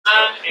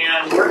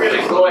and we're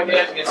going to go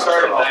ahead and get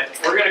started tonight.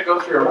 We're going to go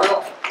through a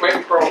real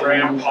quick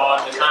program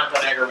on the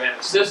Conklin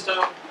AgroVantage system,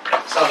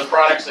 some of the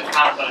products that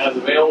Conklin has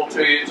available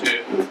to you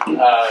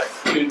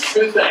to do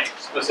two things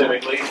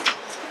specifically: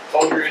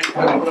 hold your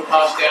input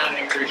costs down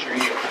and increase your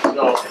yield.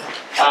 So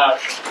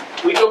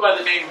we go by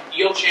the name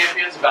Yield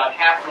Champions. About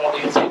half of all the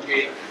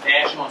NCGA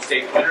national and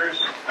state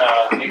winners,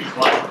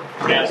 nationwide,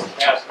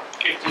 past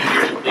 15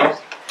 years at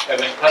least, have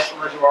been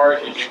customers of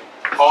ours using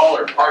all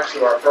or parts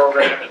of our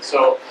program. And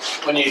so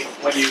when you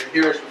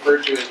hear us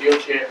referred to as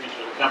Yield Champions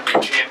or the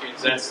company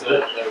champions, that's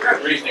the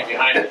reasoning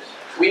behind it.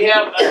 We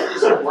have under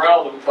this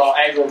umbrella that we call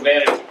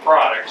AgroVantage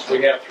products.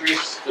 We have three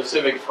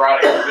specific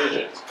product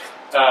divisions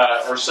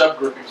or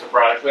subgroupings of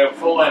products. We have a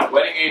full line of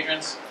wetting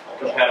agents,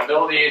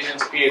 compatibility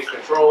agents, pH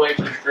control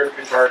agents, drift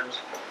retardants,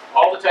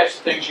 all the types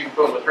of things you can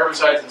put with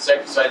herbicides,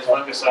 insecticides,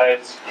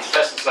 fungicides,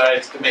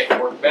 pesticides to make it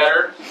work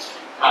better.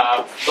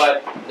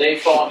 But they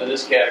fall into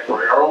this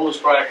category. Our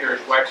oldest product here is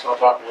Wex, I'll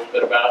talk a little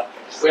bit about.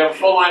 We have a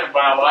full line of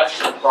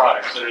biological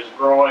products that is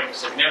growing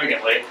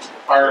significantly.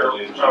 Our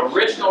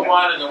original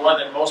one, and the one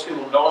that most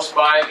people know us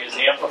by, is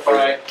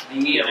Amplify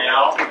D and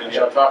L, which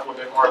I'll talk a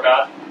little bit more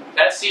about.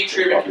 That seed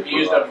treatment can be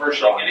used on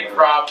virtually any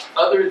crops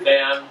other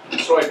than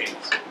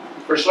soybeans.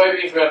 For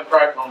soybeans, we have a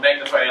product called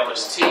Magnify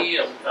LST,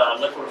 a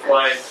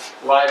liquefied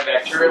live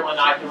bacterial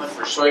inoculant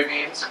for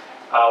soybeans.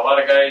 A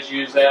lot of guys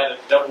use that and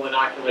double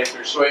inoculate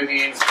their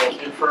soybeans, both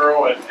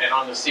in-furrow and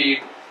on the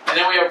seed. And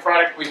then we have a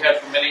product we've had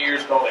for many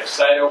years called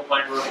Excito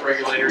plant growth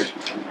regulators.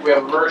 We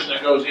have a version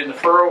that goes in the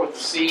furrow with the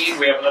seed.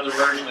 We have another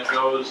version that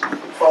goes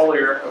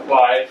foliar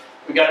applied.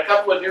 We got a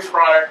couple of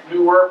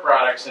newer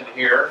products in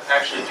here,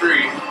 actually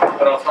three,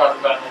 that I'll talk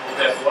about in a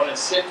little bit. One is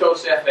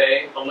Syntos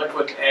FA, a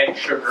liquid ag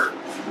sugar.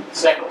 The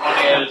second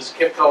one is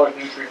Kip-Color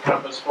Nutrient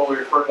Compass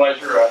foliar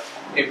fertilizer,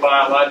 a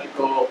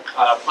biological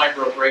plant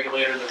growth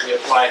regulator that we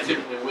apply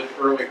typically with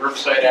early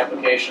herbicide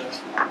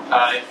applications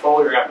and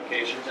foliar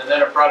applications. And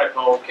then a product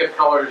called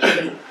Kip-Color's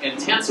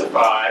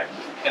Intensify.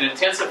 And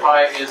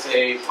Intensify is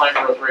a plant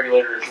growth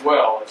regulator as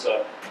well.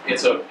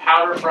 It's a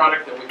powder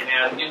product that we can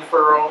add in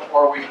furrow,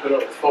 or we can put it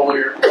with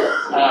foliar.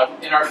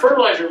 In our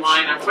fertilizer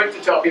line, I'm quick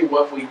to tell people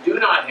what we do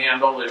not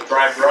handle is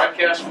dry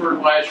broadcast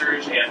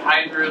fertilizers,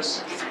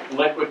 anhydrous,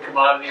 liquid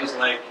commodities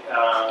like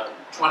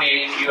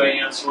 28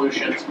 UAN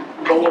solutions.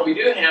 But what we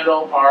do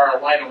handle are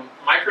a line of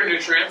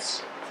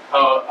micronutrients,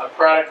 a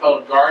product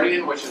called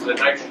Guardian, which is a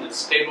nitrogen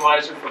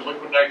stabilizer for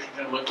liquid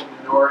nitrogen, liquid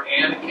manure,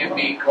 and it can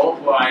be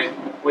co-applied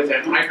with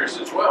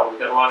anhydrous as well. We've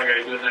got a lot of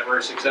guys doing that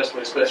very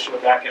successfully, especially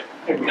back in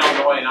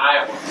Illinois and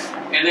Iowa.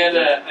 And then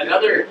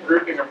another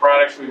grouping of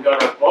products, we've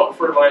got our bulk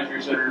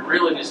fertilizers that are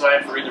really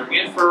designed for either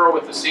in-furrow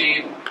with the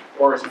seed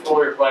or as a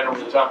foliar applied over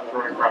the top of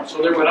growing crops.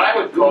 So they're what I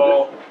would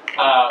call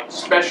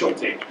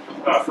specialty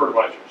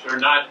fertilizers. They're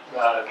not,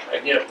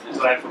 again,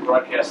 designed for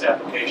broadcast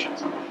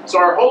applications. So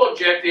our whole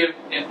objective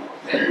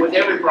with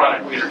every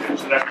product we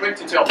introduce, and I'm quick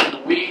to tell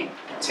people, we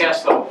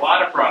test a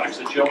lot of products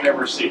that you'll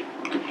never see.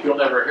 You'll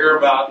never hear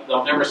about,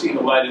 they'll never see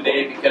the light of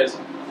day, because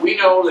we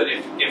know that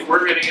if we're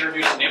going to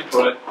introduce an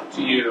input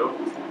to you,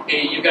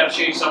 you've got to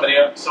change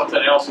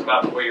something else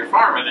about the way you're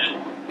farming it.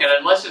 And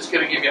unless it's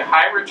going to give you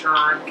high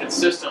return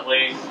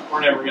consistently,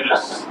 we're never going to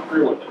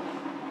screw with it.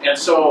 And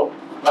so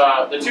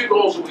the two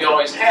goals that we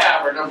always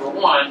have are, number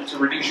one, to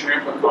reduce your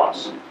input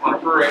costs on a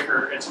per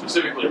acre and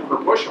specifically a per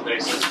bushel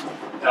basis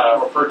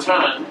or per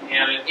ton,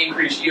 and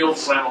increase yield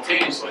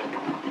simultaneously.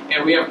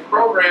 And we have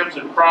programs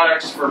and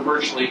products for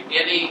virtually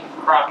any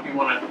crop you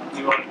want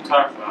to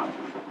talk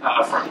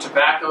about, from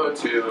tobacco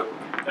to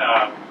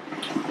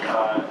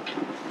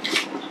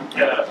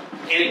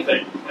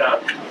anything,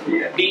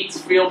 beets,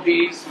 field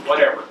peas,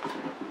 whatever.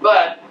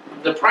 But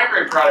the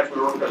primary products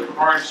we work with are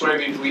corn,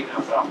 soybeans, wheat, and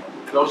alfalfa.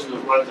 Those are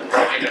the ones that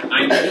make up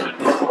 90% of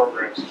the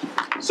programs.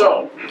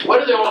 So,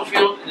 what do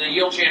the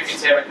Yield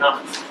Champions have in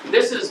common?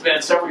 This has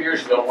been several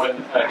years ago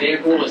when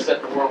Dave Gould has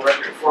set the world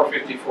record at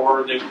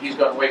 454. He's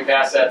gone way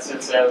past that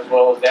since then, as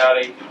well as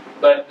Dowdy.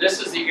 But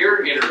this is the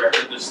irrigator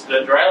record.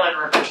 The dryland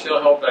record is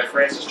still held by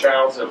Francis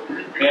Childs of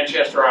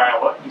Manchester,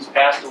 Iowa. He's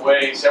passed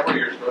away several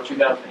years ago,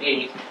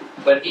 2008.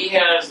 But he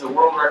has the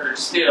world record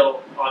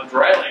still on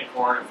dryland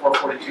corn at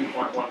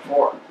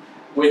 442.14.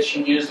 which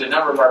he used a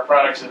number of our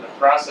products in the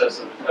process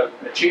of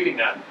achieving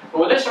that. But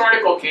when this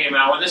article came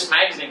out, when this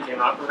magazine came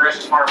out,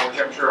 Progressive Farmer, which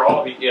I'm sure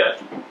all of you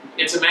get,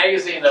 it's a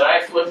magazine that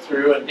I flipped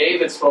through, and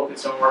David spoke at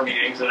some of our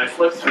meetings, and I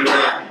flipped through it,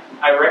 and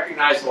I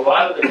recognized a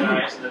lot of the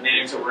guys and the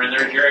names that were in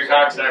there. Jerry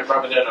Cox and I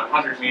probably did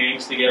 100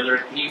 meetings together,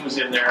 and he was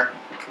in there.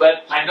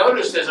 But I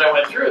noticed as I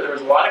went through, there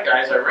was a lot of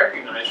guys I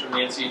recognized from the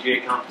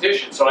NCGA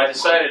competition. So I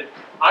decided,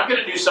 I'm going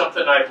to do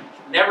something I've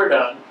never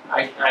done,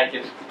 I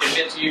can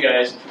admit to you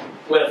guys,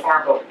 with a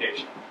farm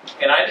publication.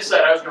 And I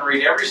decided I was going to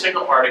read every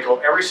single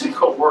article, every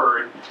single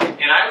word,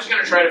 and I was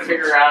going to try to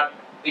figure out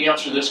the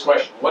answer to this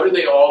question. What do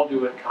they all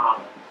do in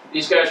common?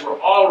 These guys were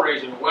all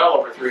raising well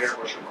over 300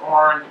 bushel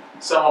corn.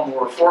 Some of them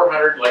were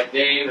 400, like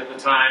Dave at the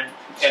time.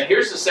 And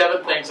here's the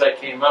 7 things I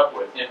came up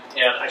with.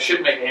 And I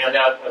should make a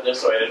handout of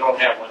this, so I don't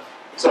have one.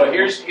 So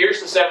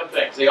here's the 7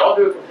 things. They all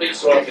do a complete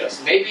soil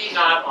test. Maybe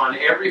not on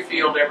every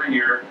field every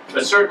year,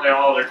 but certainly on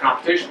all their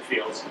competition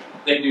fields.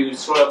 They do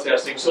soil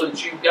testing so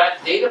that you've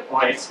got data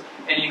points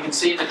and you can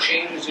see the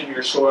changes in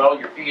your soil,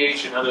 your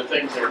pH, and other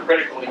things that are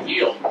critical to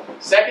yield.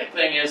 Second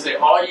thing is they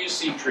all use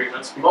seed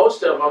treatments.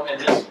 Most of them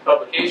in this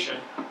publication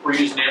were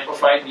using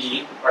Amplified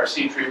D, our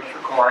seed treatment for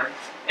corn.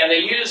 And they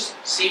use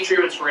seed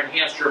treatments for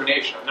enhanced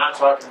germination. I'm not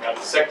talking about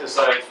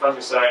insecticides,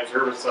 fungicides,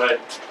 herbicides,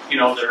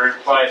 that are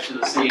applied to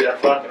the seed.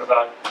 I'm talking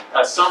about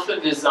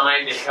something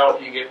designed to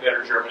help you get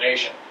better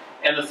germination.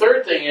 And the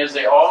third thing is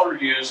they all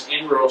use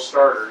in-row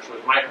starters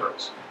with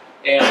microbes.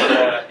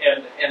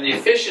 And the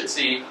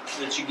efficiency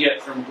that you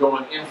get from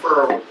going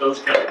in-furrow with those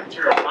kind of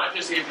materials, not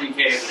just NPK,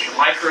 but your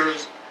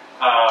micros,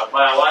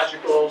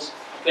 biologicals,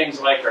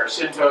 things like our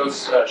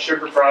Syntose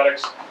sugar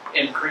products,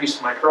 increase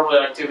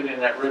microbial activity in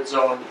that root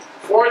zone.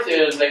 Fourth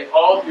is they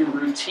all do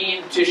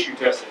routine tissue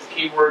testing.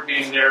 Keyword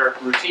being their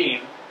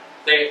routine.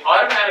 They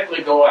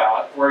automatically go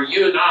out where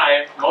you and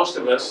I, most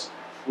of us,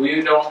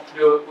 we don't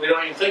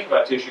even think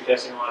about tissue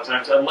testing a lot of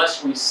times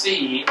unless we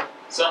see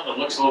something that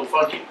looks a little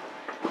funky.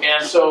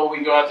 And so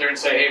we go out there and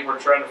say, hey, we're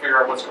trying to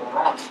figure out what's going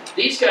on.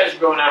 These guys are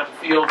going out to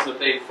fields that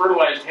they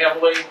fertilized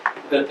heavily,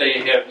 that they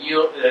have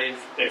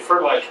they've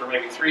fertilized for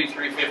maybe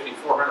 350,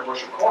 400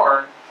 bushel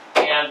corn,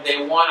 and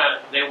they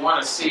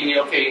want to see,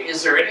 okay,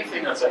 is there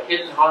anything that's a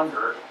hidden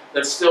hunger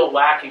that's still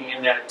lacking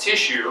in that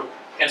tissue?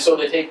 And so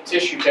they take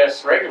tissue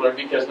tests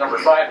regularly because number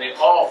 5, they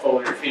all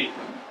foliar feed.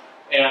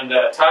 And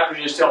Todd was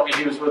just telling me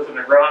he was with an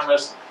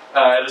agronomist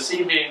at a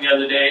seed meeting the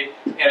other day,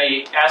 and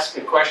he asked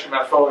a question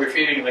about foliar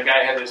feeding, and the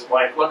guy had this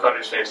blank look on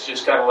his face,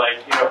 just kind of like,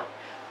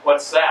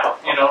 what's that,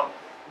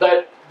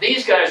 But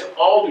these guys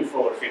all do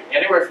foliar feeding,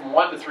 anywhere from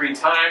 1 to 3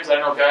 times. I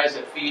know guys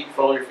that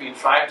foliar feed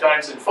 5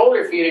 times. And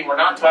foliar feeding, we're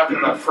not talking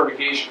about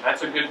fertigation.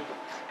 That's a good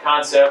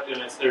concept,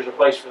 and there's a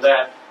place for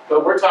that.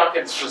 But we're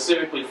talking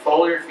specifically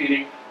foliar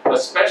feeding,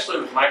 especially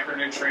with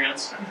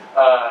micronutrients,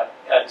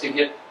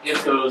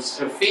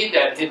 to feed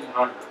that hidden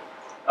hunger.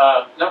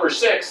 Number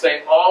 6,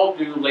 they all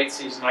do late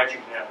season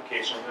nitrogen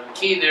applications. And the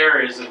key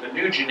there is that the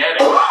new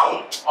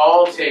genetics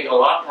all take a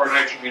lot more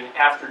nitrogen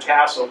after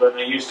tassel than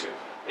they used to.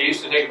 They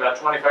used to take about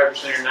 25%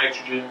 of your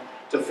nitrogen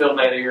to fill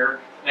that ear.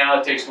 Now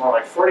it takes more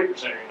like 40%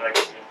 of your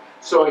nitrogen.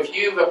 So if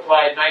you've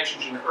applied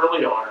nitrogen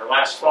early on or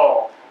last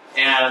fall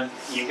and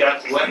you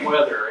got wet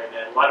weather and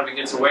a lot of it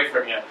gets away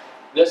from you,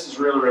 this is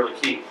really, really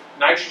key.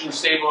 Nitrogen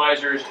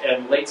stabilizers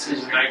and late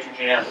season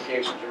nitrogen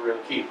applications are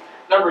really key.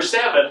 Number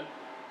 7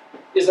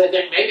 is, I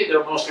think, maybe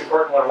the most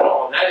important one of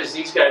all, and that is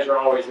these guys are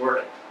always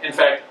learning. In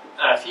fact,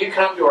 if you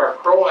come to our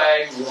Pro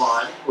Ag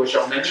 1, which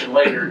I'll mention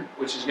later,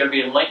 which is going to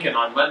be in Lincoln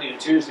on Monday and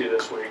Tuesday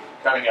this week,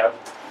 coming up,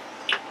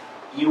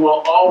 you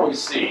will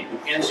always see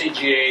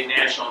NCGA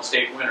national and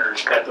state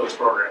winners at those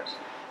programs.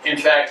 In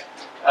fact,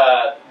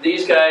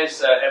 these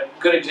guys, a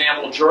good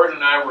example, Jordan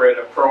and I were at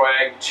a Pro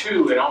Ag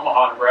 2 in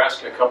Omaha,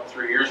 Nebraska a couple,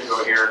 3 years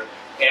ago here,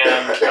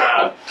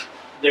 and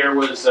there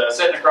was,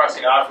 sitting across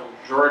the aisle from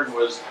Jordan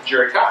was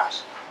Jerry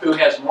Cox, who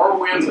has more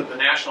wins at the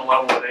national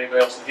level than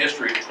anybody else in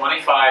history.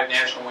 25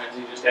 national wins.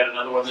 He just had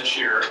another one this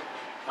year.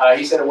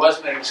 He said it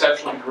wasn't an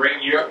exceptionally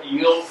great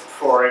yield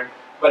for him,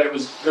 but it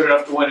was good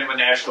enough to win him a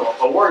national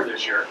award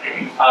this year.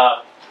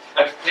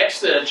 Next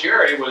to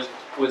Jerry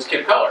was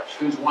Kip Cullers,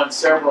 who's won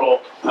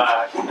several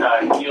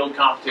yield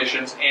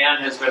competitions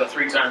and has been a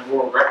 3-time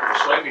world record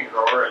soybean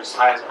grower as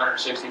high as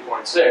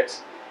 160.6.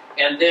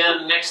 And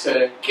then next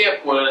to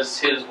Kip was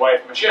his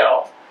wife,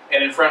 Michelle.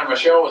 And in front of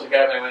Michelle was a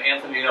guy named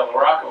Anthony Del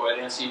Rocco, an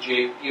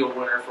NCGA yield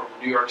winner from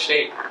New York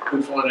State,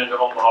 who flew into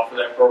Omaha for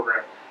that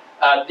program.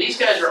 These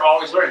guys are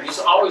always learning. You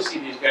always see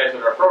these guys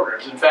at our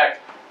programs. In fact,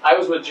 I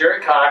was with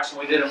Jerry Cox, and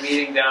we did a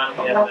meeting down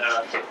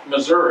in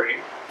Missouri,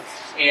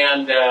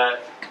 and I'm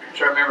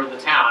trying to remember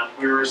the town.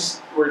 We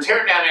were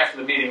tearing down after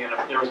the meeting, and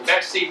there was a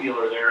Beck seed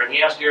dealer there, and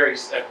he asked Jerry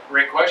a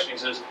great question. He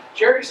says,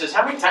 Jerry says,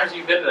 how many times have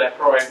you been to that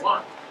Pro Ag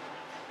 1?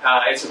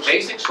 It's a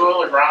basic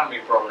soil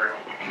agronomy program.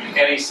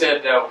 And he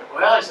said, well,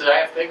 I said, I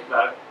have to think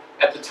about it.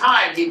 At the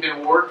time, he'd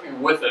been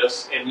working with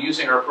us and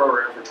using our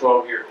program for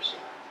 12 years.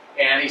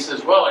 And he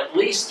says, well, at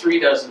least 3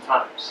 dozen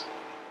times.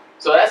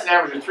 So that's an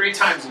average of 3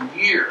 times a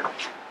year.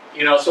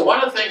 So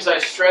one of the things I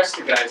stress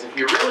to guys, if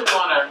you really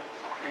want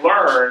to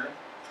learn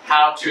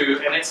how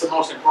to, and it's the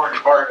most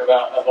important part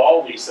of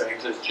all these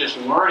things, is just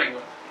learning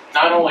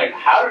not only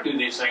how to do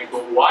these things,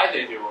 but why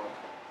they do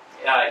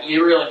them.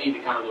 You really need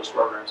to come to those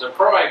programs. A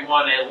Pro Ag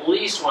 1 at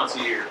least once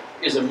a year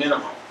is a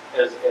minimum.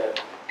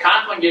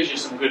 Conklin gives you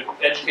some good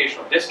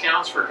educational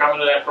discounts for coming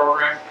to that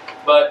program,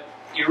 but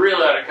you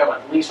really ought to come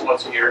at least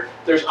once a year.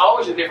 There's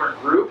always a different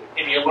group,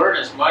 and you learn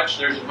as much.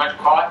 There's as much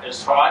taught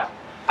as taught.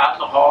 Out in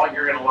the hall,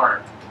 you're going to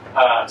learn.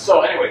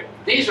 So anyway,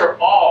 these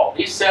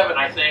 7,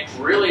 I think,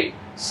 really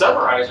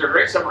summarize, they're a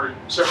great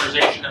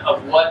summarization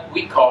of what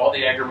we call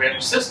the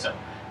AgroVantage system.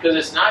 Because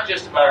it's not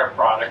just about our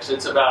products,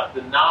 it's about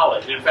the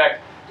knowledge. In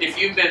fact, if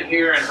you've been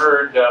here and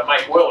heard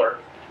Mike Willer,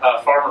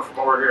 a farmer from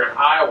over here in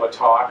Iowa,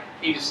 talk,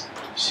 he's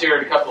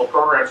shared a couple of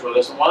programs with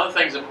us. And one of the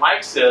things that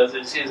Mike says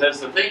is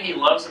the thing he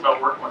loves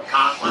about working with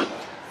Conklin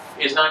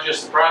is not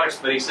just the products,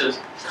 but he says,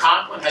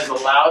 Conklin has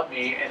allowed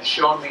me and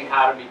shown me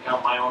how to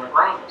become my own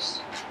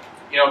agronomist.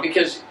 You know,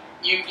 because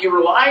you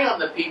rely on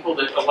the people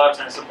that a lot of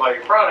times supply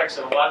your products,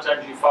 and a lot of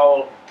times you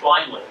follow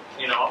blindly,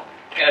 you know,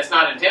 and it's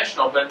not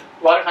intentional, but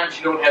a lot of times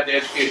you don't have the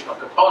educational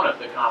component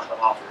that Conklin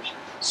offers.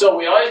 So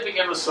we always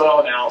begin with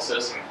soil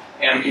analysis,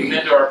 and if you've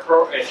been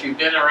to if you've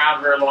been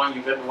around very long,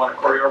 you've been to one of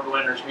Corey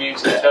Oberlinder's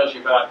meetings that tells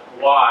you about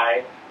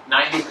why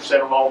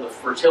 90% of all the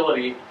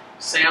fertility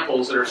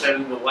samples that are sent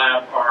into the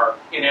lab are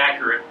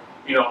inaccurate,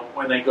 you know,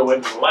 when they go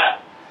into the lab.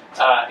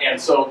 And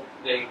so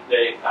the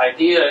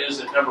idea is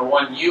that, number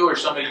one, you or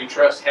somebody you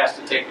trust has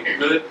to take a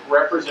good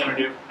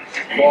representative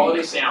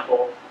quality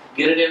sample,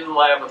 get it into the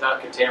lab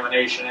without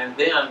contamination, and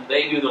then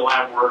they do the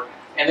lab work.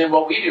 And then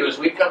what we do is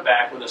we come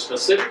back with a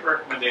specific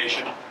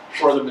recommendation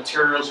for the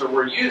materials that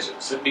we're using.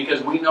 So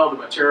because we know the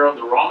material,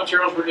 the raw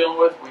materials we're dealing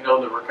with, we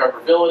know the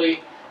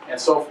recoverability, and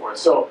so forth.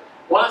 So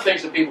one of the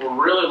things that people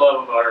really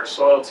love about our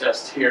soil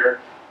tests here,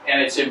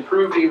 and it's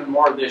improved even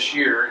more this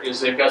year, is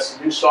they've got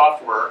some new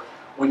software.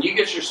 When you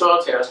get your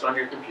soil test on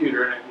your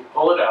computer and you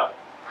pull it up,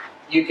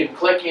 you can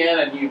click in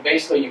and you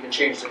can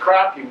change the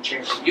crop, you can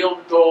change the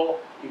yield goal,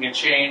 you can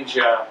change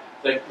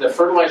the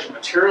fertilizer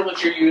material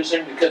that you're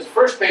using, because the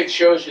first page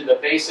shows you the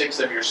basics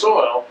of your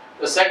soil,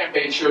 the second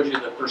page shows you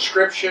the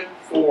prescription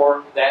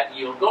for that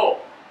yield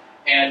goal.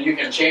 And you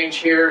can change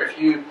here if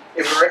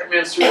it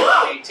recommends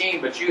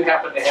 318, but you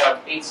happen to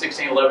have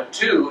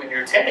 8-16-11-2 in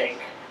your tank,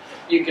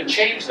 you can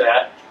change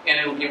that, and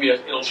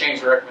it'll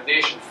change the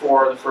recommendation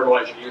for the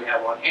fertilizer you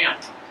have on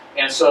hand.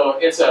 And so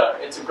it's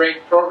a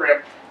great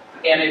program,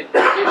 and it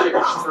gives you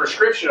a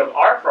prescription of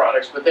our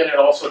products, but then it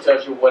also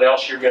tells you what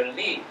else you're going to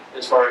need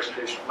as far as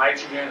additional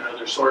nitrogen and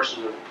other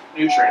sources of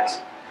nutrients.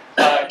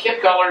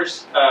 Kip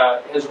Colors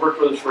has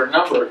worked with us for a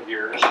number of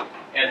years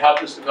and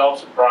helped us develop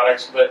some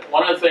products, but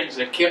one of the things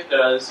that Kip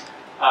does,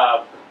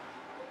 I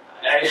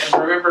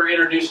remember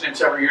introducing him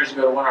several years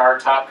ago to one of our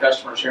top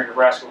customers here in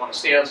Nebraska, one of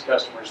Stan's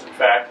customers, in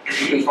fact,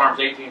 who farms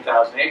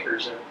 18,000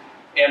 acres.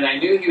 And I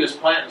knew he was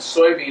planting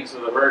soybeans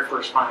for the very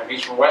first time.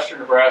 He's from western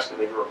Nebraska.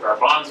 They grow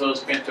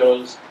garbanzos,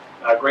 pintos,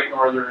 Great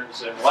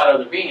Northerns, and a lot of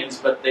other beans,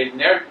 but they'd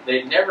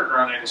never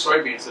grown any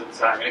soybeans at the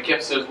time. And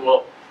Kip says,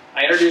 well,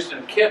 I introduced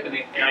him to Kip,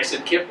 and I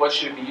said, Kip, what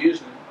should he be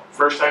using?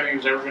 First time he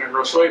was ever going to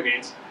grow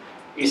soybeans.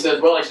 He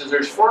says, well,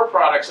 there's 4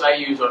 products I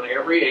use on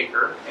every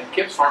acre, and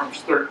Kip's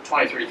farms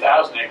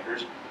 23,000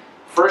 acres.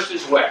 First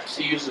is Wex.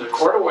 He uses a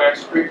quart of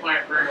Wex,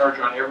 pre-plant, pre-emerge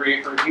on every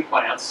acre he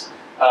plants,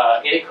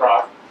 any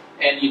crop,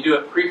 and you do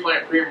it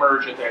pre-plant,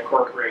 pre-emerge at that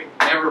quart rate.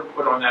 Never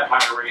put on that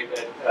higher rate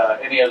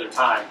at any other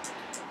time.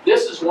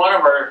 This is one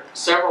of our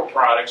several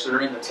products that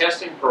are in the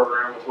testing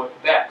program with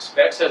Bex.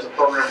 Bex has a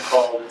program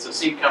called, it's a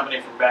seed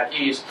company from back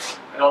east.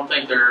 I don't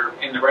think they're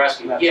in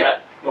Nebraska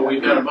yet, but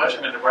we've got a bunch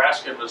of them in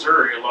Nebraska and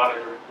Missouri, a lot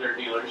of their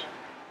dealers.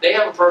 They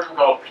have a program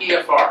called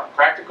PFR,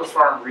 Practical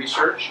Farm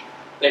Research.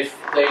 They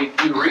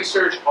do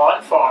research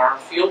on farm,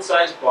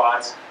 field-sized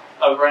plots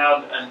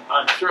around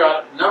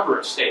throughout a number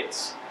of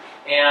states.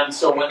 And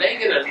so when they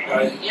get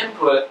an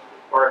input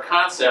or a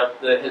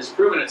concept that has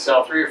proven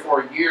itself 3 or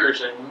 4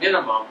 years at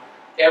minimum,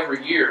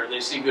 every year they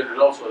see good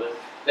results with it,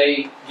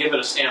 they give it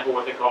a stamp of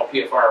what they call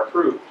PFR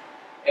approved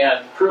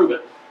and proven.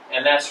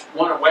 And that's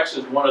Wex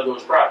is one of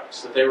those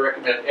products that they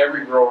recommend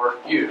every grower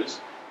use.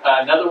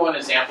 Another one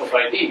is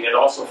Amplify D. It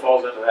also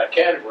falls into that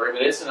category,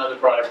 but it's another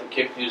product that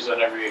Kip uses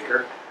on every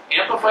acre.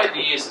 Amplify D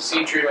is the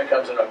seed treatment,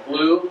 comes in a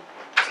blue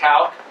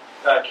talc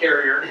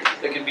carrier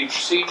that can be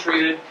seed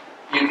treated.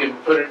 You can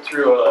put it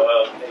through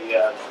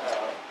a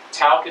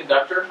talc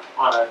inductor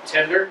on a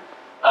tender,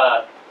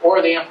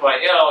 or the Amplify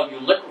L, you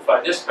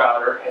liquefy this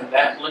powder, and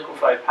that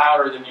liquefied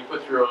powder then you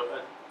put through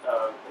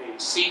a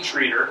seed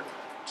treater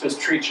to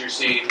treat your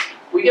seed.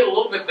 We get a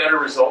little bit better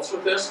results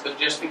with this, but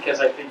just because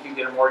I think you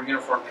get a more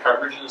uniform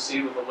coverage of the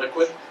seed with the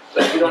liquid.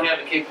 But if you don't have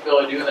the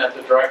capability of doing that,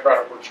 the dry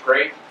product works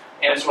great.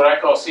 And it's what I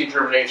call seed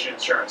germination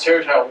insurance.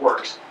 Here's how it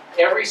works.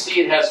 Every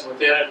seed has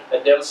within it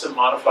adenosine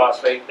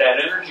monophosphate.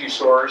 That energy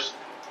source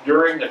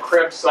during the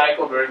Krebs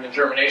cycle, during the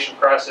germination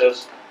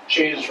process,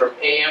 changes from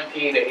AMP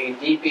to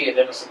ADP,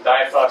 adenosine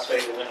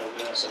diphosphate, and then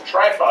adenosine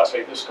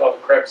triphosphate. This is called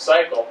the Krebs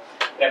cycle.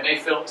 That may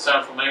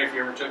sound familiar if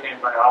you ever took any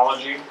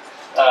biology.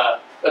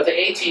 But the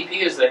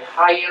ATP is the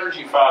high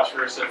energy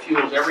phosphorus that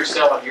fuels every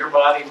cell in your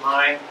body,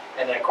 mine,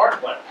 and that corn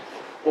plant.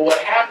 Well, what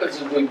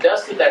happens is we've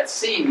dusted that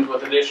seed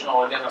with additional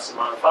adenosine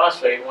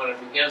monophosphate. When it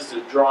begins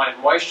to draw in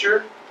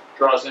moisture,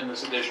 draws in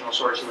this additional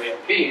source of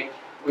AMP,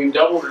 we've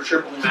doubled or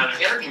tripled the amount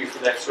of energy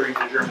for that seed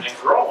to germinate and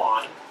grow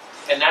on.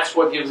 And that's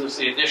what gives us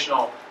the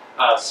additional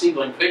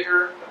seedling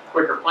vigor,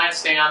 quicker plant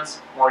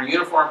stands, more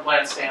uniform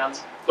plant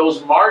stands.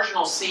 Those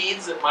marginal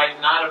seeds that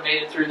might not have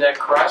made it through that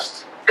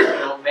crust,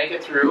 make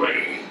it through.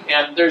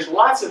 And there's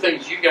lots of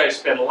things you guys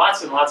spend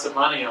lots and lots of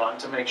money on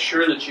to make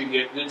sure that you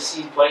get good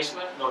seed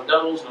placement, no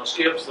doubles, no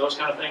skips, those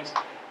kind of things.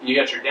 You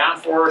got your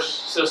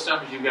downforce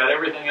systems, you've got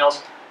everything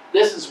else.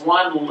 This is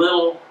one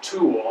little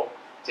tool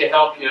to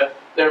help you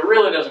that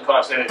really doesn't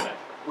cost anything.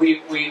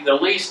 The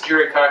least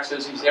Jerry Cox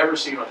says he's ever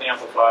seen with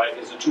Amplify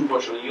is a 2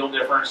 bushel yield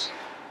difference.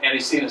 and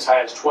he's seen as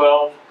high as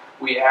 12.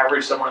 We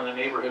average somewhere in the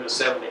neighborhood of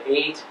 7 to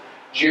 8.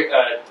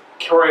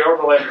 Corey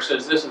Overlander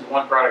says this is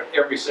one product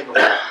every single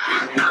person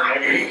should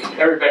use, and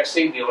every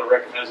vaccine dealer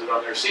recommends it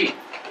on their seed.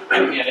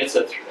 And again, it's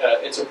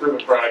a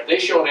proven product. They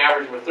show an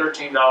average of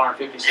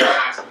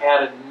 $13.56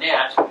 added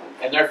net,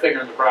 and they're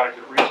figuring the product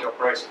at retail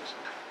prices.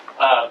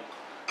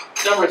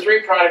 Number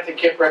 3 product that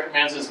Kip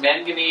recommends is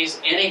manganese.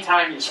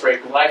 Anytime you spray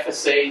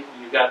glyphosate,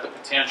 you've got the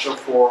potential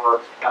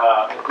for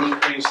a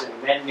decrease in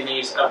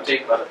manganese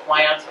uptake by the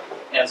plant.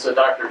 And so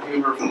Dr.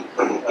 Huber from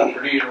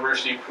Purdue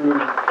University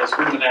has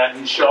proven that. And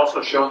he's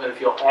also shown that if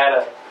you'll add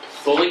a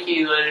fully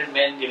chelated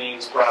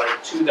manganese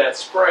product to that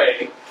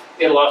spray,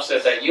 it'll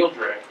offset that yield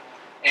drag.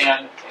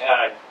 And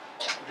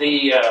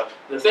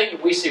the thing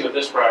that we see with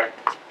this product,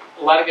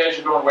 a lot of guys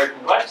are going away from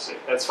glyphosate.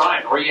 That's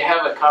fine. Or you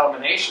have a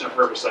combination of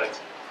herbicides.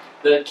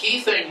 The key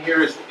thing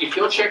here is, if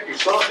you'll check your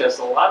soil test,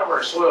 a lot of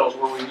our soils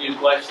where we've used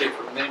glyphosate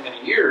for many, many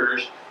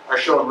years are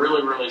showing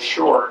really, really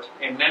short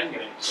in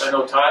manganese. I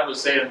know Todd was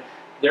saying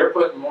they're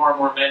putting more and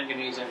more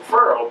manganese in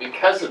furrow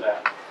because of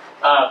that.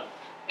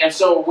 And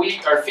so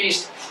our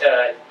Feast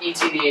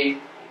EDTA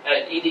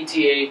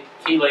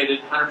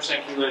chelated,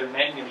 100% chelated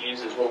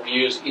manganese is what we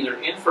use either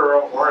in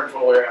furrow or in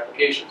foliar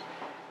applications.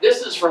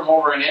 This is from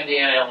over in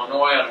Indiana,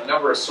 Illinois, on a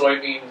number of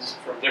soybeans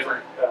from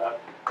different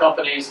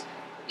companies.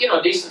 You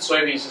know, decent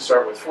soybeans to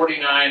start with,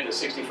 49 to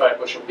 65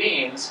 bushel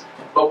beans,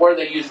 but where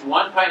they used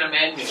 1 pint of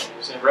manganese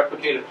in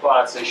replicated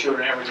plots, they showed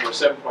an average of a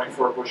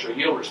 7.4 bushel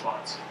yield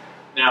response.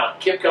 Now,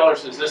 Kip Keller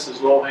says this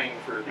is low-hanging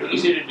fruit,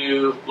 easy to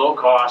do, low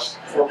cost,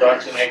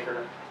 $4 an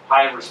acre,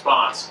 high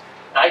response.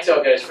 And I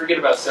tell guys, forget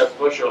about 7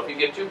 bushel. If you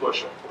get 2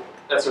 bushel,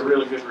 that's a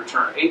really good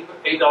return.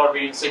 $8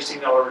 beans,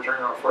 $16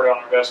 return on a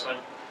 $4 investment.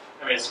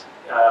 I mean, it's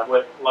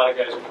what a lot of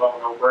guys would call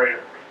a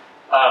no-brainer.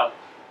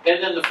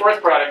 And then the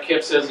 4th product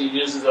Kip says he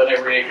uses on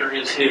every acre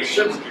is his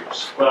super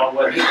juice. Well,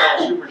 what he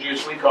calls super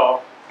juice, we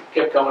call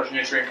Kip Keller's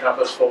Nutrient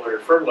Compass Foliar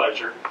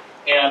Fertilizer.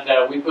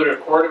 And we put a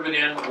quart of it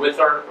in with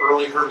our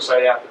early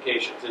herbicide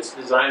applications. It's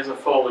designed as a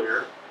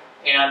foliar.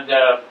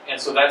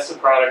 And so that's the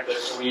product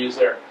that we use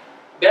there.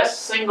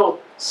 Best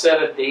single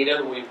set of data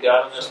that we've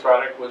got on this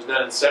product was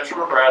done in Central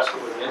Nebraska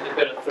with an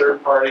independent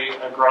third-party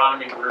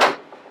agronomy group.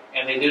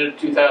 And they did it in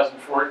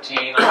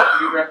 2014 on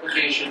 3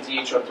 replications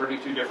each on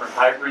 32 different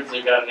hybrids.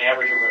 They got an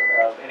average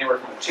of anywhere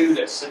from a 2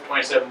 to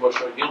 27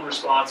 bushel yield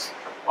response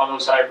on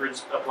those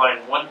hybrids, applying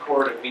 1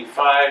 quart of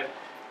V5.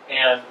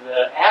 And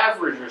the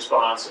average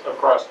response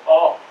across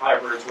all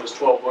hybrids was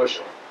 12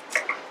 bushel.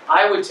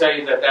 I would tell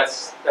you that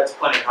that's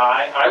plenty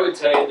high. I would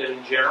tell you that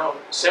in general,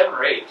 7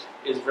 or 8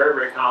 is very,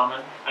 very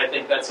common. I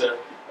think that's a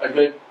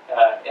good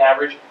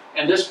average.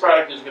 And this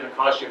product is going to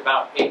cost you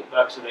about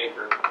 $8 an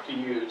acre to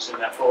use in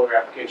that foliar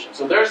application.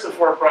 So there's the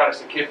 4 products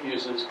that Kip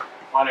uses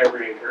on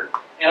every acre.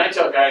 And I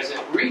tell guys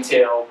at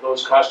retail,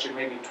 those cost you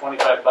maybe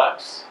 25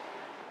 bucks.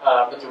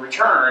 But the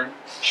return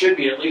should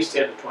be at least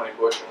 10 to 20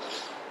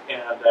 bushels.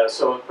 And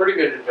so a pretty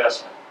good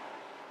investment.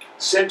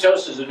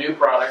 Syntos is a new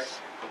product.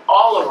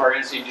 All of our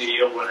NCG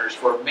yield winners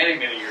for many,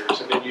 many years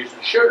have been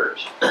using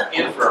sugars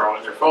in furrow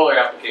in their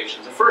foliar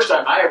applications. The first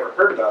time I ever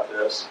heard about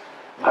this,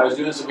 I was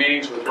doing some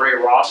meetings with Ray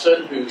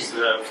Rawson, who's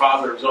the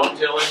father of zone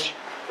tillage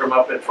from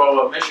up in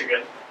Folo,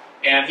 Michigan,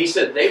 and he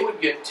said they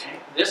would get,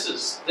 this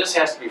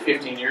has to be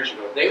 15 years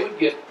ago, they would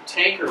get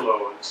tanker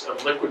loads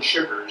of liquid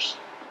sugars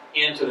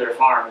into their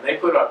farm, and they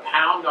put a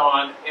pound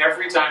on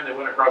every time they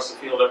went across the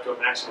field up to a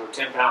maximum of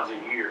 10 pounds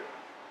a year.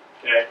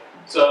 Okay,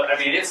 so I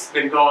mean, it's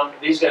been going,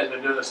 these guys have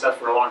been doing this stuff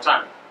for a long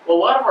time. Well, a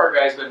lot of our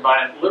guys have been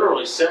buying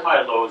literally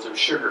semi-loads of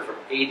sugar from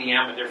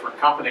ADM and different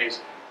companies.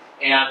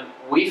 And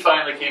we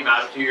finally came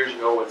out 2 years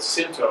ago with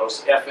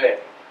Syntos FA.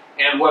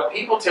 And what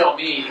people tell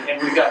me,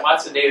 and we've got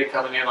lots of data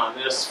coming in on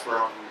this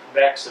from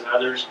Vex and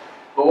others,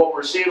 but what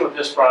we're seeing with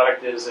this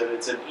product is that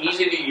it's an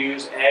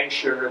easy-to-use ag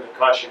sugar that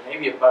costs you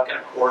maybe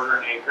 $1.25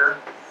 an acre.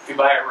 If you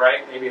buy it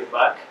right, maybe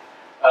 $1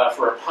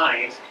 for a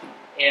pint.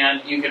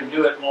 And you can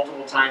do it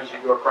multiple times as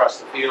you go across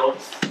the field.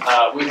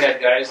 We've had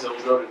guys that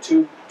will go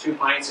to two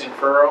pints in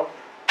furrow.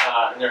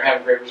 And they're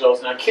having great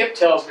results. Now, Kip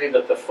tells me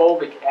that the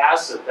fulvic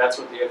acid, that's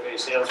what the FA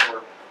stands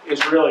for,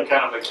 is really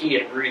kind of a key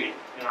ingredient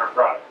in our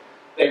product.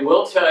 They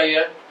will tell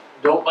you,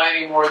 don't buy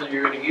any more than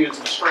you're going to use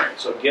in the spring.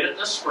 So get it in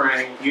the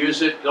spring,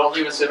 use it, don't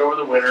leave it sit over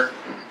the winter.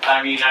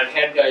 I mean, I've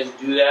had guys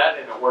do that,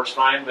 and it works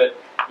fine, but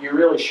you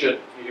really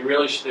shouldn't.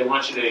 They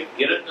want you to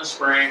get it in the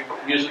spring,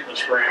 use it in the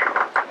spring,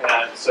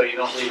 and so you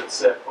don't leave it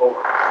sit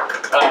over.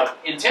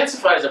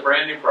 Intensify is a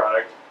brand new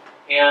product,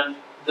 and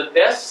the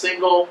best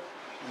single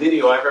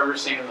video I've ever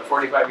seen in the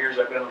 45 years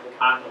I've been with the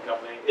Continental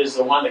Company is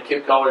the one that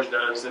Kip Keller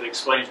does that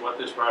explains what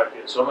this product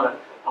is. So I'm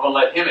gonna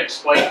let him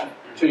explain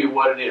to you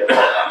what it is.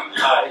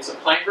 It's a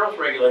plant growth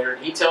regulator,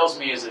 and he tells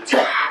me is it's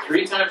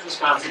 3 times as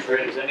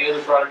concentrated as any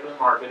other product in the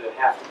market at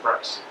half the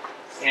price.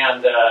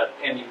 And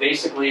you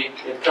basically,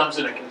 it comes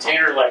in a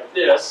container like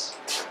this.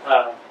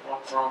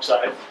 Wrong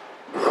side.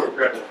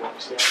 Grab that for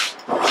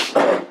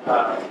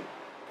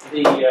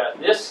me.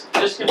 This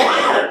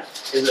container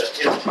is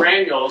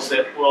granules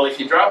that, well, if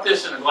you drop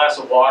this in a glass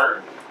of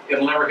water,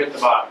 it'll never hit the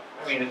bottom.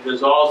 I mean, it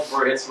dissolves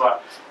before it hits the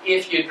bottom.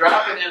 If you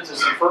drop it into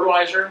some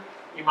fertilizer,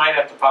 you might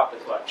have to pop the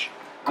clutch.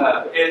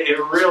 It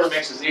really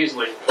mixes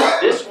easily.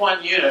 This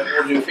one unit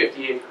will do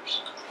 50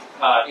 acres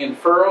in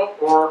furrow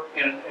or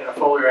in a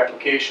foliar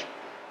application.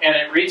 And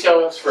it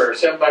retails for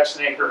 $7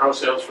 an acre,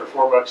 wholesales for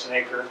 $4 an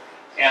acre.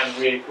 And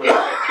we 3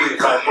 to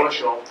 5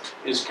 bushel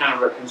is kind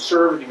of a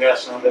conservative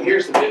estimate. But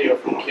here's the video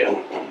from the kit.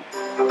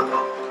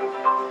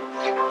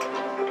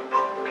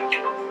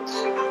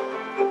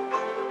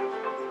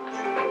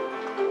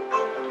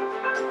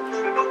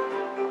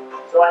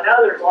 So I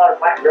know there's a lot of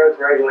plant growth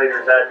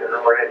regulators out there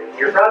already.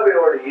 You're probably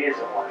already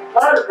using one. A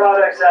lot of the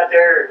products out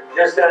there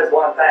just does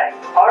one thing.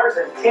 Ours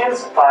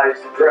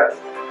intensifies the growth.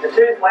 The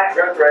two plant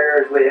growth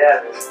regulators we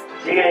have is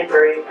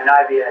GA3 and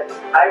IBA.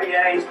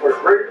 IBA is for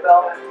root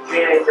development,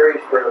 GA3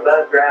 is for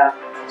above ground.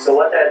 So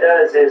what that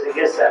does is it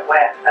gets that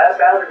plant up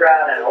out of the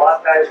ground at a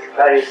lot faster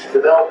pace,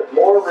 developing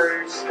more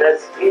roots.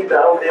 That's the key to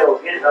the whole deal,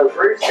 is getting those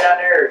roots down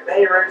there, as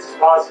many roots as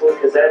possible,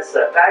 because that's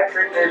the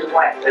factory to the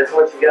plant. That's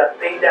what you got to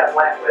feed that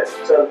plant with.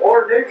 So the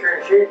more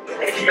nutrients you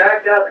can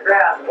extract out of the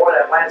ground, the more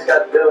that plant's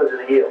got to build to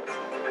the yield.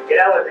 You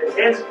know, with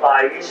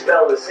Intensify, you should be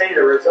able to see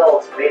the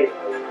results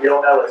immediately. You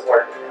don't know it's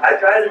working. I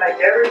try to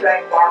make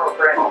everything farmer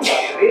friendly.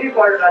 The beauty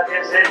part about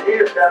this is you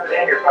just dump it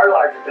in your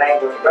fertilizer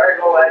tank with very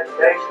low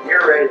agitation,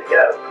 you're ready to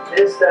go.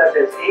 This stuff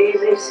is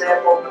easy,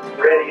 simple,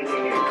 ready to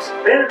use.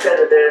 The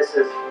benefit of this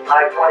is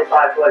my 25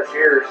 plus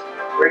years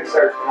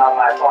researching on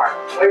my farm.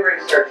 We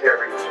research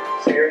everything.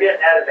 So you're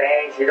getting that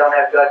advantage. You don't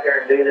have to go out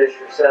there and do this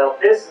yourself.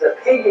 This is a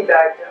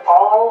piggyback to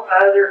all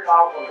other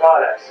Hoffman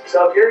products.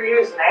 So if you're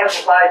using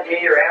Amplified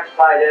D or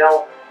Amplified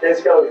L,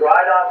 this goes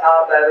right on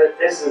top of it.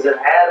 This is an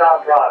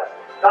add-on product.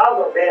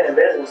 Hoffman's been in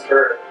business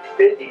for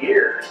 50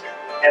 years,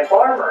 and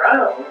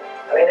farmer-owned.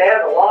 I mean, they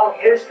have a long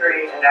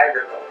history in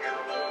agriculture.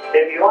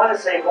 If you want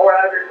to see more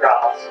out of your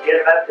crops, get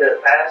them up to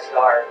a fast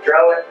start,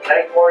 grow it,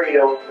 make more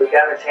yield,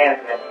 become a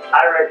champion,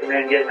 I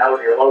recommend getting over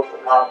to your local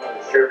Hoffman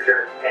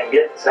distributor and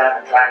getting some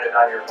and trying it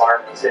on your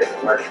farm and see if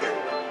it works for you.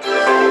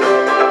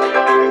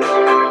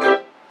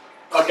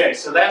 Okay,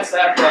 so that's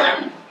that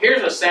product.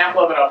 Here's a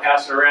sample of it. I'll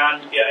pass it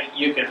around. Yeah,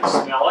 you can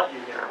smell it. You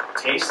can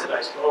taste it,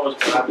 I suppose,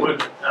 but I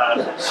wouldn't.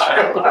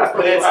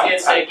 But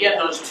it's again,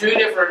 those two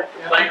different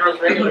plant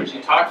growth regulators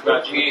you talked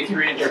about,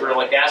 GA3 and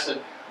gibberellic acid.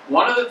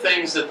 One of the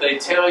things that they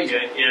tell you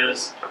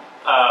is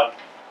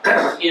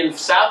in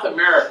South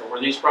America, where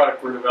these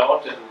products were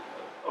developed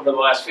over the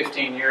last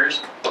 15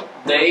 years,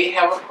 they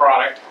have a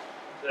product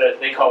that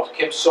they call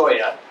Kip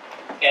Soya,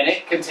 and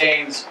it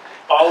contains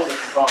all of the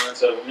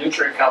components of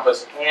Nutrient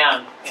Compass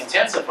and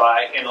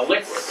Intensify in a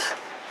liquid.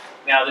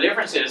 Now the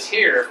difference is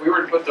here, if we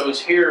were to put those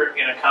here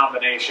in a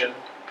combination,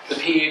 the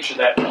pH of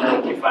that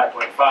would be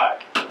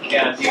 5.5,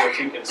 and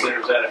DOT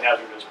considers that a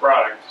hazardous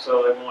product,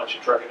 so they won't let you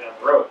truck it down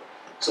the road.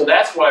 So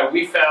that's why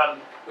we have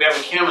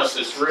a chemist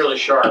that's really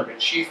sharp,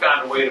 and she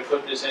found a way to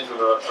put this into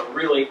a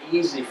really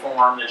easy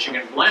form that you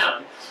can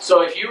blend.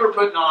 So if you were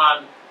putting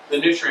on the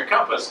Nutrient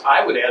Compass,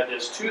 I would add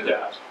this to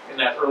that in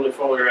that early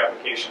foliar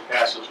application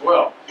pass as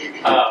well.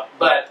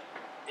 But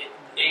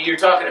you're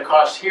talking a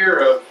cost here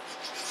of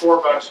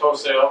 $4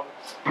 wholesale.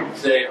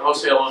 The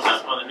wholesale on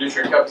the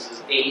Nutrient Compass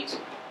is $8,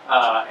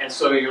 and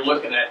so you're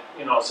looking at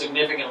a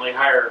significantly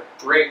higher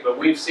rate. But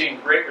we've seen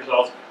great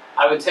results.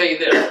 I would tell you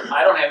this,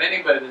 I don't have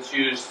anybody that's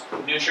used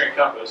Nutrient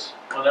Compass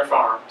on their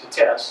farm to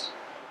test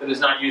that is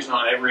not used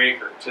on every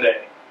acre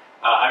today.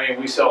 I mean,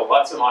 we sell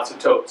lots and lots of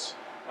totes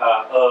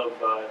of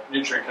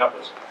Nutrient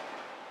Compass.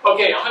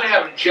 Okay, I'm going to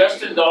have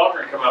Justin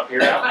Dahlgren come up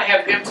here. I'm going to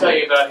have him tell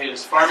you about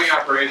his farming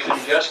operation.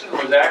 Justin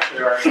was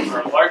actually our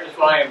largest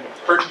volume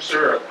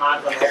purchaser of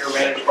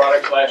AgroVantage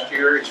products last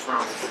year. He's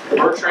from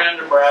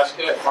Bertrand,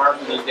 Nebraska. He farms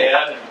with his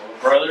dad and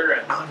brother,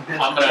 and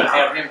I'm going to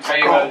have him tell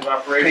you about his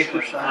operation,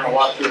 and I'm going to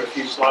walk through a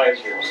few slides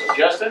here. So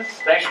Justin,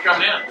 thanks for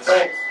coming in.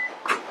 Thanks.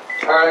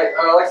 All right,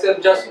 like I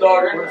said, Justin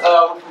Dahlgren.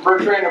 We're from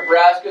Bertrand,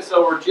 Nebraska,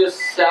 so we're just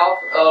south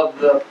of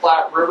the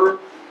Platte River,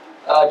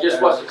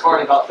 just west of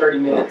Kearney, about 30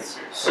 minutes.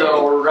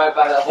 So we're right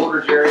by that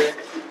Holdridge area.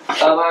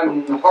 I'm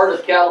in the heart of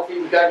the cattle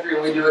feeding country,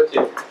 and we do it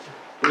too.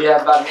 We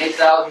have about an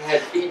 8,000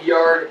 head feed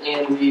yard,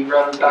 and we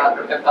run about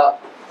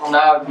well,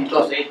 now it'd be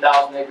close to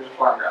 8,000 acres of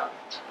farm ground.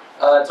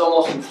 It's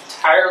almost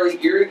entirely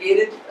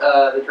irrigated.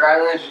 The dry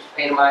land is just a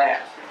pain in my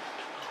ass.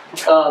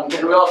 And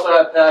we also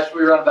have pasture.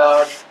 We run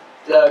about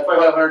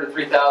 2,500 to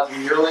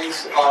 3,000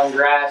 yearlings on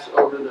grass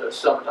over the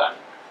summertime.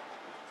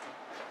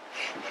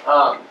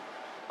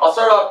 I'll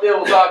start off there.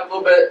 We'll talk a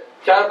little bit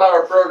kind of about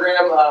our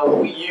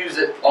program. We use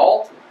it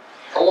all.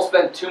 I won't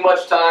spend too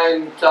much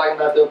time talking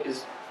about them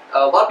because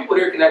a lot of people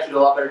here can actually do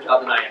a lot better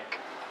job than I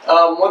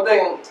am. One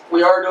thing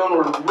we are doing,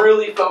 we're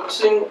really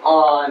focusing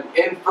on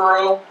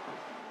in-furrow,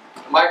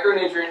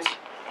 micronutrients,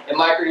 and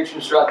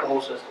micronutrients throughout the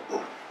whole system.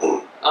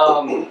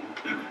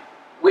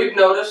 We've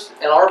noticed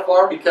in our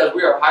farm, because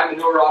we are a high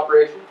manure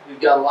operation, we've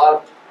got a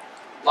lot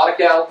of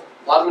cattle,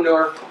 a lot of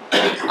manure.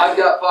 I've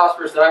got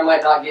phosphorus that I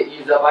might not get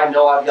used up. I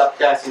know I've got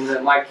potassium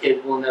that my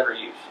kids will never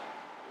use,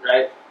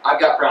 right? I've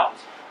got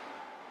problems.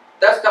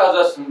 That's caused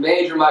us some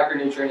major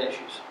micronutrient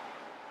issues.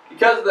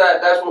 because of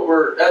that, that's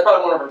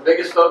probably one of our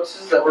biggest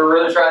focuses that we're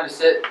really trying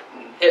to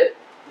hit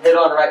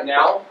on right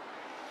now.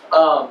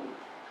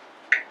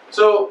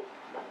 So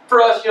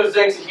for us,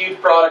 zinc's a huge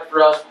product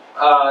for us.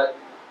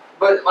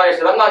 But like I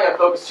said, I'm not going to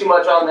focus too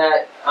much on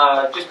that,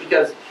 just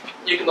because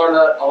you can learn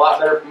that a lot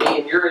better from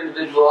me, and your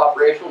individual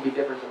operation will be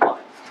different than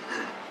mine.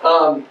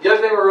 The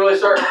other thing we're really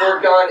starting to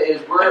work on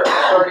is we're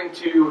starting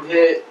to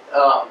hit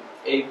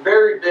a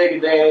very big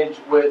advantage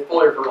with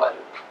foliar fertilizer.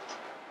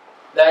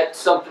 That's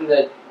something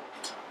that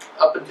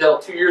up until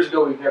 2 years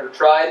ago we've never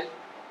tried.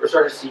 We're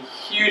starting to see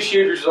huge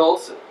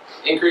results,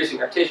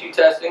 increasing our tissue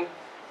testing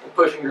and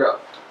pushing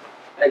growth.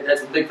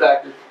 That's a big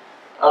factor.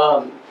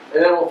 And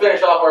then we'll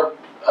finish off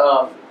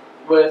our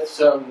with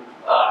some.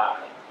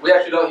 We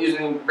actually don't use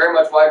very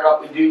much wide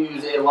drop. We do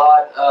use a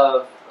lot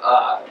of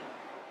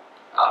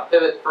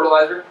pivot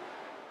fertilizer.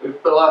 We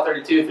put a lot of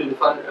 32 through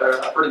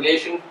the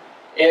fertigation,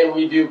 and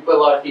we do put a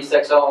lot of Feast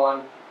XL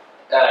on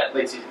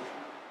late season.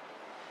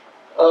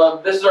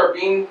 This is our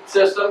bean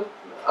system.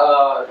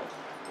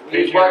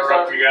 Hate to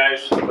interrupt you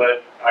guys,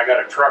 but I got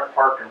a truck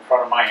parked in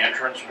front of my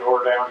entrance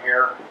door down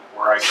here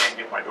where I can't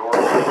get my door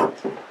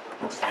open.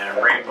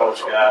 And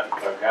Rainbow's got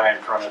a guy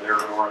in front of their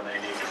door and they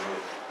need to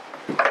move.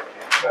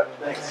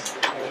 Thanks.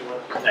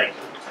 Thank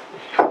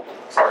you.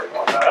 Sorry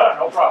about that.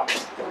 No problem.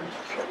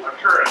 I'm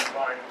sure it's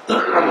fine.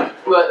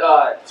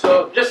 But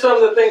so just some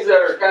of the things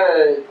that are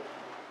kind of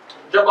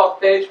jump off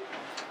the page.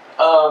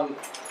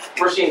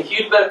 We're seeing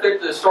huge benefit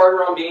to the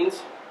starter on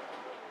beans.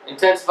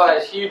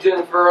 Intensifies huge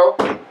in-furrow.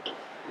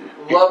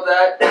 Love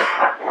that.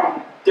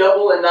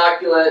 Double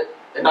inoculate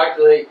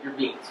your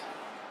beans.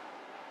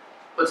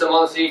 Put some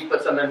on the seed,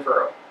 put some in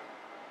furrow.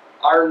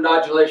 Our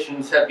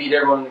inoculations have beat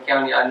everyone in the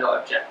county I know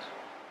I've checked.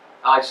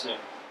 I like Snoop.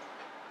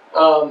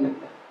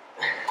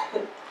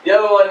 The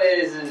other one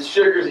is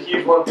sugar's a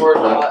huge one for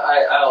us.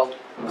 I'll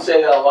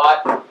say that a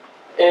lot.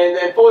 And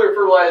then foliar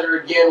fertilizer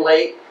again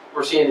late.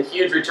 We're seeing a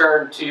huge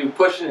return to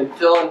pushing and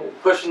filling,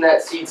 pushing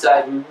that seed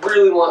size. We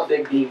really want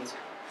big beans.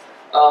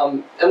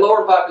 And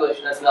lower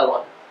population, that's another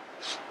one.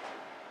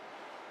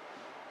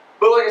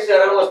 But like I said,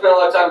 I don't want to spend a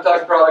lot of time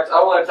talking products.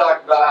 I want to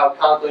talk about how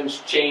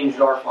Conklin's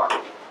changed our farm.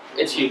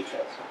 It's huge.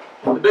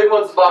 The big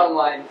one's the bottom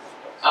line.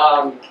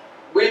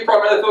 We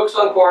primarily focus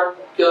on corn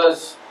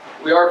because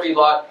we are a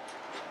feedlot.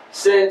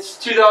 Since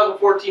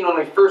 2014, when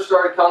we first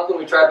started Conklin,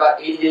 we tried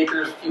about 80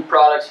 acres, a few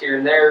products here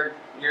and there,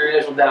 your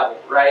initial dabble,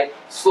 right?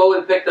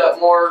 Slowly picked up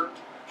more,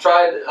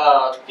 tried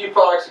a few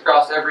products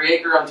across every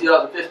acre on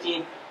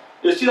 2015.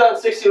 It was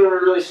 2016 when we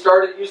really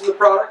started using the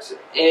products,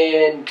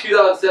 and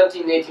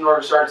 2017 and 18 when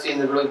we started seeing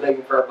them really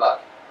big for our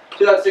buck.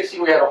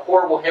 2016 we had a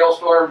horrible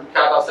hailstorm,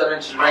 got about 7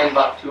 inches of rain in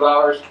about 2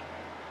 hours.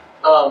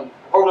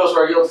 Horrible, so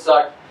our yields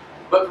sucked.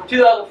 But from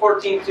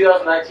 2014 to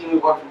 2019 we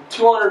went from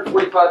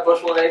 245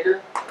 bushel an acre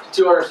to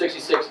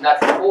 266, and that's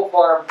the whole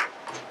farm.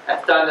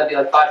 At the time that'd be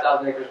like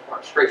 5,000 acres of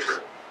corn, straight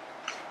through.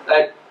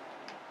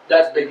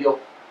 That's a big deal.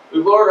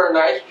 We've lowered our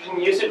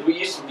nitrogen usage. We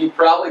used to be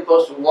probably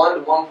close to 1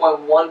 to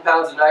 1.1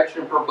 pounds of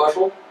nitrogen per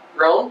bushel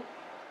grown.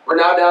 We're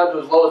now down to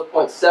as low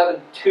as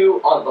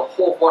 0.72 on the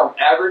whole farm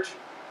average.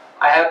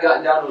 I have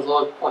gotten down to as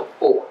low as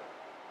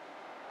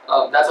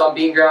 0.4. That's on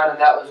bean ground, and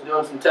that was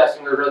doing some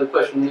testing. We were really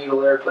pushing the needle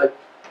there, but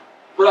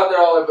we're not there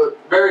all the way,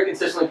 but very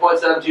consistently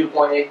 0.72 to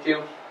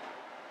 0.82,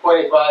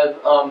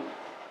 0.85.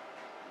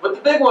 But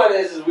the big one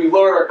is we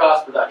lowered our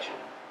cost production.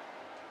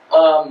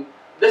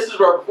 This is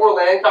our before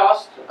land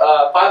cost,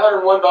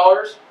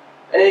 $501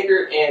 an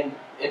acre in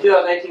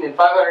 2018 and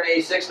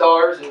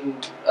 $586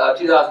 in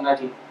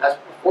 2019. That's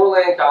before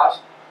land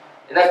cost,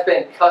 and that's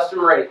paying custom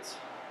rates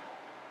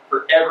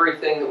for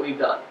everything that we've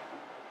done.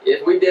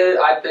 If we did it,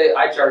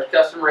 I charge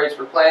custom rates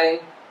for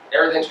planting,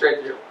 everything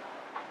straight through.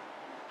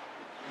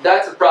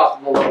 That's a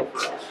profitable level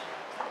for us.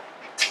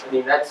 I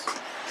mean,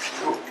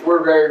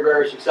 we're very,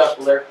 very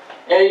successful there.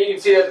 And you can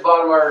see at the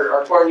bottom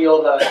our corn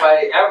yield, if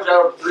I average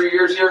out over 3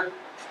 years here,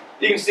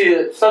 you can see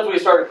that since we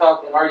started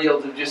Conklin, our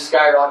yields have just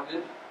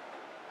skyrocketed,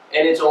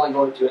 and it's only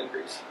going to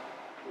increase.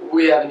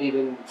 We haven't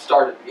even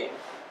started the game.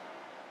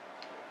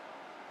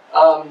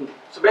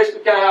 So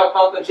basically kind of how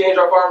Conklin changed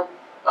our farm.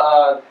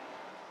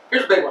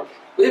 Here's a big one.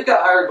 We've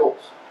got higher goals.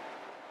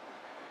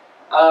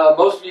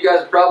 Most of you guys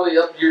have probably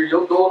upped your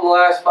yield goal in the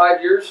last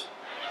 5 years.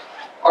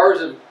 Ours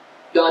have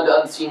gone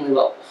to unseemly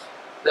levels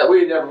that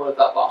we never would have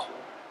thought possible.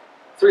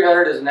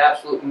 300 is an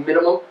absolute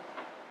minimum.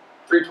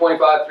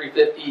 325,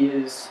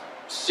 350 is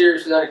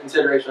seriously under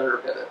consideration under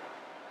a pivot.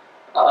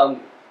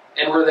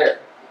 And we're there.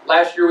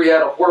 Last year we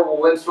had a horrible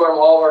windstorm.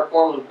 All of our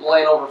corn was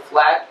blowing over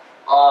flat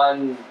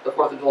on the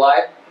 4th of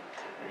July.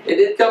 It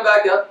did come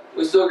back up.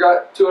 We still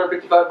got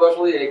 255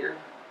 bushel the acre,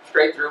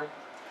 straight through.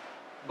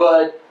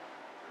 But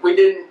we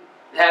didn't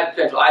have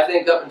potential. I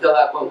think up until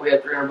that point we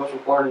had 300 bushel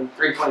corn, and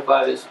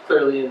 325 is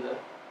clearly in the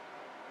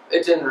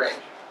range.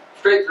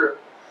 Straight through.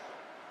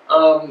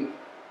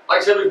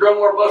 Like I said, we've grown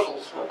more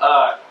bushels.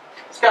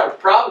 It's kind of a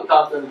problem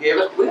Conklin gave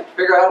us, but we have to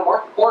figure out how to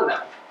market corn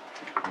now.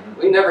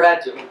 We never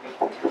had to.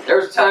 There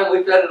was a time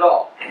we fed it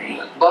all.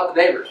 Bought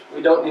the neighbors.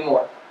 We don't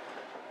anymore.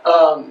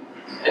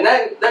 And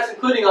that's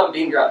including on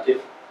bean ground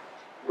too.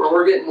 where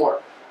we're getting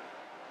more.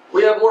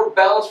 We have more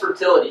balanced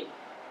fertility.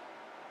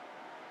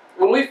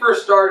 When we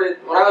first started,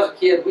 when I was a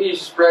kid, we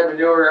used to spread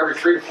manure every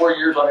 3 to 4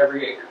 years on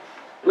every acre.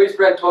 We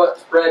spread 20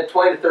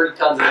 to 30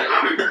 tons an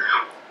acre.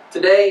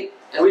 Today,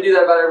 and we do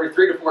that about every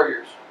 3 to 4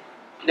 years.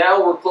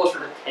 Now we're closer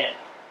to 10.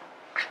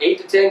 8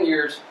 to 10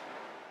 years,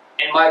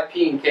 and my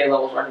P and K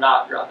levels are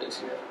not dropping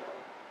significantly.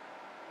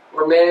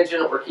 We're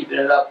managing it, we're keeping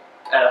it up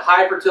at a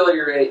high fertility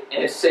rate,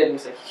 and it's saving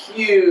us a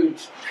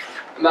huge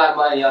amount of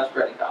money on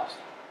spreading costs.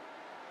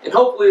 And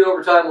hopefully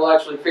over time we'll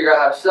actually figure out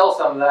how to sell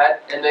some of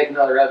that and make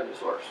another revenue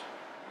source.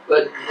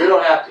 But we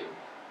don't have to.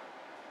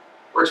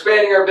 We're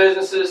expanding our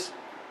businesses.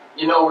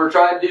 You know, we're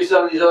trying to do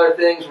some of these other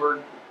things. We're,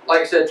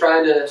 like I said,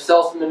 trying to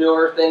sell some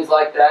manure, things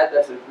like that.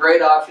 That's a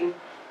great option.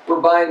 We're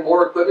buying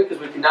more equipment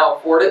because we can now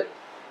afford it,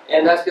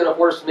 and that's going to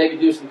force us to maybe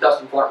do some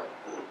custom farming.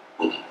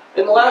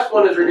 And the last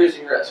one is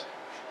reducing risk.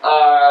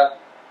 I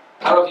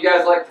don't know if you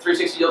guys like the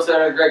 360 Yield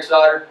Center of Greg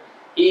Sauter.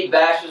 He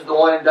bashes the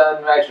one and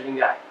done nitrogen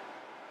guy.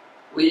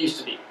 We used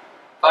to be.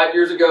 5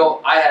 years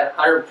ago, I had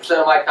 100%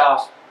 of my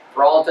cost,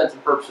 for all intents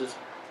and purposes,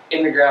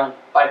 in the ground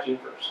by June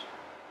 1st.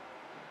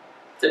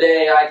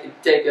 Today, I could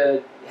take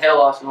a hail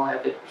loss and only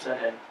have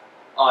 50% in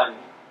on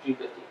June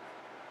 15th.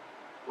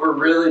 We're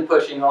really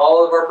pushing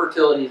all of our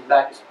fertilities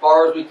back as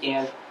far as we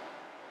can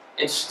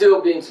and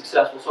still being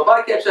successful. So if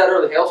I catch that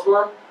early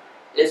hailstorm,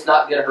 it's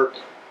not going to hurt me.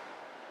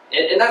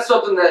 And that's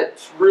something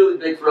that's really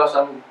big for us.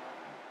 I'm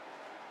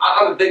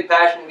a big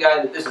passionate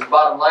guy that this is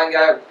bottom line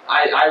guy.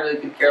 I really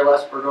could care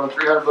less if we're going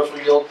 300 bushel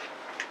yield,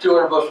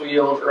 200 bushel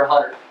yield, or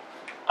 100.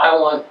 I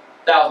want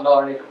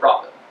 $1,000 an acre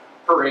profit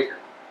per acre.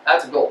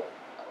 That's a goal.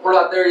 We're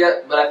not there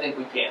yet, but I think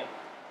we can.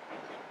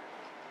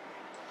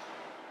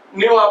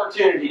 New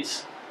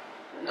opportunities.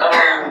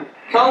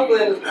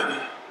 Conklin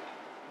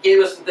gave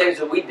us some things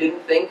that we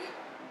didn't think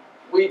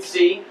we'd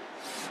see.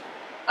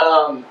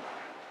 When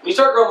you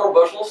start growing more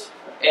bushels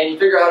and you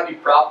figure out how to be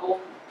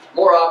profitable,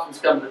 more options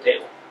come to the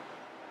table.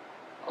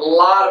 A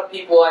lot of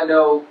people I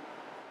know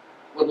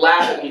would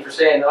laugh at me for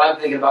saying that I'm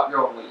thinking about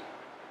growing wheat.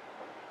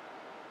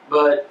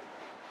 But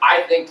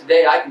I think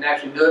today I can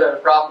actually do it at a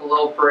profitable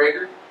level per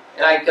acre,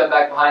 and I can come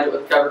back behind it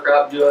with a cover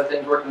crop and do other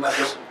things working my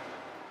system.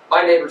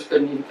 My neighbors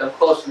couldn't even come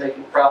close to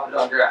making profit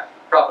on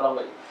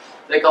wheat.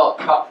 They call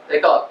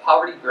it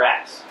poverty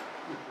grass.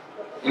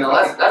 You know,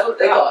 that's what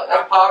they call it.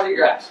 That's poverty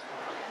grass.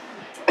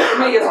 For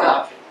me, it's an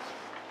option.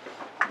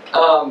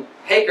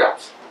 Hay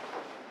crops.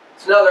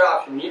 It's another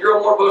option. When you grow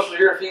more bushels,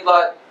 you're in a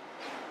feedlot.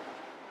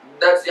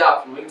 That's the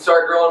option. We can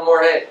start growing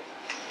more hay,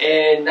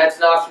 and that's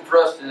an option for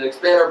us to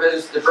expand our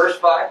business,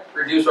 diversify,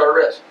 reduce our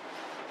risk.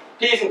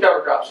 Peas and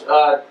cover crops.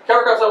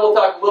 Cover crops, I will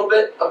talk a little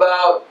bit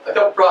about a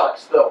couple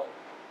products, though.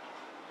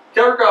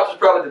 Cover crops is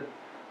probably the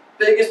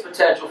biggest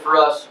potential for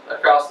us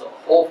across the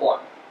whole farm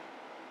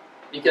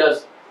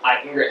because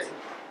I can graze them.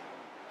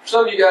 For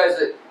some of you guys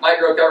that might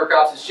grow cover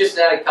crops, it's just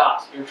an added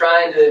cost. You're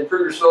trying to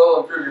improve your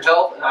soil, improve your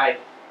health, and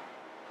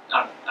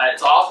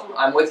it's awesome.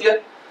 I'm with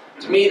you.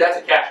 To me, that's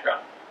a cash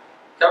crop.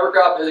 Cover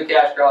crop is a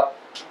cash crop.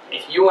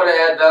 If you want to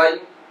add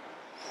value,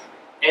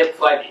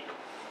 amplify it.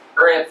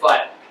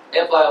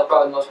 Amplify is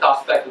probably the most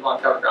cost effective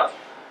on cover crops.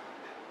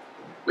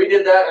 We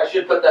did that. I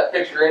should put that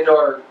picture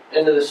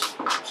into this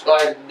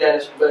slide,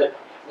 Dennis, but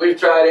we've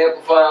tried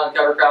Amplify on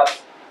cover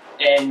crops,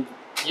 and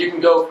you can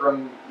go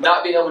from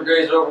not being able to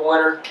graze it over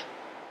winter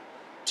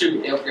to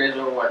being able to graze it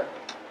over winter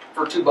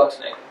for $2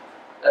 an acre.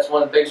 That's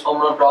one of the biggest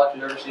home run products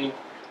you've ever seen.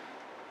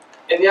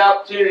 And the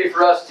opportunity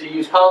for us to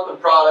use Conklin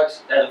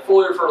products as a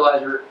foliar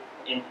fertilizer,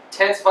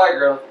 intensify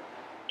growth,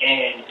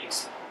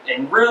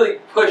 and really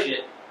push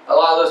it,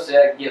 allows us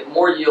to get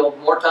more yield,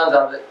 more tons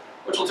out of it,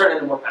 which will turn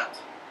into more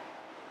pounds.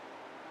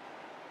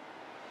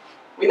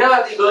 We now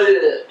have the ability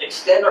to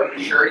extend our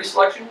maturity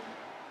selection.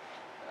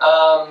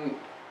 Probably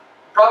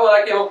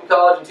when I came home from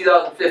college in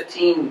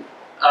 2015,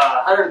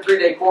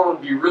 103-day corn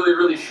would be really,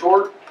 really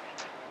short,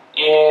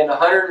 and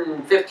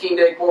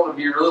 115-day corn would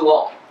be really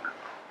long.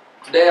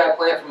 Today I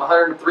plant from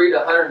 103 to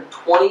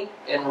 120,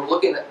 and we're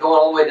looking at going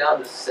all the way down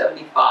to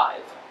 75.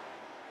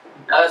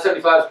 Now that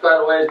 75 is quite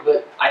a ways,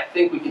 but I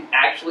think we can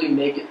actually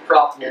make it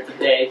profitable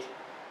today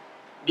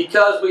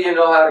because we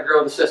know how to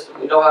grow the system.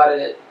 We know how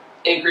to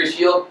increase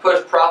yield,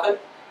 push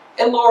profit,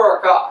 and lower our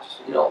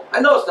costs. You know,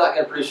 I know it's not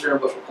going to produce 300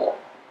 bushel corn,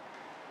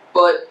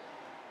 but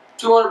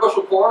 200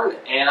 bushel corn,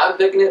 and I'm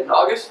picking it in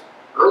August,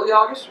 early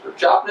August, or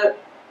chopping it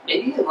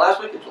maybe in the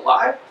last week of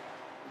July.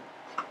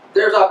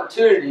 There's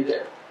opportunity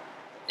there.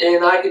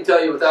 And I can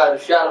tell you without a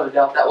shadow of a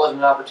doubt that wasn't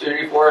an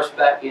opportunity for us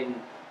back in,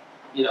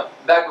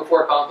 back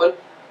before Conklin.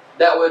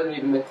 That wouldn't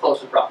even been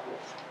close to profitable.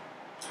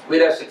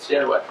 We'd have 6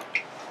 standard away.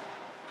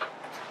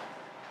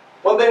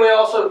 One thing we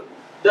also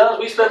done is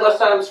we spend less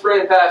time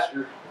spraying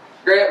pasture.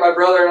 Grant, my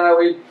brother, and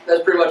I,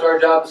 that's pretty much our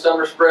job this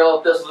summer, spray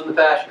all the thistles in the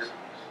pasture.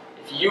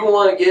 If you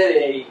want to get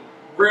a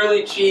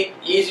really cheap,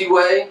 easy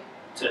way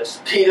to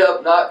speed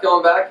up not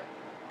going back,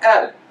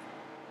 add it.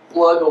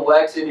 Plug a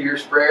Wex into your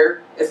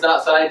sprayer. It's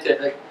not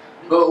scientific,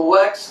 but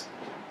Wex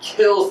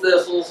kills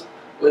thistles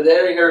with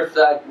any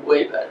herbicide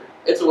way better.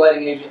 It's a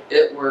wetting agent.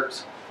 It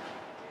works.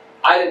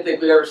 I didn't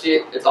think we'd ever see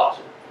it. It's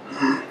awesome.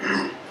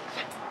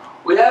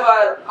 We have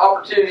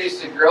opportunities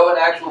to grow an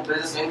actual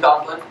business in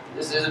Conklin.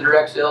 This is a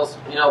direct sales,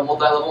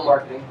 multi-level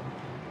marketing.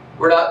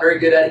 We're not very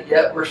good at it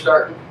yet. We're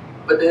starting,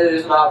 but it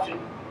is an option.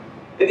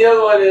 And the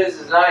other one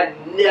is I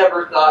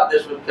never thought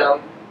this would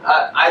come.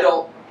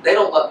 They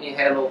don't let me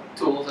handle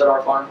tools at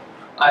our farm.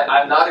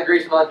 I'm not a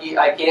grease monkey.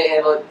 I can't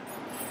handle it.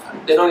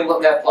 They don't even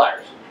let me have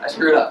pliers. I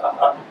screwed up.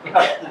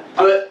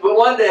 But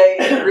one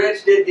day,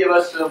 Rich did give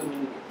us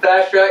some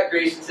fast track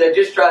grease and said,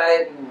 just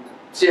try it and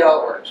see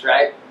how it works,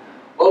 right?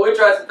 Well, we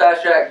tried some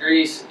fast track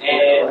grease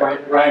and right.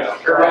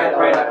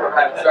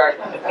 Sorry.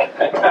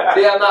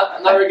 See, I'm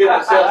not very good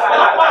at sales.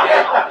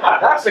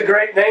 That's a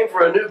great name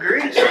for a new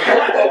grease.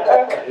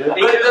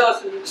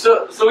 But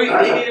so he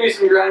gave me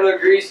some grind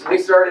grease and we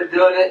started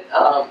doing it.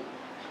 I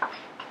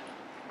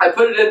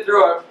put it in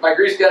through my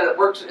grease gun. It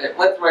works. It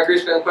went through my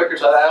grease gun quicker,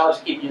 so I'll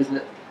just keep using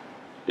it,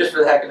 just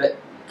for the heck of it.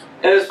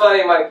 And it's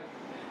funny, my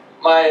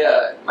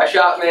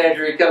shop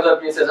manager, he comes up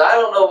to me and says, I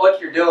don't know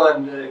what you're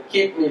doing to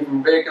keep me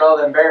from breaking all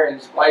them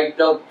bearings. Why you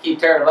don't keep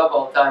tearing them up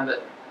all the time,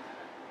 but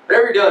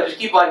whatever you're doing, just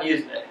keep on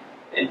using it.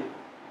 And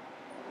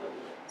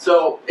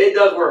so it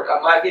does work.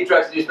 My feed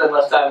trucks do spend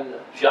less time in the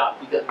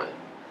shop because of it.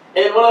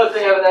 And one other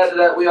thing I would add to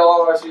that, we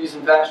all are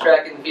using fast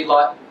track in the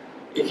feedlot.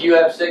 If you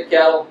have sick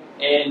cattle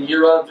and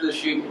you're running through the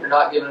chute and you're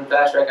not giving them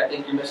fast track, I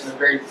think you're missing a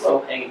very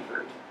low hanging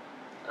fruit.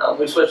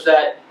 We switched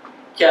that.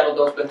 Cattle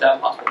don't spend time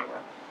in hospital anymore.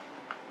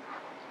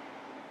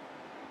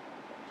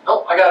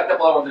 Oh, I got a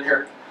couple other ones in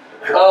here.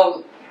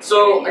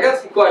 So I got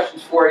some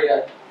questions for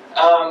you.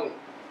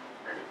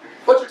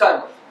 What's your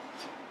time worth?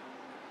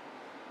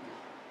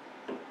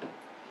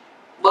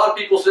 A lot of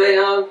people say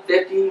 $50,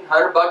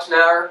 $100 an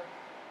hour.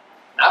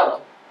 I don't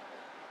know.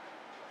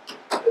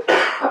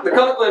 The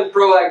Conklin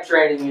Pro Ag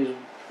training is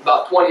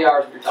about 20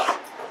 hours of your time.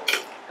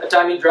 By the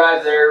time you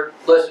drive there,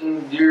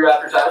 listen, do your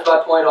after time, it's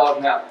about $20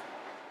 an hour.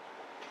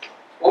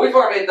 Well, we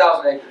farm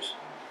 8,000 acres.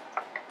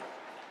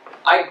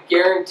 I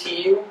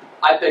guarantee you,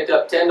 I picked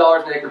up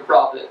 $10 an acre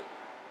profit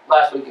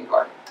last week in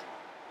farming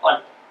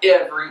on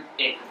every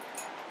acre.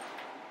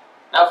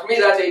 Now, for me,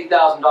 that's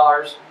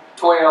 $80,000.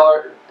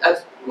 $20,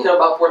 that's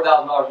about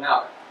 $4,000 an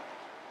hour.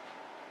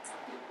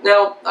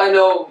 Now, I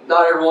know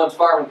not everyone's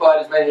farming quite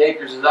as many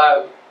acres as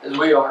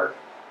we are,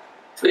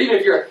 but even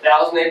if you're a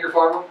 1,000-acre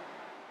farmer,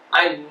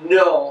 I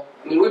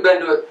mean, we've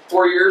been to it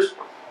 4 years,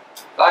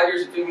 5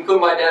 years. If you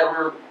include my dad,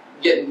 we're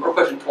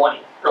pushing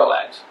 20 pro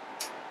ags.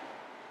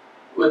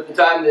 With the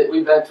time that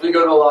we go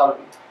to a lot of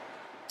them.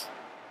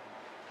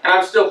 And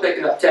I'm still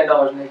picking up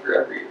 $10 an acre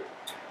every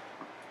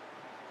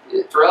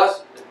year. For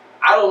us,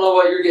 I don't know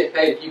what you're getting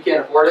paid if you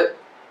can't afford it,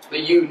 but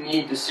you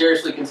need to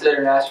seriously consider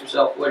and ask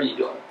yourself, what are you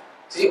doing?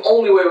 It's the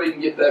only way we can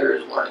get better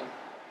is learning.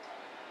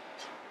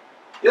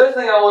 The other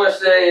thing I want to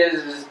say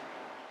is,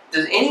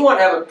 does anyone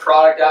have a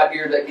product out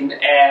here that can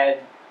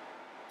add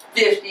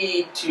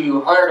 $50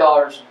 to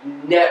 $100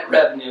 net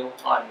revenue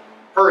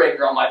per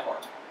acre on my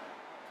farm?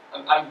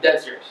 I'm dead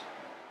serious.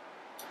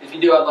 If you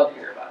do, I'd love to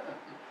hear about it.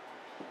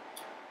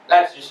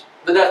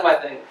 But that's my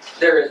thing.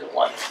 There isn't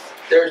one.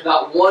 There's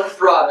not one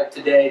product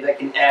today that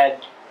can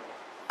add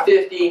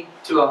 $50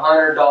 to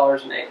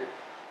 $100 an acre.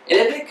 And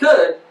if it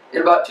could,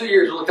 in about 2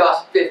 years, it'll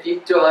cost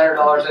 $50 to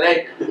 $100 an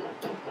acre.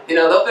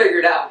 They'll figure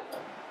it out.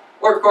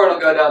 Or corn will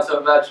go down so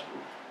much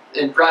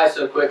in price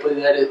so quickly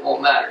that it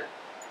won't matter.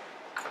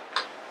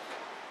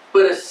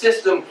 But a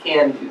system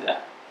can do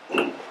that.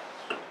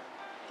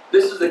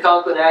 This is the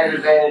Conklin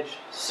AgroVantage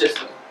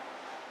system.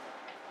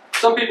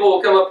 Some people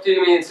will come up to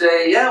me and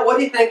say, yeah, what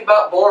do you think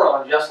about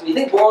boron, Justin? Do you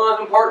think boron is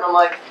important? I'm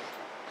like,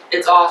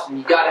 it's awesome.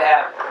 You got to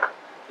have it.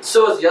 But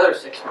so is the other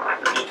 6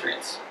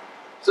 micronutrients.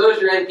 So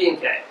is your NP and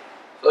K.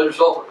 So is your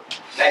sulfur,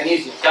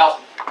 magnesium,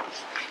 calcium.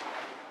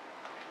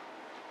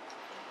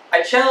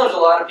 I challenge a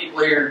lot of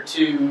people here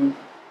to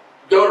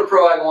go to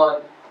Pro Ag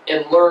 1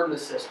 and learn the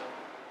system.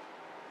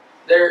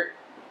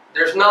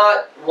 There's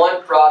not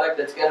one product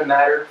that's going to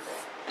matter.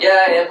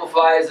 Yeah,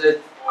 Amplify is a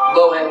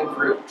low-hanging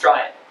fruit.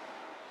 Try it.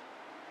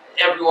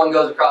 Everyone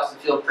goes across the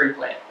field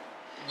pre-plant.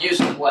 Use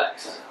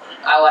Flex.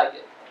 I like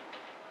it.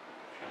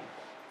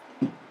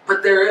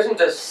 But there isn't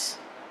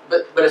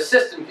but a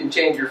system can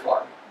change your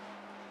farm.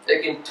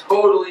 It can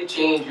totally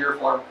change your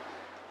farm.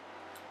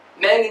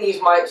 Manganese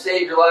might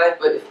save your life,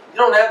 but if you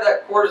don't have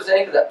that quart of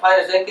zinc or that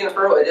pint of zinc in a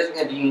furrow, it isn't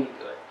going to do you any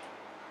good.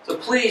 So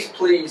please,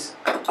 please,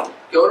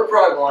 go to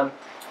Pro Ag 1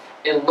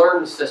 and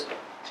learn the system.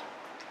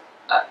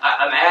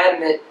 I'm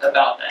adamant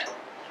about that.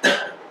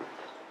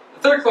 The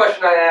third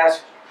question I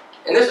ask,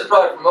 and this is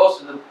probably for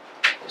most of the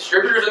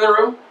distributors in the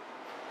room,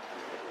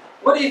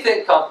 what do you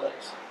think Conklin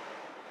is?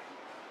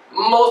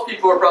 Most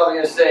people are probably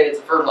going to say it's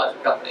a fertilizer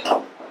company.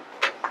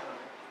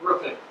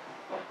 Roofing.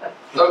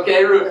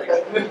 Okay, roofing.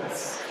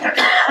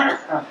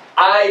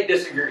 I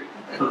disagree.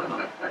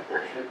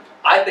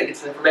 I think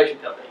it's an information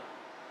company.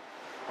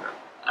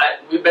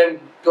 We've been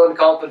going to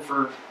Conklin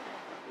for,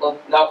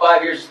 now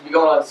 5 years, we'll be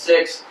going on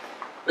 6.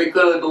 We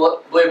clearly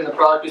believe in the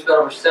product. We spent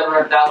over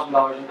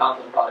 $700,000 in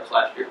Conklin products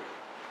last year.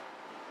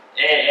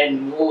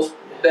 And we'll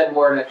spend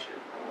more next year.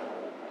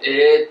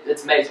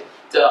 It's amazing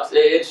to us.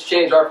 It's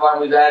changed our farm.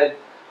 We've added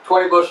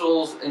 20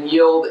 bushels in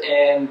yield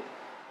and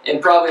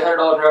probably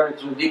 $100 in revenue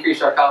because we've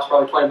decreased our cost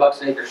probably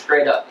 $20 an acre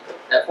straight up.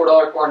 At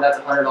 $4 corn, that's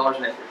 $100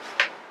 an acre.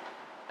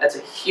 That's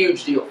a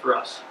huge deal for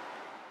us.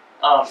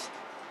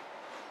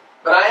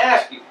 But I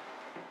ask you,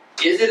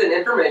 is it an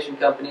information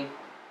company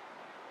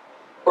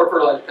or a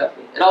fertilizer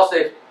company? And I'll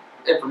say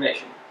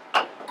information.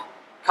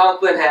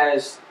 Conklin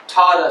has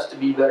taught us to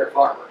be better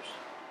farmers.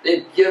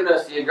 They've given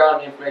us the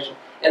agronomy information.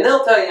 And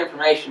they'll tell you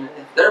information.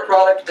 If their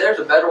product, there's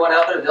a better one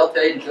out there, they'll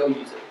tell you to go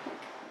use it.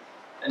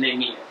 And they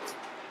mean it.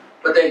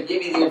 But they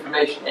give you the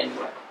information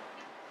anyway.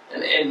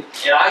 And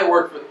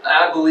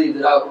I believe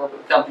that I would work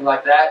with a company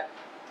like that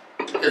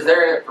because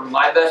they're in it for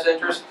my best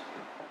interest.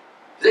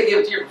 They give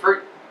it to you for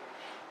free.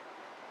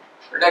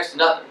 For next to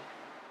nothing.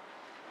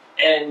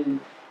 And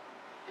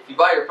if you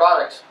buy your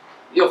products,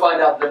 you'll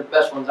find out they're the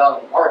best ones out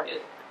on the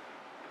market.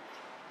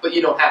 But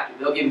you don't have to.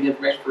 They'll give you the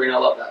information for free, and I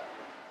love that.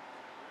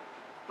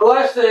 The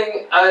last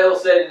thing I will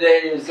say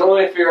today is the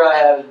only fear I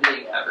have is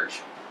being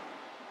average.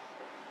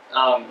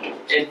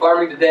 In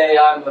farming today,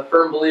 I'm a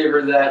firm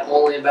believer that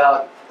only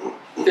about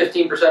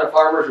 15% of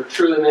farmers are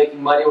truly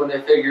making money when they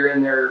figure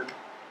in their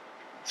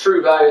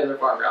true value of their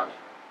farm ground.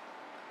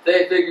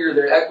 They figure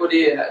their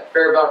equity and at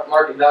fair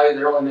market value,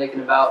 they're only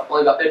about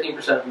 15%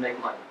 of them make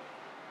money.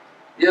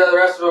 The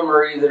rest of them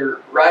are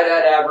either right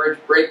at average,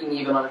 breaking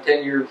even on a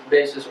 10-year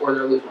basis, or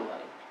they're losing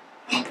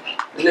money.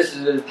 And this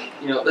is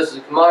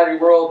a commodity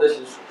world. This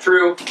is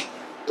true.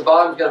 The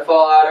bottom's going to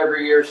fall out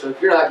every year. So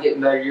if you're not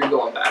getting better, you're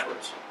going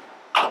backwards.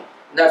 And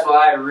that's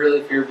why I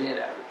really fear being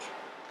average.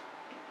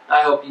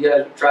 I hope you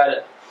guys would try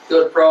to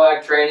go to pro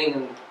ag training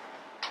and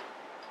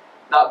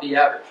not be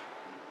average.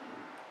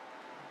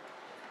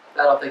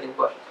 That I'll take any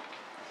questions.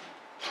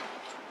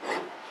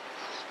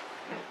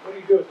 What do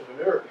you do with the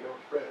manure if you don't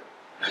spread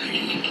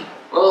it?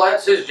 Well,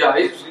 that's his job.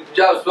 His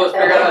job is supposed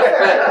to figure out how to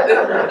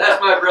spread it.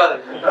 That's my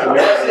brother.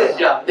 That's his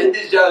job.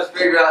 His job is to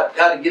figure out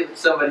how to give it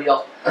to somebody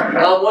else.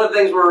 One of the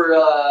things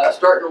we're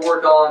starting to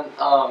work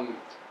on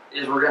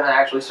is we're going to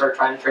actually start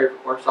trying to trade for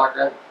corn stalk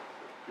rent.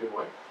 Good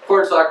way.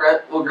 Corn stalk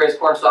rent. We'll graze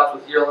corn stalks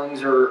with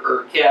yearlings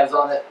or calves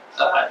on it.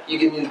 You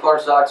give me the corn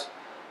stalks.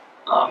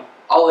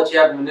 I'll let you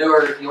have the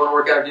manure. If you want to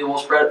work out a deal, we'll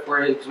spread it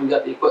for you because we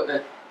got the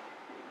equipment.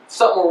 It's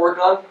something we're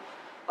working on.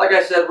 Like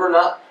I said, we're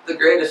not the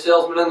greatest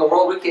salesmen in the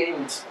world. We can't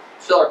even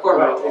sell our corn.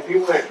 Well, if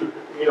you went,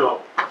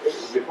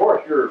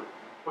 before you're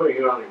putting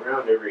it on the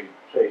ground every,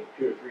 say,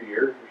 2 or 3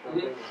 years or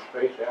something,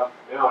 space out.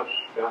 Now it's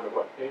down to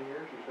what, 10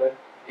 years, you said?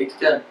 8 to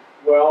 10.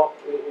 Well,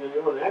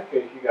 in that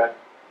case, you got,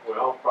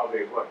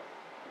 probably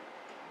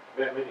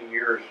that many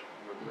years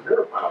of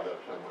manure piled up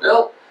somewhere.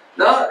 Well,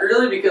 not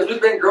really, because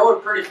we've been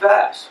growing pretty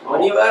fast.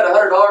 When you add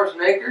 $100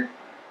 an acre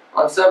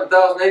on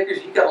 7,000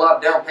 acres, you got a lot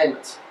of down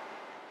payments.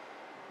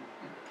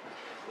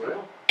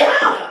 Well,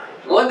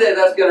 one day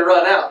that's going to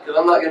run out because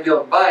I'm not going to be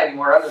able to buy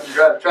anymore. I'm going to have to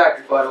drive a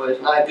tractor quite a ways,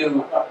 and I'm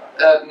going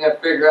to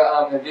figure out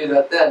how I'm going to do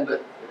that then.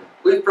 But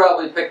we've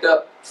probably picked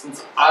up,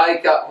 since I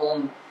got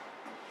home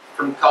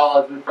from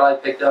college, we've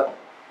probably picked up,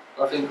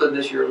 if we include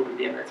this year, it'll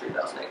be damn near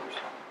 3,000 acres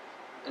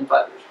in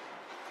 5 years.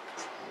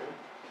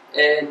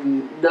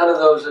 And none of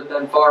those have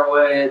been far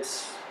away.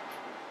 It's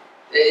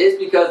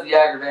because of the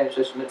AgroVantage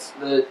system. It's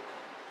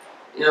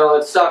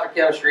softer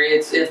chemistry.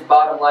 It's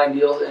bottom line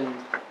deals.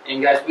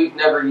 And guys, we've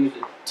never used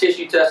a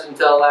tissue test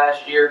until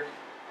last year.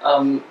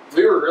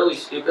 We were really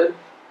stupid.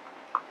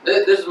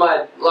 This is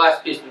my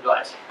last piece of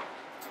advice.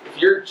 If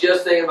you're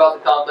just thinking about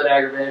the Conklin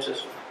AgroVantage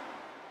system,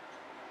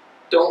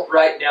 don't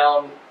write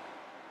down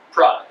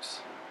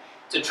products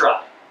to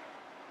try.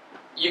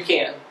 You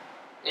can.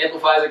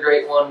 Amplify is a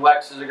great one.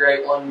 Wex is a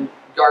great one.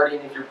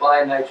 Guardian, if you're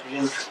applying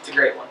nitrogen, it's a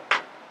great one.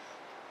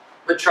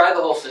 But try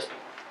the whole system.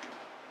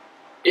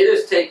 It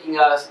has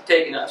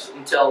taken us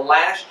until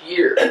last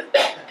year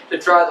to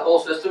try the whole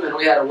system, and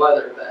we had a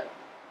weather event.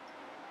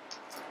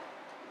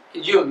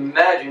 Could you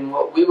imagine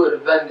what we would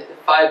have done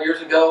 5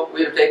 years ago?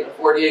 We'd have taken a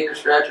 40-acre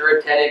stretch or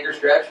a 10-acre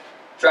stretch,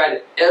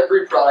 tried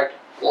every product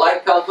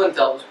like Conklin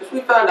tells us, because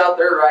we found out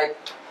they're right.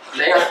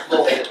 They aren't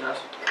bullshitting us.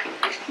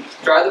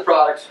 Try the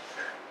products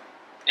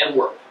and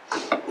work.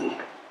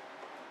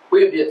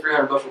 We would be at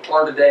 300 bushel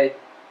corn today,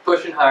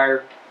 pushing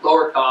higher,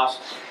 lower cost,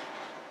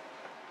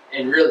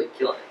 and really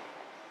killing it.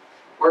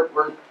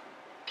 We're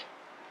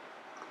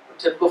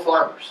typical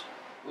farmers.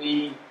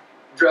 We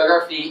drug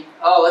our feet.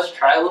 Oh, let's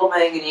try a little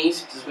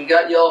manganese because we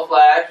got yellow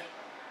flash.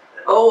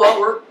 Oh, well,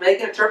 we're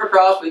making a triple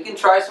cross. We can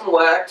try some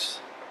wax.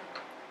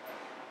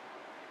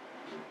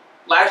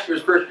 Last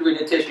year's first year we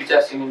did tissue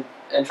testing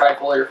and tried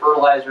foliar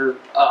fertilizer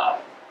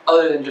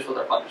other than just with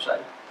our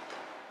fungicide.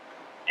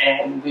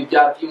 And we've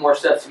got a few more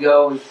steps to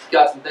go. We've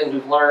got some things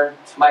we've learned,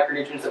 some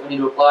micronutrients that we need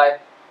to apply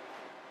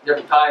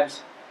different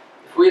times.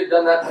 If we had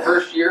done that the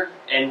first year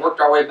and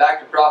worked our way back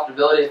to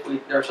profitability,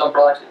 there were some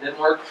products that didn't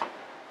work,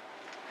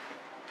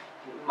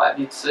 we might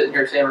be sitting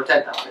here saying we're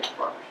 10,000 acre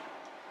farmers.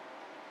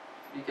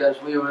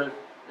 Because we would,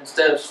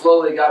 instead of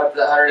slowly got up to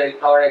that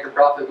 $100 acre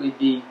profit, we'd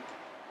be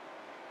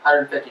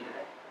 150 today.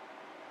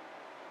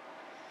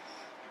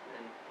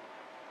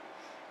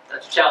 And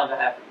that's a challenge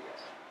I have for you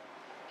guys.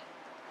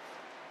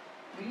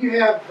 Do you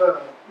have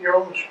your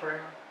own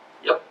sprayer?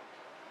 Yep.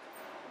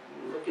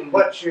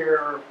 What's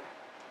your,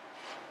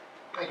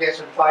 I guess,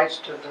 advice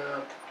to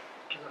the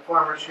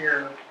farmers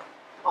here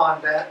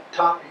on that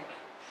topic?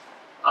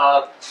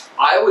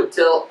 I would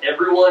tell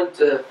everyone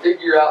to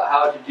figure out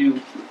how to do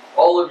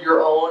all of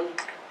your own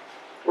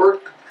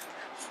work,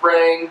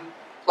 spraying,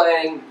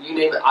 planting, you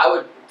name it. I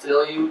would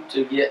tell you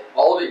to get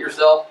all of it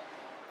yourself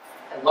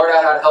and learn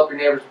out how to help your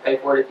neighbors pay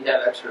for it if you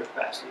have extra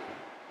capacity.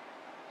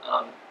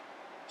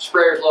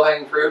 Sprayer's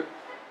low-hanging fruit.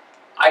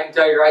 I can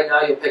tell you right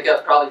now, you'll pick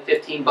up probably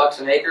 15 bucks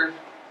an acre.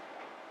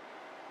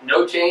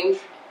 No change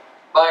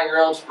buying your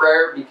own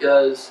sprayer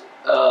because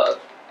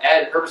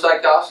added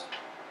herbicide cost.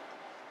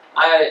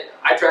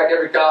 I track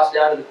every cost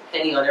down to the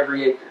penny on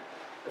every acre.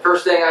 The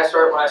first thing when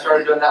I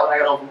started doing that when I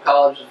got home from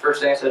college, the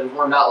first thing I said was,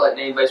 we're not letting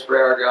anybody spray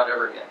our ground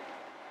ever again.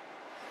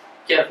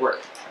 Can't afford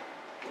it.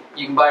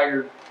 You can buy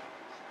your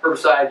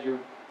herbicides,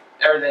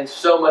 everything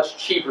so much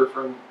cheaper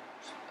from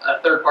a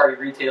third-party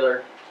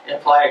retailer and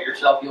apply it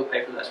yourself. You'll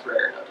pay for that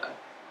sprayer in no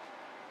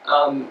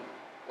time.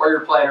 Or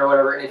your planter or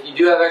whatever. And if you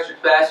do have extra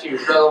capacity, you're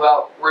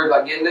worried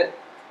about getting it,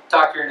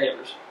 talk to your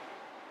neighbors.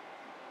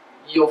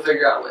 You'll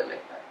figure out a way to make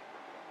it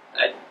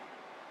back.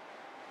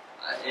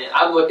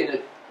 I'm looking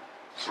at,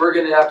 we're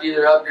going to have to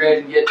either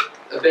upgrade and get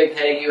a big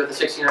Hagee with a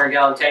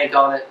 1,600-gallon tank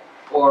on it,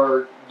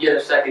 or get a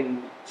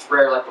second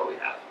sprayer like what we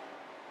have.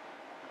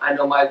 I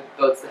know my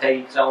vote's the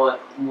Hagee because I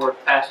want more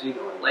capacity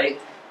going late,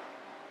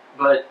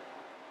 but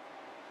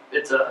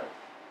it's a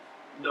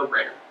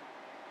no-brainer.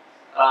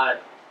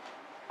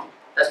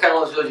 That's kind of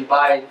one of those deals you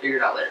buy and figure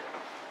it out later.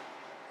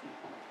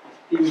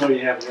 Even though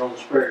you have your own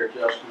sprayer,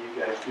 Justin, you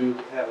guys do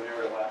have an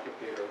aerial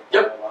applicator.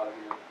 Yep. A lot of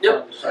your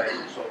Yep.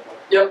 fungicides and so forth.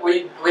 Yep,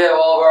 we have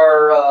all of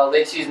our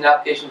late season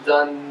applications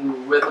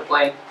done with a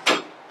plane.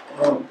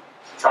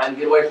 Trying to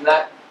get away from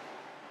that.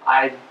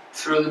 I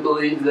truly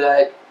believe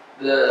that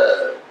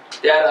the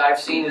data I've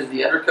seen is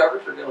the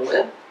undercovers are going to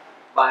win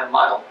by a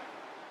mile.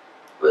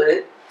 But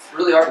it's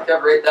really hard to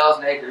cover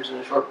 8,000 acres in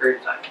a short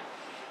period of time.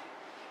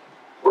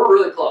 We're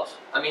really close.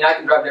 I mean, I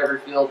can drive to every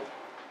field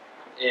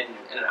in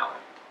an hour.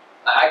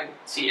 I can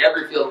see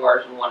every field of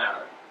ours in 1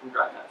 hour from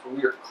drive time, so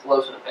we are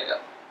close in a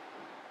pickup.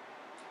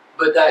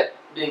 But that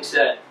being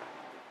said,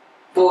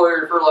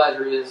 foliar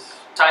fertilizer is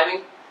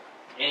timing,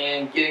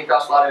 and getting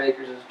across a lot of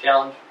acres is a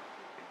challenge.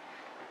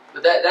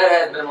 But that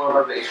has been one of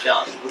our biggest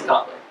challenges with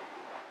compost.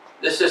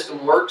 This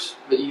system works,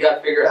 but you got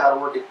to figure out how to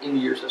work it into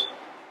your system.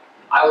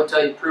 I would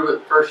tell you, prove it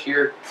the first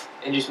year,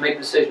 and just make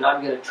the decision.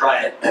 I'm going to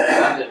try it.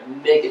 I'm going to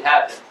make it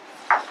happen.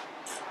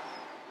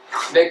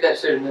 Make that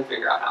decision, and then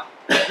figure out how.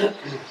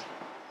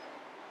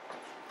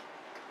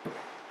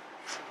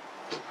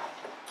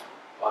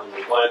 On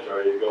your plans,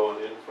 are you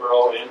going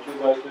in-furrow and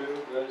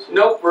 2x2?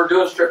 Nope, we're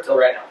doing strip till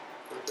right now.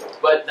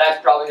 But that's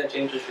probably going to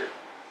change this year.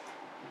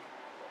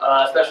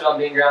 Especially on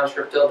being ground,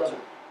 strip till doesn't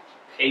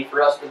pay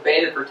for us. The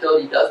baited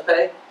fertility does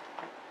pay.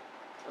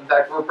 In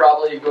fact, we're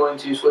probably going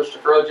to switch to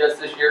furrow jets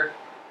this year.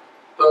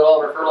 Put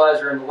all of our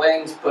fertilizer in the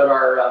wings, put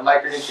our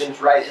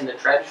micronutrients right in the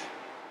trench.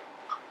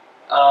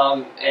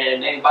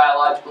 And any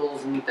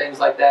biologicals and things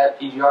like that,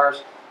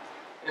 PGRs,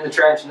 in the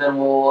trench, and then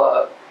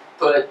we'll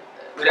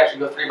we'd actually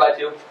go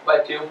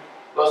 3x2,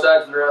 both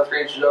sides of the row,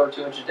 3 inches over,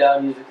 2 inches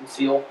down, use the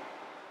conceal,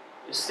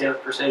 just stay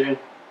with precision.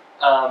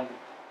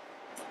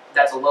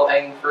 That's a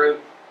low-hanging fruit.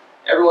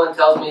 Everyone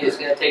tells me it's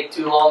going to take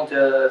too long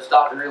to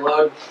stop and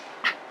reload.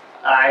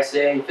 I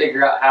say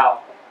figure out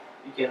how.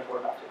 You can't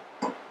afford not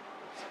to.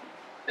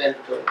 Then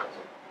fertility does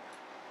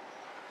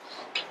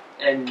it.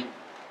 And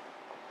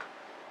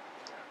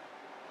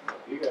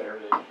You got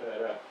everything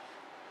set up,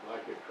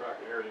 like your truck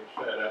and everything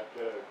set up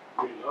to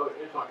reload.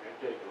 It's not going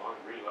to take long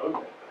to reload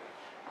that thing.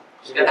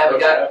 just gotta have a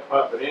guy.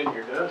 Pop it in,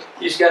 you're done.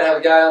 You just gotta have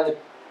a guy on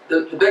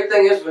the big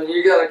thing is when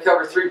you gotta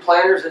cover 3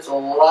 planters, it's a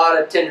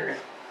lot of tendering.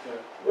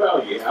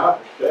 Well, yeah,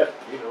 set,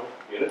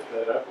 get it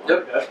set up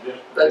like that,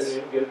 just That's- get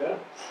it in, get it done.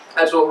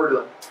 That's what we're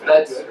doing.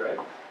 That's good, right?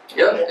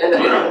 Yep.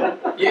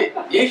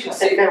 And you should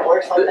see. If it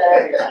works like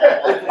that,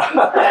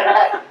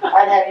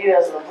 I'd have you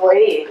as an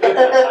employee.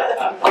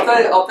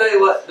 I'll tell you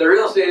what. The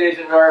real estate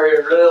agent in our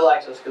area really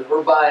likes us because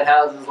we're buying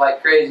houses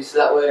like crazy. So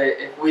that way,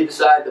 if we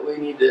decide that we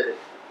need to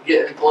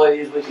get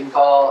employees, we can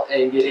call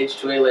and get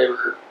H2A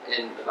labor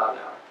in about an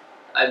hour.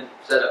 I'm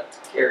set up to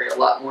carry a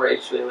lot more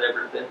H2A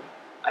labor than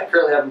I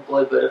currently have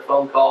employed, but a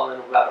phone call in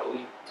about a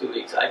week, 2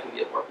 weeks, I can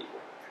get more people.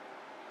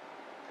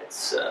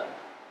 It's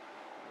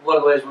one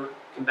of the ways we're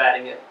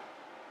combating it.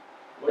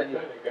 What kind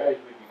of guys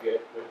would you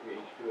get with the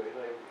H2A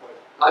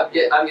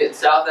labor? I'm getting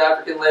South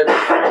African labor,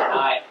 and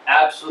I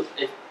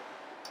absolutely.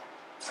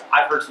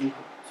 I've heard some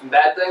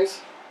bad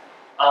things.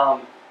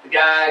 The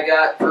guy I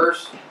got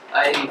first,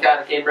 he kind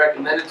of came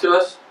recommended to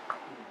us,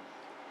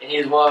 and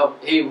he's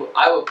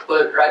I would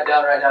put it right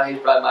down right now. He's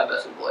probably my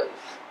best employee.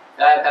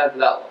 I haven't had it for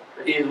that long,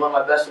 but he is one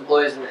of my best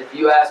employees. And if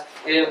you ask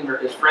him or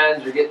his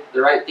friends or get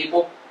the right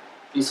people,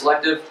 be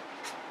selective.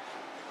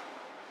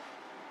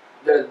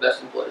 They're the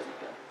best employees in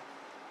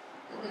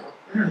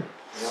the country.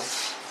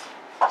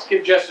 Let's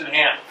give Justin a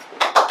hand.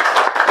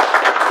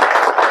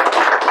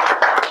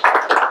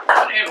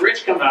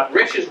 Rich come up.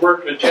 Rich has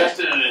worked with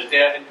Justin and his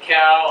dad and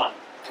Cal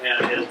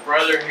and his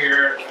brother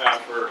here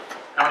for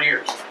how many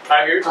years?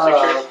 5 years? 6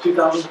 years?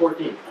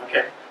 2014.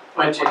 Okay.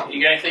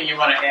 You got anything you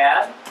want to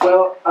add?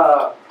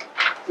 Well,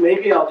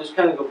 maybe I'll just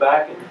kind of go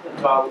back and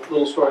talk a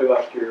little story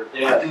about your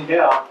dad.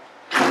 Cal,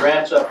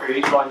 Grant's up here,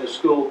 he's going to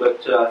school,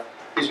 but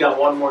he's got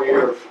 1 more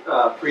year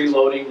of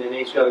preloading, and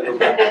he's got to go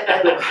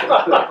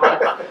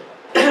back.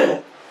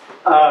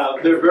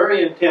 They're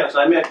very intense.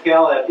 I met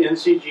Cal at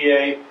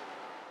NCGA,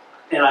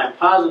 and I'm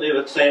positive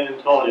at San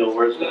Antonio,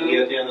 where it's going to be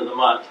at the end of the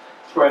month.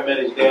 That's where I met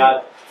his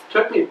dad.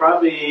 Took me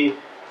probably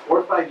 4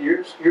 or 5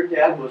 years. Your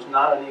dad was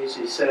not an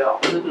easy sell.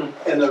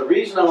 And the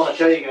reason I want to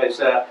tell you guys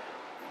that,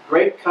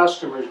 great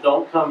customers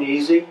don't come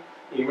easy.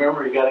 You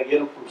remember, you got to get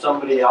them from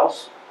somebody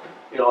else.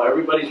 You know,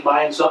 everybody's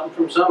buying something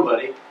from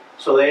somebody,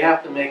 so they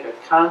have to make a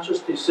conscious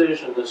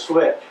decision to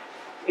switch.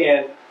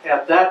 And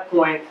at that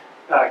point,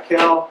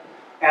 Cal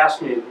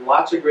asked me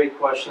lots of great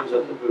questions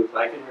at the booth.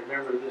 I can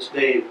remember this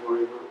day where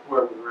we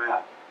were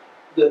at.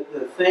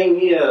 The thing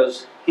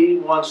is, he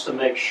wants to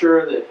make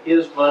sure that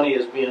his money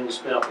is being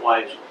spent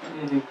wisely.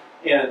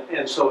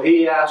 And so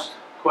he asked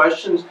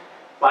questions,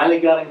 finally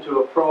got him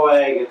to a pro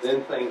ag, and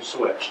then things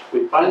switched.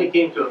 We finally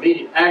came to a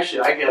meeting.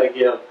 Actually, I got to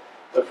give,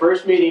 the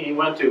first meeting he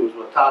went to was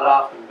with Todd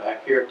Hoffman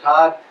back here.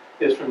 Todd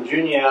is from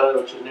Juniata,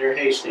 which is near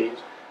Hastings.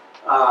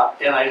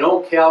 And I know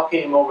Cal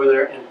came over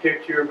there and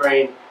picked your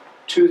brain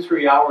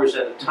 2-3 hours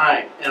at a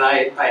time. And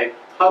I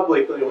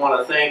publicly want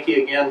to thank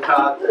you again,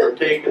 Todd, for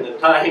taking the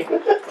time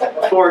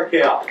for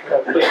Cal.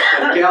 But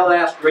Cal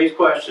asked great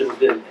questions,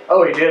 didn't he?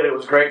 Oh, he did. It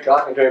was great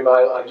talking to him.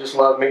 I just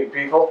love meeting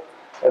people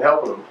and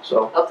helping them.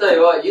 So I'll tell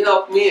you what, you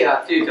helped me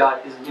out too,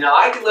 Todd. Because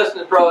I can listen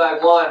to Pro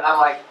Ag 1, and I'm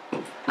like,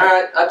 all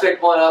right, I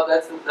picked one up.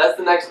 That's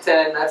the next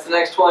 10. That's the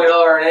next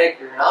 $20 an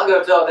acre. And I'll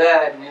go tell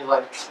Dad. And he's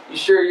like, you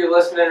sure you're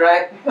listening,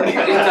 right? He's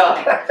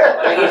tough.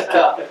 I mean, he's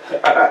tough.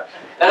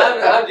 And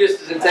I'm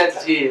just as intense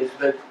as he is,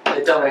 but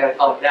they tell me I gotta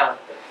calm it down.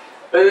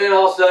 But then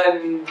all of a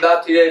sudden,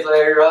 about 2 days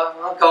later,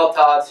 I'll call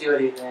Todd, see what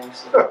he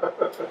thinks.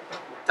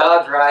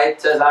 Todd's right,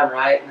 says I'm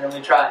right, and then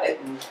we try it,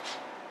 and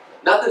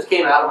nothing's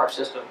came out of our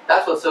system.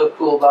 That's what's so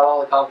cool about all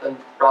the Compton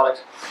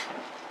products.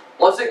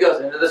 Once it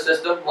goes into the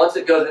system, once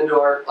it goes into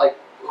our, like,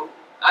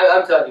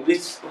 I'm telling you,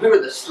 we were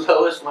the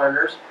slowest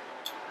learners.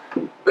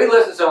 We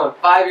listened to someone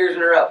 5 years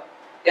in a row.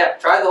 Yeah,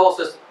 try the whole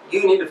system.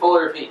 You need to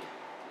foliar feed.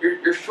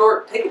 You're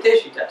short, take a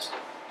tissue test.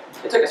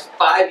 It took us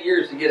 5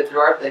 years to get it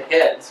through our thick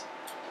heads.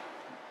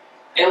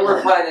 And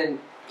we're finding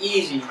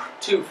easy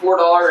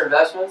 $2-4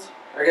 investments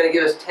are going to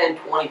give us $10,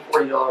 $20,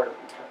 $40 returns.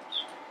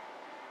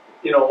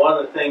 You know, one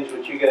of the things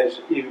which you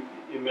guys, you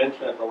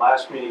mentioned at the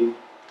last meeting,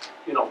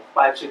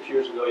 5-6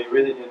 years ago, you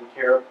really didn't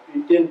care.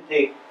 You didn't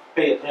pay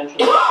attention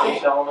to the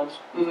trace elements.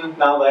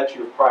 Now that's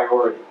your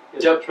priority,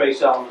 is the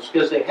trace elements,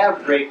 because they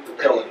have great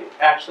fertility.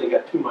 Actually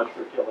got too much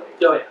fertility.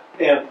 Oh,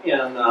 yeah.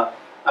 And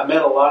I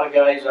met a lot of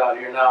guys out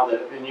here now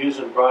that have been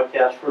using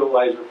broadcast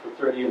fertilizer for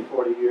 30 and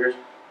 40 years.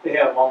 They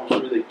have almost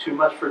really too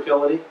much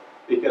fertility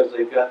because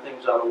they've got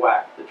things out of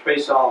whack. The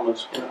trace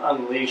elements can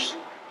unleash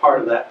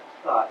part of that.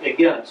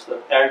 Again, it's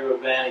the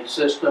AgroVantage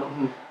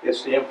system.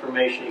 It's the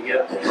information you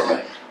get from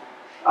it.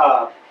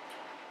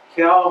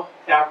 Cal,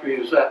 after he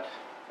was at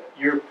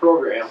your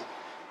program,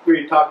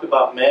 we talked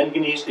about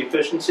manganese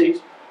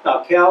deficiencies.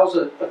 Now, Cal's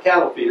a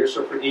cattle feeder,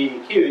 so for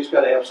DEQ, he's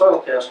got to have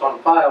soil tests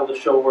on file to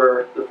show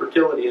where the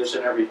fertility is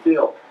in every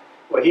field.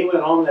 Well, he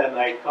went home that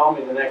night, called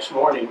me the next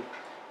morning,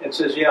 and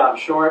says, yeah, I'm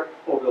short.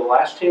 Over the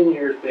last 10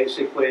 years,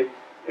 basically,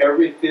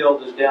 every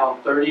field is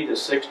down 30 to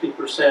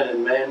 60%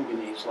 in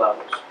manganese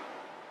levels.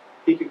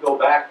 He could go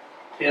back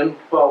 10,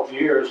 12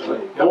 years and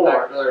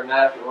more.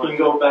 He can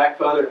go back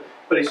further.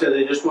 But he said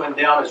they just went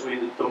down as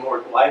the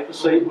more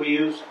glyphosate we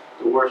used,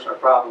 the worse our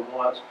problem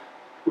was.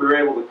 We were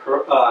able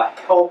to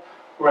help.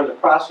 We're in the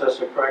process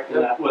of correcting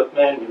that with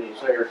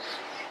manganese. They're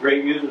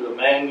great users of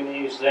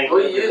manganese, zinc.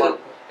 We use it.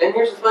 And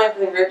here's the funny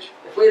thing, Rich.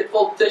 If we had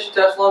pulled the tissue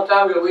test a long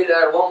time ago, we'd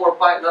have had one more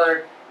pint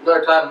another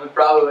time, and we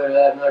probably would have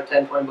had another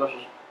 10, 20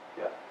 bushels.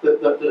 Yeah.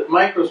 The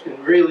micros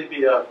can really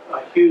be a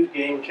huge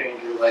game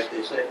changer, like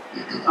they say.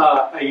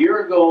 A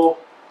year ago,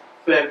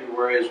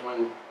 February, is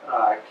when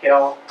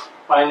Cal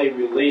finally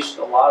released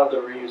a lot of the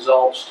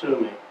results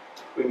to me.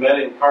 We met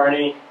in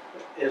Kearney.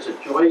 Is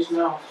it Joy's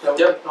now? Is that what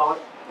you call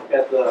it?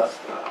 At the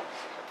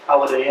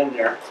Holiday Inn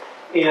there.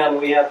 And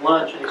we had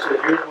lunch, and he said,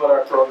 here's what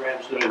our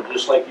program's doing,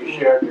 just like you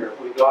shared here.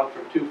 We've gone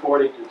from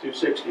 240 to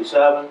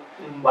 267.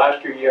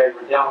 Last year, you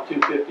were down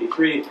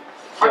 253.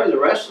 Probably the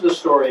rest of the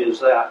story is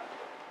that,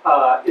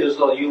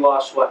 you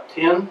lost, what,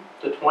 10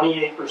 to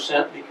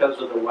 28%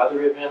 because of the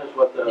weather event is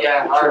what the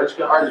insurance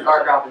company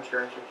our crop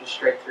insurance was just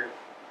straight through.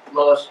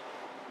 Lowest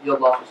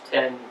yield loss was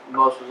 10,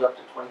 most was up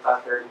to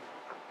 25, 30.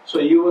 So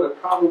you would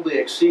have probably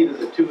exceeded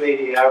the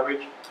 280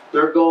 average.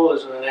 Their goal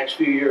is in the next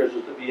few years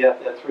is to be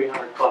at that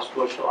 300 plus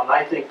bushel. And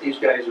I think these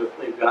guys,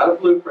 they've got a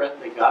blueprint,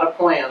 they've got a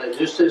plan. It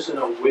just isn't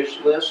a wish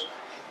list.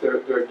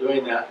 They're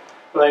doing that.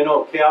 But I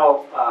know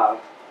Cal,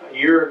 a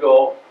year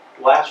ago,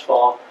 last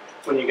fall,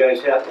 when you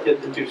guys had to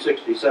hit the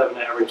 267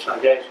 average. Now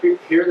guys, here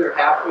they're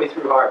halfway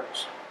through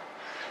harvest.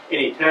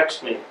 and he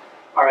texts me,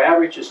 our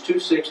average is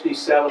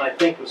 267, I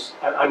think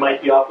I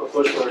might be off a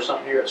bushel or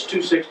something here, it's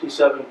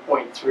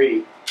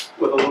 267.3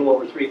 with a little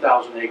over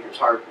 3,000 acres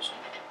harvest.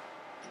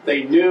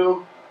 They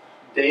know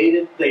day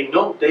to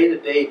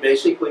day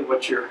basically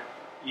what your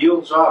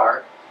yields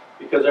are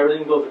because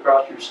everything goes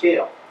across your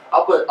scale.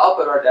 I'll put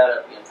our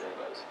data up against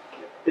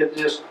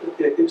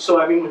anybody's.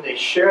 So I mean, when they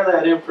share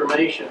that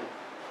information,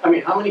 I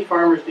mean, how many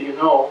farmers do you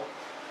know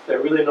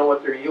that really know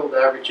what their yield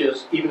average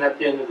is even at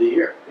the end of the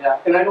year? Yeah.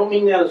 And I don't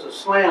mean that as a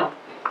slam,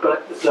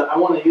 but I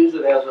want to use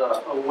it as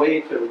a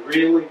way to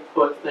really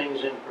put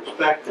things in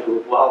perspective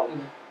of how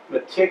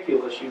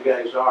meticulous you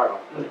guys are on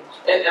things.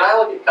 And I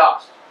look at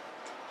cost.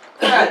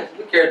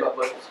 Who cares about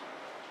bushels?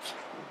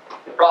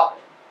 The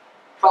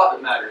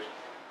profit matters.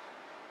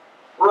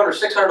 We're under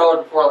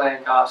 $600 before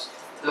land cost.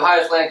 The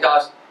highest land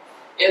cost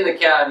in the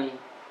county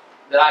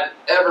that I've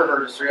ever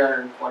heard is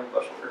 320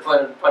 bushels or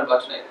 20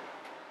 bucks an acre.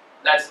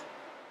 That's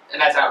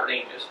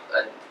outrageous.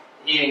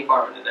 He ain't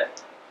farming today.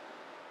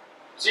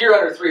 So you're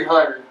under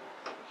 300.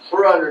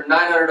 We're under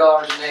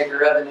 $900 an acre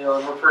revenue,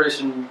 and we're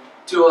producing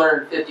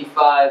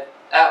 255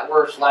 at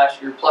worst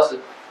last year, plus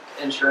an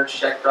insurance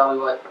check. Probably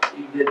what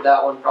you did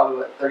that one. Probably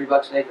what 30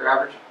 bucks an acre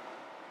average.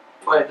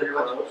 20, 30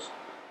 bucks.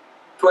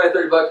 20,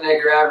 30 bucks an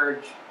acre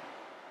average.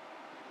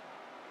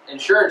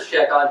 Insurance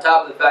check on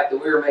top of the fact that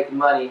we were making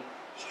money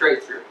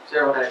straight through. So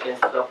everyone had a chance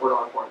to sell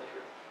 $4 corn this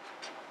year.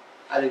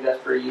 I think that's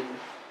pretty even.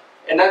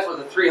 And that's with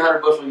a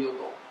 300 bushel yield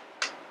goal.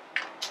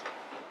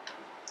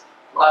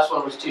 Last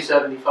one was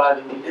 275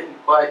 and we didn't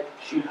quite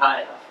shoot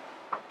high enough.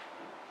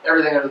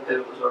 Everything under the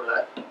pivot was over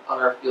that on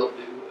our field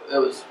view. It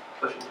was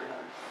pushing 300.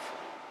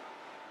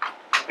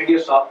 I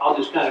guess I'll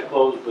just kind of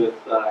close with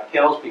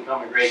Cal's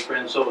become a great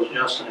friend, so is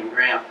Justin and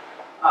Graham.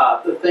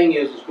 The thing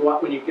is go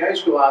out, when you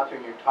guys go out there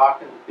and you're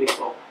talking to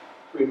people,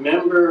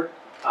 remember,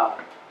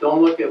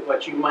 don't look at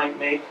what you might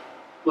make,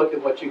 look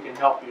at what you can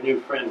help your new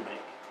friend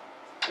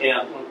make.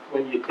 And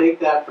when you take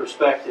that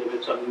perspective,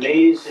 it's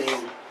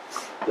amazing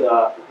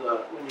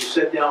when you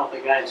sit down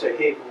with a guy and say,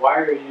 hey, why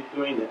are you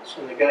doing this?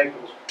 And the guy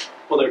goes,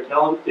 well, they're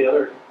telling the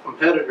other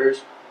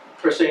competitors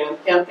for saying,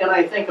 and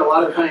I think a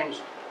lot of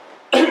times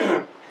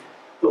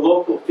the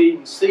local feed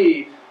and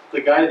seed,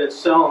 the guy that's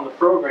selling the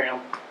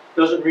program,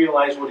 doesn't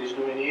realize what he's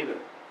doing either.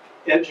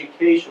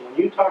 Education, when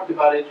you talked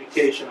about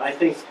education, I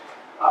think,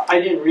 I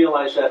didn't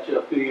realize that till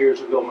a few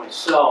years ago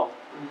myself.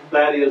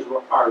 That is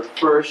our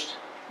first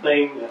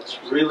thing that's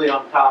really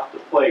on top of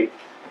the plate.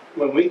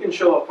 When we can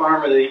show a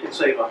farmer that he can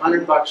save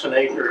 $100 an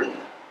acre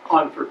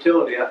on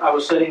fertility, I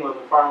was sitting with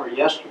a farmer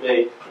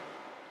yesterday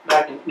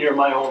back near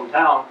my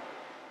hometown.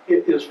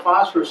 His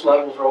phosphorus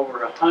levels are over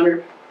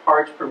 100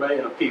 parts per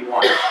million of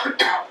P1.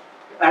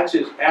 That's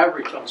his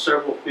average on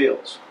several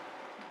fields.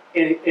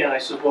 And I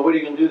said, well, what are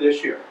you going to do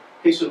this year?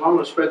 He said, well, I'm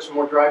going to spread some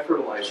more dry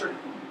fertilizer.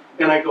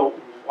 And I go,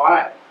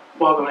 why?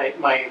 Well,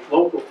 my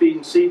local feed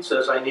and seed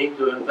says I need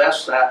to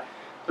invest that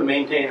to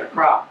maintain a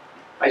crop.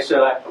 I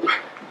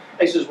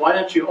says, why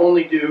don't you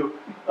only do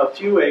a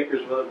few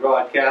acres with a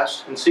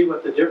broadcast and see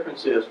what the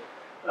difference is?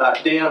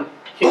 Dan,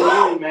 can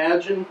you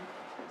imagine?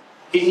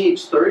 He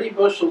needs 30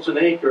 bushels an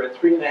acre at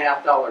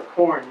 $3.50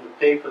 corn to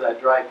pay for that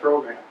dry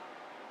program.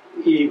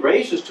 He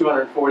raises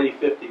 240,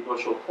 50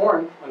 bushel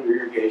corn under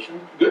irrigation.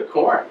 Good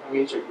corn. I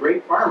mean, he's a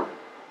great farmer.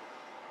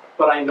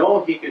 But I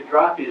know he could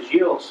drop his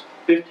yields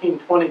 15,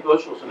 20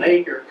 bushels an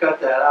acre, cut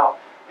that out,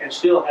 and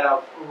still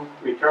have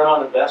return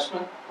on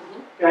investment.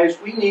 Guys,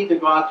 we need to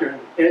go out there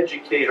and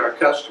educate our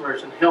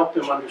customers and help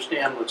them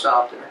understand what's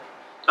out there.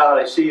 Todd,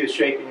 I see you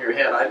shaking your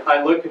head.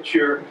 I look at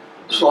your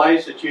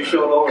slides that you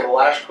showed over the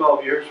last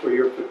 12 years where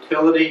your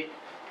fertility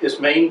is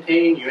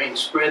maintained, you ain't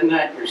spreading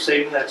that, you're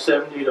saving that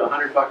 70 to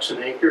 100 bucks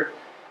an acre.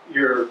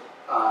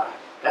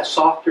 That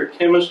softer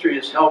chemistry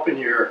is helping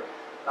your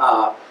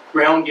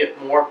ground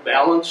get more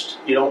balanced.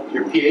 Your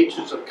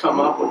pHs have come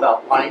up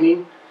without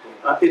liming.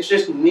 It's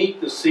just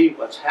neat to see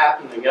what's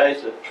happened to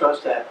guys that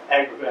trust that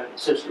AgroVantage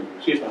system.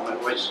 Excuse me, my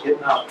voice is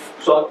getting out.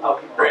 So I'll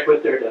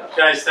quit there, Dennis.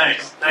 Guys,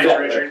 thanks. Thanks,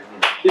 Richard.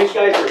 These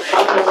guys are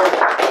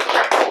talented.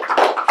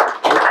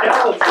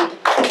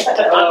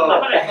 I'm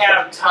going to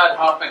have Todd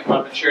Hoffman come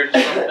up and share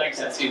just some things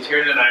since he's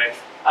here tonight.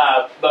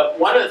 But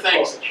one of the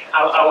things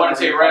I want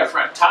to say right up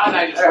front, Todd and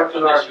I just worked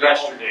on this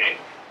yesterday.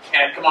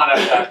 And come on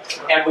up,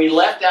 Todd. And we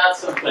left out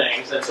some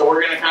things, and so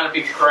we're going to kind of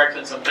be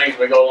correcting some things as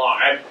we go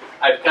along.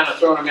 I've kind of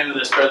thrown them into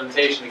this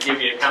presentation to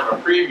give you kind of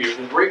a preview.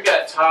 Because we've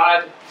got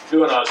Todd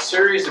doing a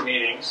series of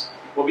meetings.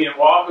 We'll be in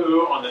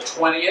Wahoo on the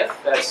 20th.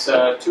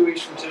 That's 2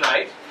 weeks from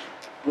tonight.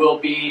 We'll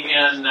be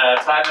in,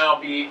 Todd and I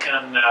will be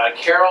in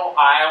Carroll,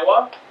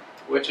 Iowa,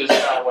 which is,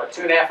 what,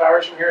 2.5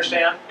 hours from here,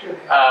 Stan?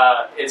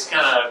 It's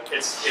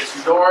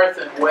it's north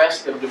and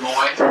west of Des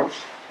Moines.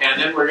 And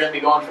then we're going to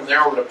be going from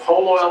there over to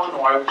Polo,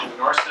 Illinois, which is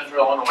north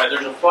central Illinois.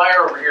 There's a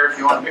flyer over here if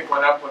you want to pick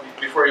one up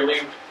before you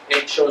leave.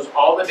 It shows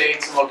all the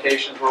dates and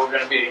locations where we're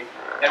going to be.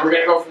 And we're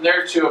going to go from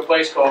there to a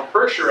place called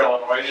Herscher,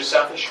 Illinois, just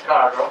south of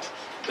Chicago.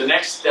 The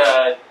next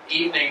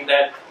evening,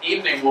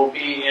 we'll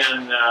be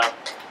in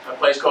a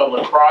place called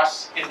La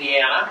Crosse,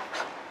 Indiana.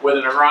 with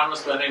an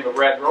agronomist by the name of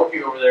Brad Roque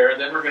over there. And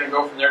then we're going to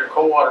go from there to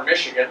Coldwater,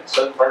 Michigan,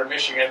 southern part of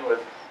Michigan, with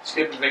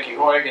Skip and Vicki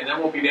Hoig. And then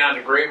we'll be down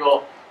to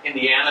Grayville,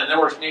 Indiana. And then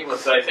we're meeting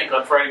with, I think,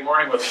 on Friday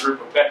morning with a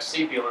group of Beck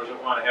seed dealers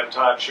that want to have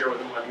Todd share with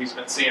them what he's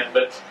been seeing.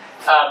 But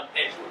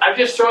I've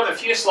just thrown a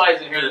few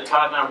slides in here that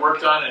Todd and I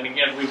worked on. And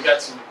again, we've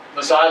got some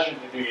massaging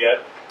to do yet.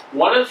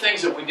 One of the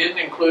things that we didn't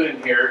include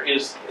in here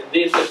is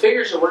the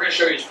figures that we're going to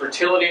show you is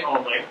fertility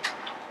only.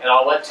 And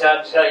I'll let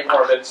Todd tell you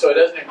more of it. So it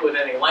doesn't include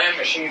any land,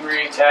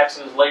 machinery,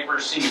 taxes, labor,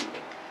 seed.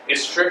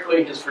 It's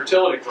strictly his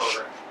fertility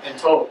program in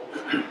total.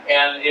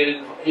 And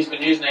he's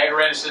been using the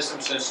AgroVantage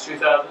system since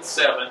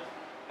 2007.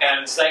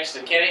 And it's thanks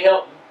to Kenny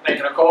Hilton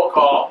making a cold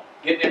call,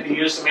 getting him to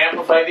use some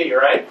Amplify D,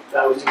 right?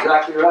 That was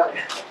exactly right.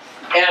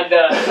 And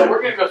so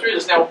we're going to go through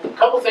this. Now, a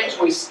couple things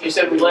you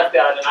said we left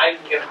out, and I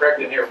didn't get it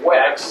corrected here.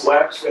 Wex.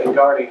 Wex and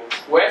Guardian.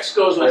 Wex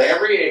goes on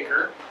every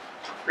acre,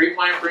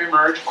 pre-plant,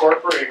 pre-emerge,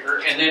 quart per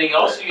acre, and then he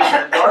also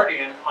uses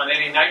Guardian on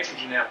any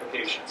nitrogen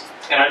applications.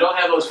 And I don't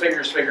have those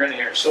figures figured in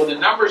here. So the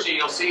numbers that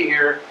you'll see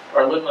here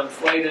are a little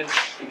inflated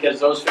because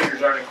those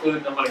figures aren't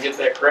included. I'm going to get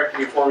that corrected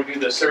before we do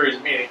the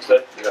series meetings.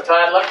 But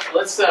Todd,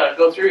 let's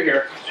go through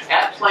here.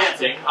 At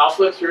planting, I'll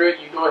flip through it.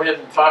 You go ahead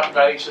and talk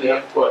about each of the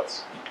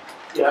inputs.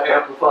 Yeah,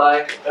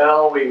 Amplify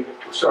L, we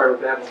started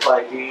with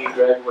Amplify D,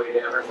 graduated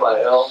to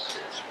Amplify L.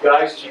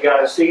 Guys, if you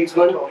got a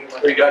seedsman or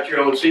you got your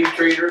own seed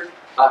treater,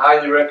 I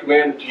highly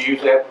recommend that you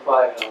use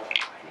Amplify L.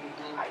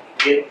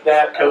 Get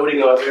that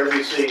coating on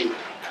every seed.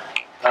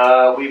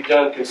 We've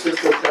done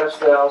consistent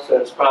tests now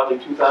since probably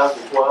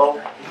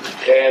 2012,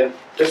 and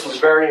this is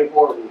very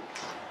important.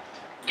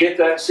 Get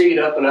that seed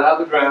up and out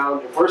of the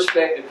ground. If we're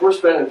spending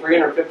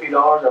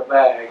 $350 a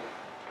bag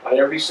on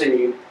every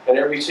seed, and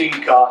every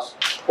seed costs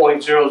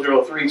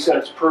 0.003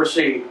 cents per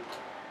seed,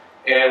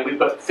 and we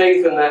put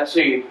faith in that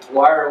seed,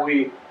 why are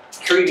we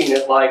treating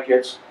it like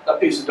it's a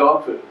piece of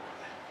dog food?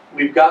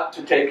 We've got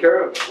to take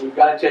care of it. We've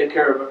got to take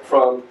care of it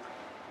from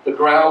the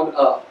ground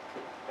up.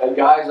 And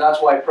guys,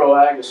 that's why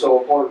ProAg is so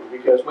important,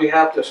 because we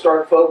have to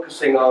start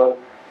focusing on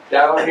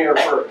down here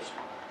first.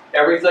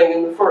 Everything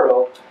in the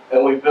furrow,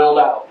 and we build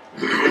out.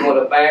 We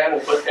want to ban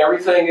and put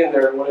everything in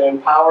there. We want to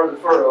empower the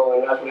furrow,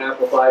 and that's what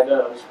Amplify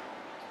does.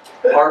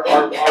 Our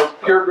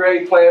pure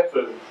grade plant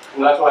food,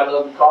 and that's what I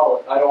love to call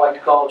it. I don't like to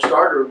call it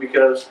starter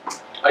because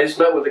I just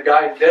met with a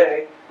guy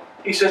today.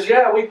 He says,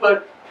 yeah, we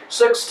put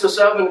 6 to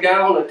 7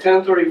 gallon of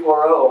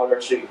 1034O on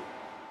our seed,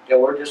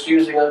 and we're just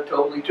using a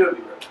totally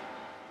tubular.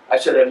 I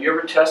said, have you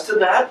ever tested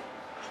that?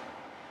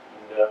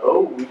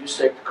 No, we just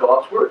take the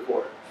co-op's word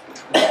for it.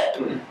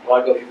 Well,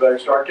 I go, you better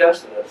start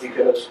testing it,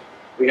 because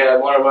we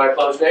had one of my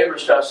close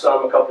neighbors test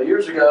some a couple of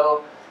years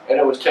ago, and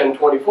it was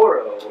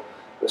 1024O.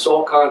 The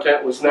soil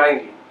content was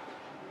 90.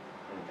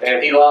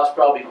 And he lost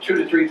probably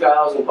 2,000 to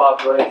 3,000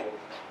 population.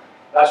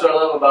 That's what I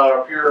love about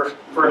our pure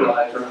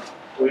fertilizer.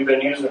 We've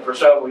been using it for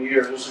several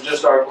years. This is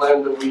just our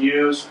blend that we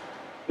use.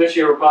 This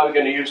year we're probably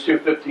going to use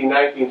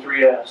 250-19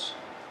 3S.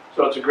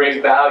 So it's a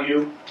great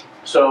value.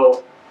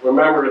 So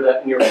remember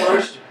that in your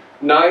first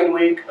 9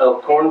 week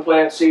of corn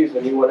plant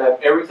season, you want to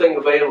have everything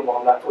available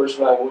in that first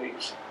 9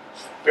 weeks.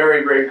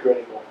 Very, very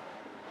critical.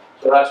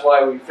 So that's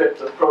why we fit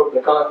the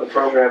Conklin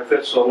program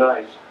fits so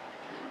nice.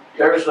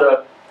 There's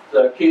the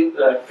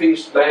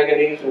Feast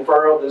Manganese and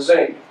Furrow, the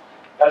zinc.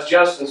 As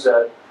Justin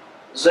said,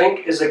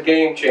 zinc is a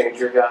game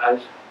changer,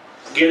 guys.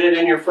 Get it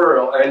in your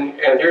furrow, and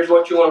here's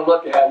what you want to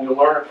look at, and you'll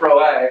learn at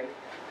ProAg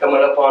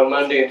coming up on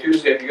Monday and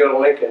Tuesday if you go to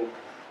Lincoln.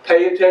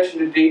 Pay attention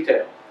to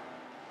detail.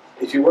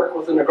 If you work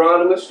with an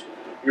agronomist,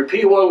 your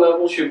P1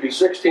 level should be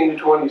 16 to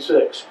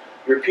 26.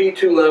 Your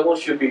P2 level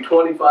should be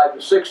 25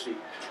 to 60.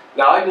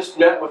 Now, I just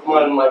met with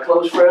one of my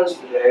close friends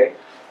today,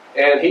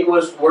 and he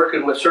was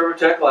working with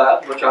Servitech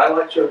Labs, which I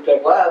like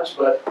Servitech Labs,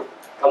 but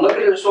I'm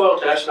looking at the soil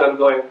test and I'm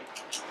going,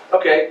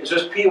 okay, is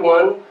this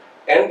P1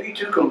 and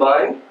P2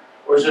 combined,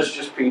 or is this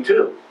just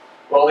P2?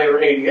 Well, they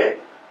were 88.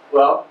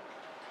 Well,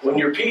 when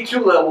your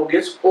P2 level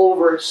gets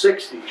over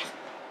 60,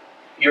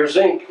 your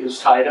zinc is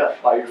tied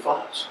up by your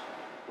phos.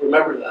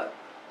 Remember that.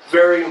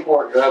 Very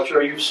important, and I'm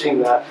sure you've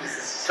seen that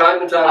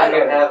time and time I again.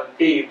 don't have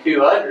a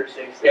P2 under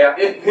 60. Yeah,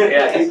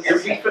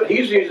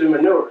 he's using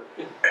manure.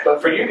 But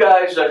for you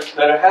guys that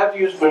have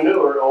used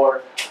manure,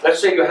 or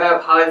let's say you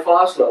have high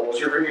phos levels,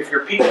 if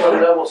your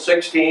P1 level is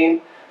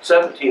 16,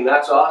 17,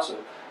 that's awesome.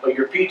 But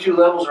your P2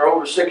 levels are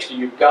over 60,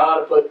 you've got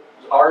to put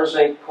our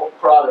zinc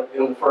product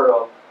in the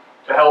furrow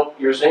to help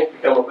your zinc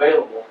become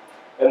available.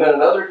 And then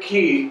another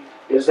key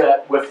is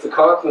that with the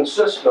Conklin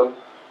system,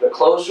 the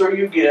closer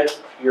you get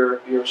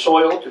your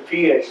soil to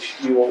pH,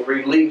 you will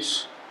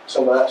release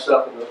some of that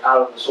stuff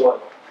out of the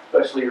soil,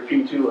 especially your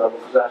P2 level,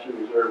 because that's your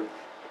reserve.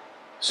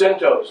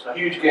 Centos, a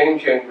huge game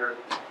changer.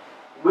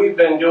 We've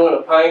been doing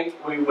a pint.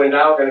 We're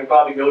now going to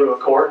probably go to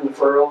a quart in the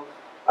furrow.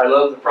 I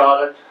love the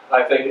product.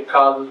 I think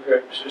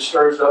it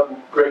stirs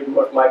up great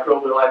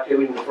microbial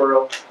activity in the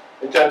furrow.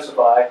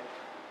 Intensify.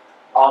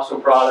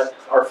 Awesome product.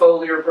 Our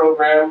foliar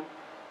program,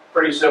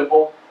 pretty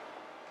simple.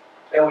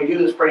 And we do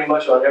this pretty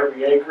much on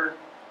every acre.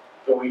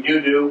 But we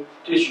do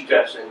tissue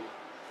testing.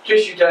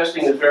 tissue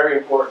testing is very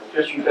important.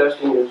 Tissue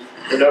testing is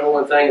the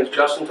 #1 thing, as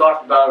Justin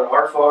talked about on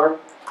our farm.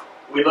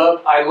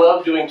 I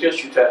love doing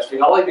tissue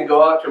testing. I'll even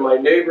go out to my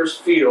neighbor's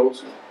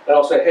fields and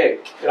I'll say, hey,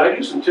 can I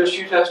do some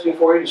tissue testing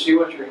for you to see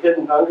what your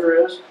hidden hunger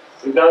is?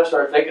 We've got to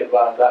start thinking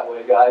about it that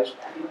way, guys.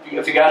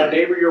 If you got a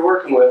neighbor you're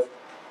working with,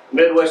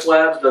 Midwest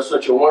Labs does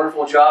such a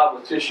wonderful job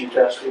with tissue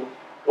testing.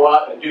 Go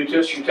out and do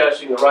tissue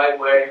testing the right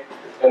way,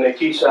 and they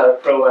teach that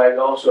at ProAg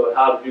also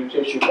how to do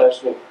tissue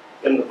testing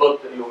in the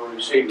book that you will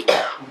receive.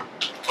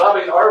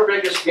 Probably our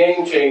biggest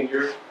game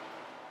changer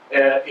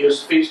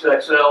is Feast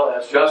XL,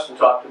 as Justin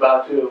talked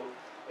about too.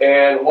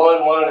 And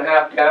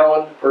 1.5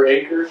 gallon per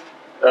acre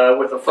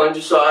with a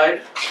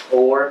fungicide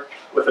or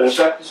with an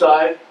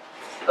insecticide.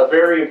 A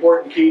very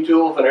important key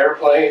tool with an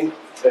airplane,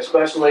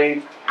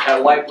 especially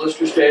at light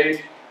blister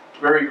stage.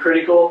 Very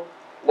critical.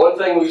 One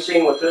thing we've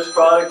seen with this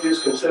product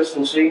is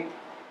consistency.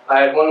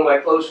 I had one of my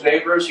close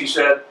neighbors,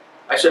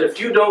 I said, if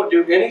you don't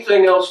do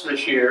anything else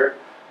this year,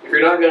 if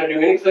you're not going to do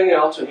anything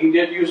else, and he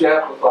did use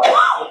Amplify,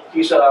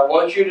 he said, I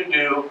want you to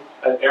do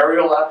an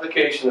aerial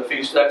application of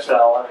Feast XL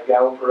on a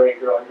gallon per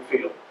acre on your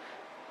field.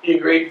 He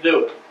agreed to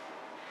do it.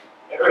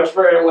 Aerial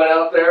sprayer went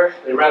out there,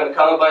 they ran the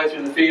combine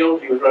through the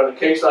field. He was running a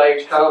Case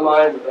IH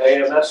combine with the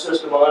AMS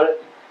system on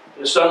it.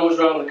 His son was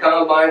running the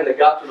combine. They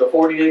got to the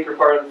 40-acre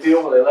part of the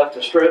field where they left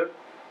a strip.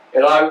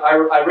 And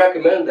I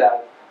recommend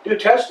that. Do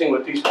testing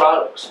with these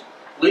products.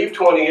 Leave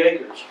 20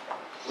 acres.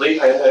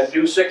 And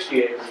do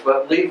 60 acres,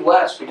 but leave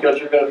less because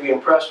you're going to be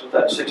impressed with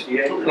that 60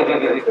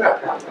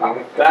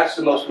 acres. That's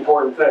the most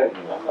important thing.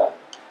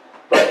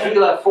 But he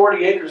left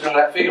 40 acres in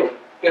that field.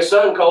 His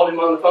son called him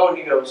on the phone.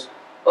 He goes,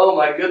 oh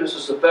my goodness,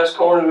 it's the best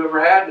corn we've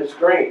ever had and it's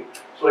green.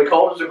 So he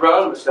called his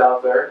agronomist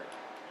out there,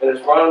 and his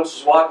agronomist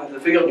was walking to the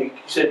field, and he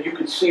said you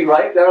could see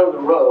right down the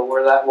row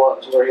where that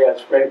was, where he had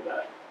sprayed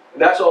that.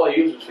 And that's all he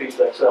used was Feast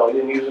XL. He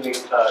didn't use any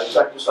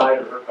insecticide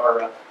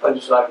or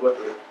fungicide with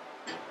it.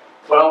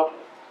 Well,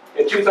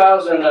 in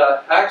 2000,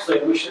 actually,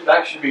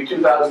 that should be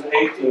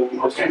 2018,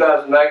 because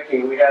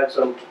 2019 we had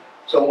some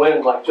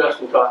wind like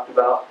Justin talked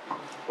about.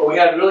 But we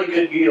had really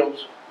good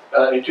yields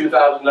in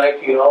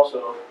 2019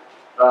 also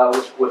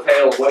with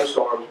hail and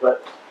windstorms.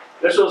 But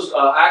this was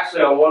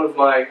actually on one of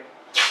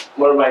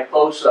my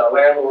close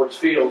landlord's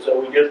fields that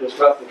we did this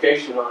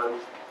replication on.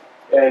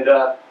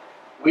 And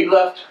we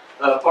left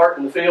a part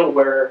in the field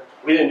where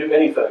we didn't do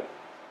anything.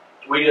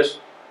 We just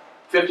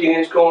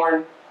 15-inch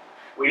corn.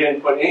 We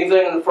didn't put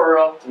anything in the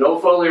furrow, no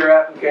foliar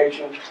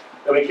application,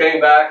 and we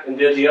came back and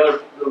did the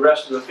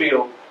rest of the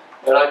field.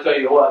 And I tell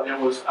you what, it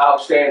was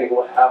outstanding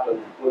what happened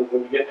when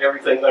you get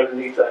everything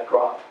underneath that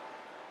crop.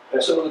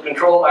 And so the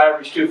control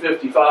averaged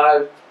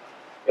 255,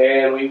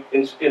 and we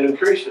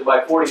increased it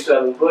by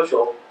 47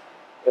 bushel,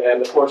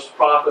 and of course the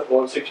profit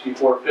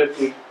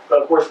 164.50.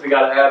 But of course we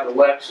got to add the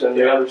Lex and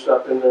the other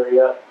stuff in there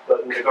yet,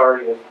 but in the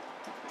Guardian.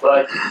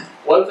 But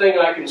one thing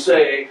I can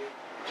say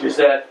is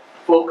that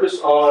focus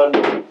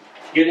on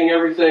getting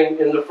everything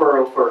in the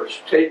furrow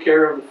first. Take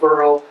care of the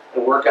furrow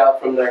and work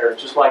out from there.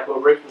 Just like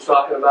what Rick was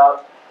talking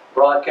about,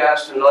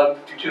 broadcast in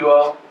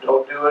 1152.0,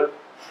 don't do it.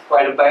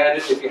 Try to band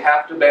it if you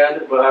have to band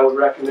it, but I would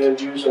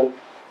recommend using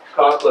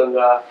Conklin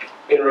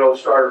in-row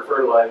starter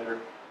fertilizer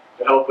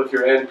to help with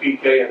your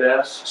NPK and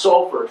S.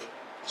 Sulfur.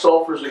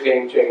 Sulfur's a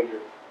game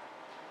changer.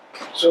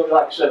 So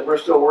like I said, we're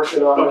still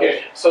working on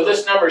Okay, so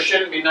this number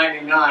shouldn't be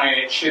 99,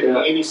 it should be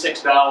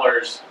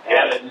 $86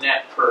 added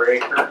net per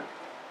acre.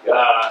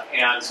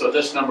 And so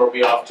this number will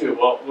be off too.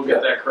 Well, we'll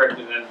get that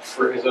corrected then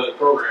for his other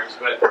programs,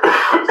 but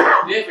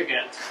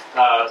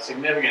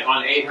significant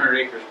on 800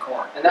 acres of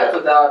corn. And that's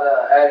without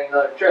adding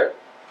another trip.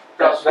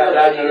 That's without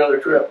adding another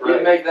trip, right?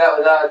 You make that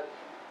without,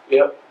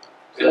 Yep.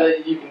 so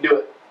that you can do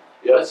it.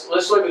 Yep.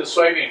 Let's look at the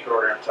soybean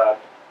program, Todd.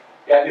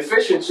 Yeah,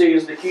 efficiency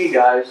is the key,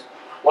 guys.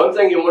 One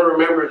thing you want to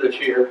remember this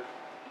year,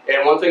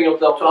 and one thing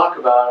they'll talk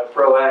about at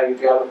ProAg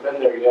if you haven't been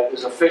there yet,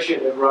 is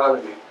efficient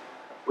agronomy.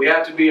 We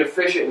have to be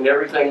efficient in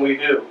everything we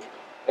do.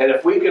 And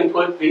if we can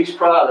put these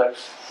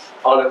products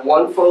on a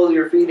one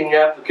foliar feeding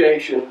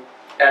application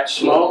at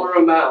smaller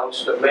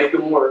amounts that make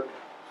them work,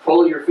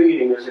 foliar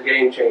feeding is a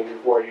game changer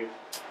for you.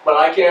 But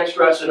I can't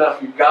stress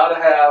enough, you've got to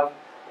have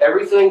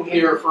everything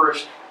here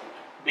first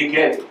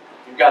beginning.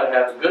 You've got to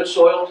have a good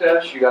soil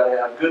test, you've got to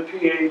have good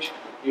pH,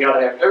 you got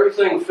to have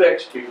everything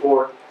fixed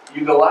before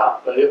you go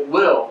out. But it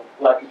will,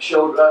 like it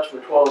showed us for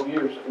 12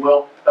 years, it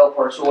will help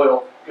our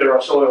soil, get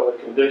our soil in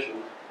condition.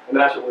 And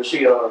that's what we're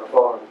seeing on our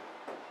farm.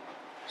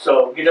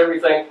 So get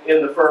everything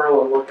in the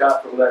furrow and work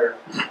out from there.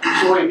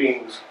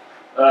 Soybeans,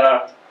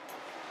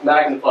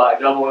 Magnify,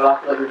 double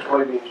inoculated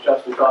soybeans,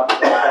 Justin talked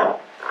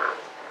about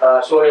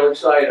that. Soil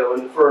Excido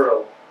in the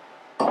furrow.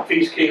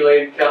 Feast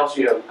chelated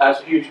calcium, that's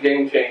a huge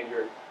game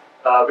changer.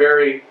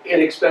 Very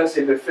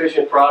inexpensive,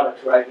 efficient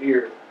products right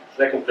here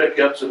that can pick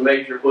up some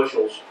major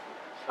bushels.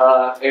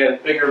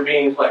 And bigger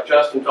beans like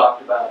Justin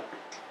talked about.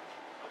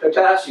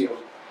 Potassium.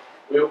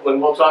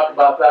 We'll talk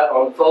about that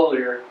on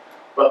foliar,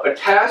 but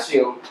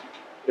potassium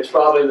is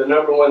probably the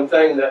 #1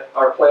 thing that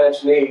our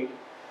plants need,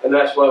 and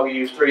that's why we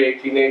use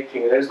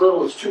 3-18-18. And as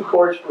little as 2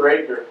 quarts per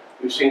acre,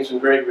 we've seen some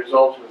great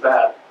results with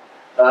that.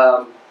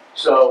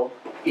 So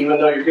even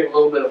though you're getting a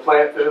little bit of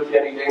plant food,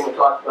 Danny Damon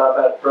talked about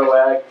that at Pro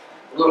Ag,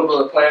 a little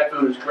bit of plant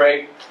food is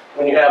great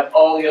when you have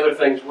all the other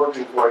things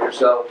working for you.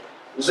 So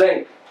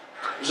zinc,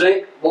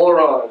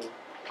 boron,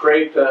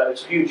 great,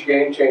 it's a huge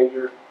game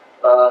changer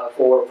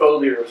for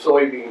foliar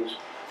soybeans.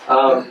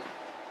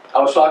 I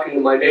was talking to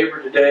my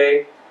neighbor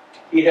today.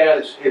 He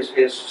had his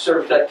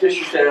Certec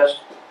tissue test.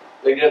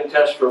 They didn't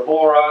test for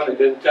boron, they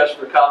didn't test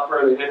for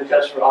copper, they didn't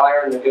test for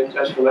iron, they didn't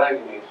test for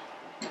manganese.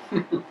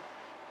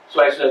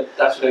 So I said,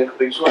 that's an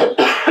incomplete soil.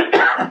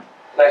 And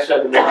I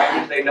said, why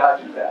did they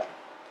not do that?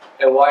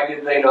 And why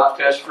did they not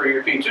test for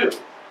your P2?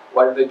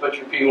 Why did they put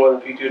your P1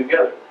 and P2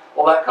 together?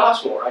 Well, that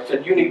costs more. I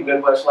said, you need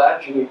Midwest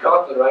Labs, you need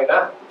Conklin right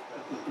now.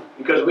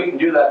 Because we can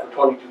do that for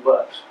 22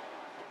 bucks.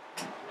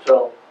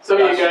 So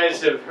some of you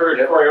guys have heard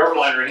Corey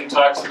Overlander. He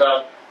talks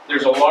about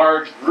there's a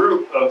large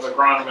group of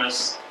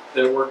agronomists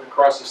that work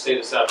across the state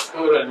of South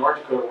Dakota and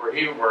North Dakota where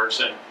he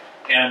works,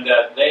 and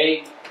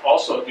they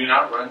also do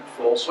not run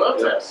full soil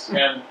tests.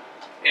 And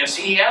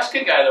so he asked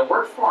a guy that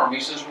worked for him, he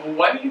says, well,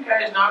 why do you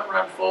guys not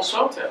run full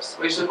soil tests?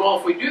 Well, he said, well,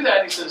 if we do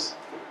that, he says,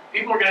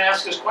 people are going to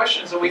ask us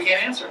questions that we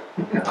can't answer.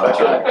 that's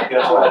right.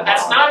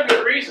 That's not a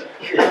good reason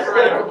to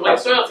run a complete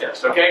soil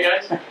test, okay,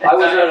 guys?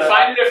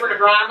 Find a different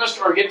agronomist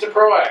or get to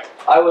Pro Ag.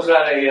 I was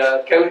at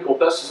a chemical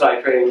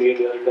pesticide training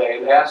meeting the other day,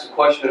 and they asked a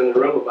question in the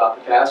room about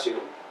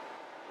potassium,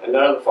 and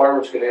none of the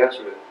farmers could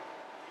answer it.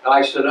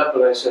 I stood up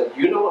and I said,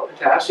 you know what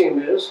potassium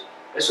is?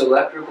 It's an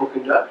electrical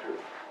conductor.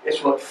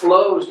 It's what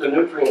flows the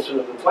nutrients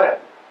into the plant.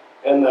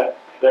 And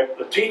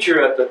the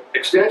teacher at the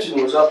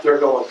extension was up there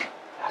going,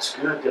 that's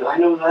good, did I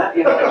know that?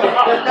 You know? And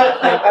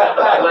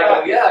I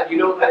go, yeah, you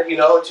know that,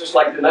 it's just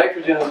like the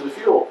nitrogen is the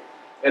fuel.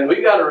 And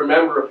we got to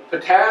remember,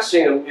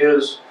 potassium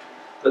is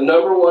the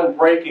 #1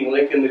 breaking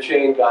link in the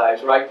chain,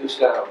 guys. Write this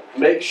down.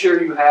 Make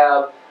sure you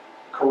have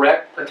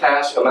correct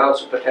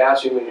amounts of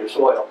potassium in your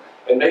soil.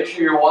 And make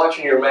sure you're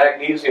watching your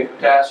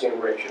magnesium-potassium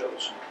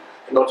ratios.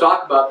 And they'll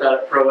talk about that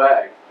at Pro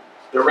Ag,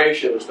 the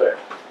ratios there.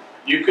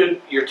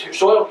 Your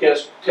soil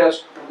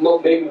test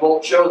maybe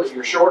won't show that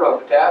you're short on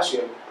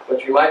potassium,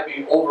 but you might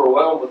be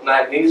overwhelmed with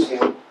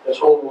magnesium that's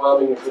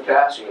overwhelming your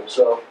potassium.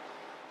 So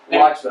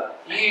watch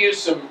that.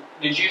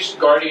 Did you use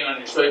Guardian on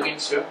your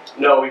soybeans too?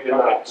 No, we did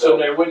not. So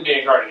there wouldn't be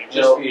a Guardian,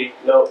 just be...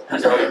 No.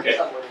 Okay.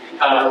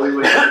 We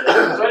wouldn't.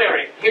 So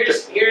anyway,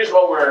 here's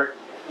what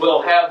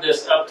we'll have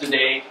this up to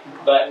date,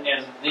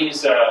 and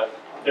these,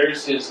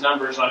 there's his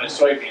numbers on his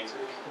soybeans.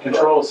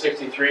 Control is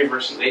 63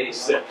 versus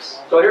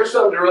 86. So here's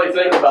something to really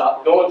think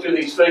about going through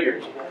these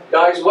figures.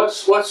 Guys,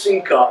 what's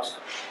seed cost?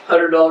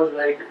 $100 an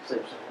acre.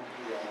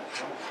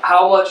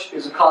 How much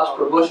is the cost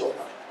per bushel?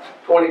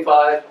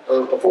 25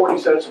 or 40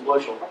 cents a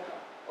bushel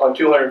on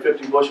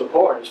 250 bushel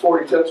corn. It's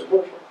 40 cents a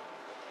bushel.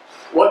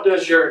 What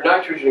does your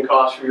nitrogen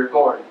cost for your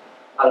corn?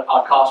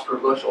 A cost per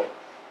bushel,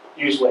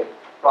 usually.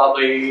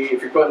 Probably,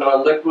 if you're putting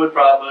on liquid,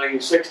 probably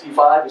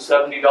 $65 to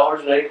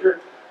 $70 an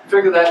acre.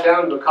 Figure that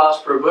down to the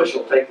cost per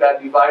bushel. Take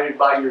that divided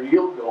by your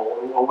yield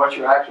goal, or what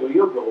your actual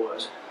yield goal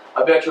was.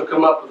 I bet you'll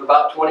come up with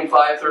about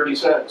 25, 30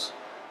 cents,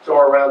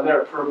 somewhere around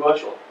there per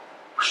bushel.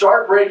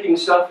 Start breaking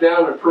stuff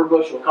down in per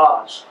bushel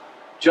costs.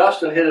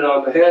 Justin hit it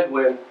on the head.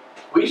 When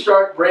we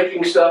start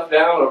breaking stuff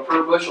down on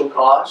per bushel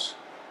costs,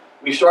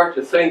 we start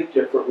to think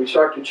different. We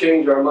start to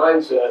change our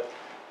mindset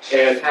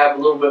and have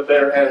a little bit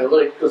better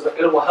analytics, because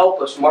it will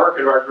help us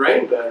market our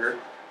grain better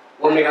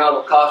when we have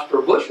a cost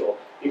per bushel.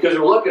 Because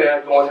we're looking at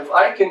it going, if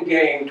I can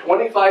gain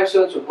 25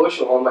 cents a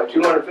bushel on my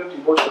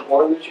 250 bushel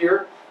corn this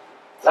year,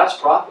 that's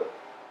profit.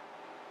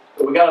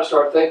 So we got to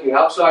start thinking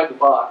outside the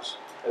box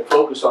and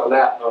focus on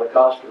that on a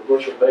cost per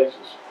bushel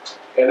basis.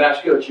 And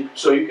that's good.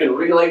 So you can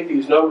relate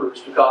these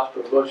numbers to cost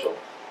per bushel.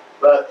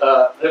 But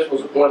this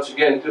was, once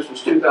again, this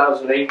was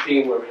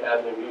 2018 where we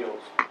had new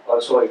yields on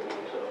soybeans.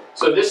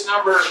 So this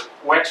number,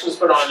 Wex was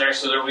put on there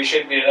so that we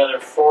should be another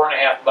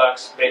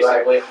 $4.50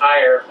 basically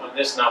higher on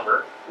this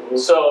number. Mm-hmm.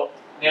 So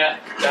yeah,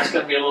 that's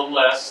going to be a little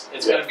less.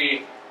 It's going to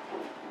be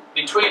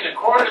between the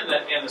corn and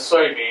the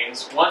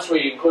soybeans. Once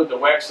we include the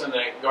Wex and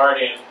the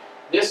Guardian,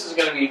 this is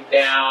going to be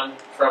down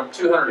from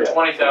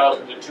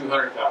 220,000 to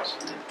 200,000.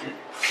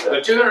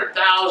 The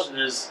 200,000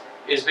 is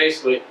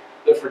basically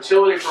the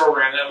fertility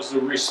program. That was the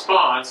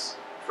response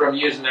from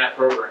using that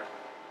program.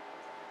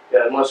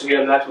 Yeah, and once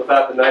again, that's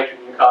without the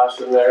nitrogen cost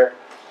in there,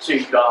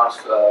 seed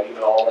cost,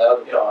 all the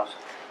other costs.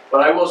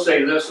 But I will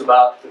say this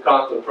about the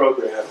Conklin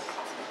program.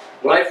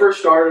 When I first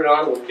started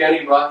on, when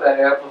Kenny brought that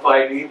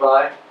Amplified E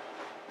by,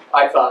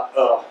 I thought,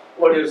 oh,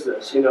 what is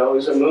this?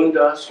 Is it moon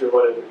dust or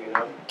whatever,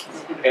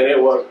 And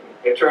it wasn't.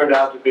 It turned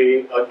out to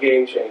be a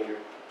game changer.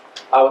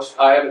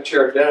 I haven't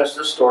shared Dennis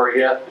this story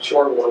yet, the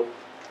short one.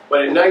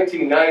 But in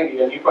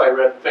 1990, and you probably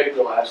read the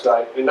paper last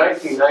night, in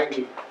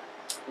 1990,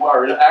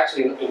 or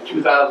actually in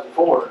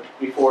 2004,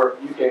 before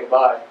you came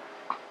by,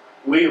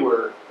 we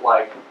were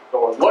like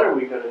going, what are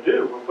we going to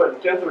do? We're putting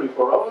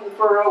 1034 in the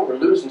furrow, we're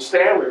losing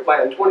stem, we were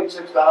planting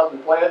 26,000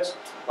 plants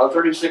on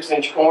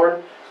 36-inch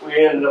corn.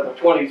 We ended up with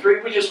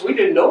 23. We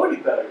didn't know any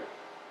better.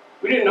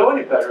 We didn't know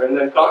any better. And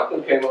then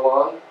Conklin came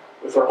along,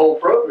 with our whole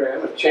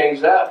program, it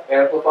changed that.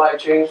 Amplify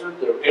changed it,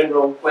 the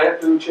in-row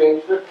plant food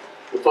changed it,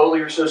 the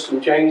foliar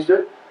system changed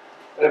it,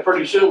 and then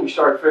pretty soon we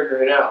started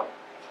figuring out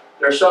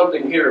there's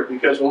something here,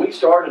 because when we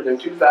started in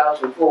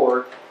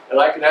 2004, and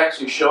I can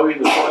actually show you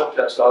the soil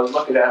test, I was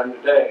looking at them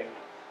today,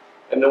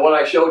 and the one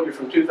I showed you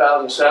from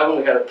 2007,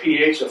 we had a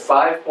pH of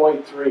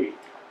 5.3.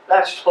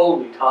 That's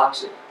totally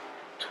toxic.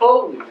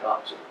 Totally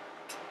toxic.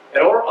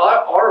 And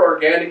our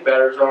organic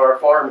matters on our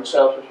farm in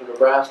southwestern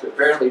Nebraska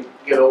barely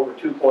get over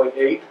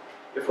 2.8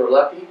 if we're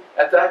lucky.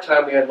 At that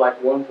time we had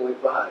like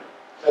 1.5.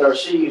 And our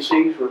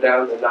CECs were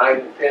down to 9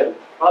 and 10.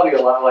 Probably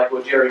a lot like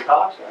what Jerry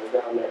Cox has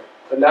down there.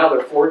 But now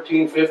they're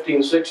 14,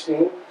 15,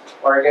 16.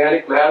 Our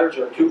organic matters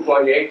are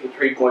 2.8 to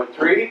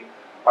 3.3.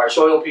 Our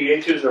soil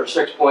pHs are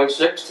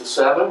 6.6 to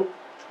 7.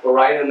 We're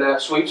right in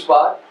that sweet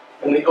spot.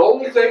 And the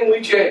only thing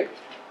we changed,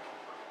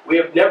 we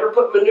have never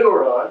put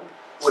manure on,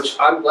 which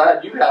I'm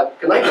glad you have.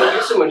 Can I go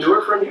get some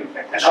manure from you?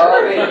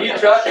 Oh, man, you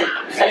trust me. You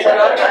trust me.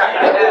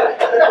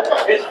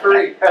 Yeah. It's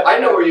free. I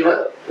know where you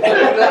live.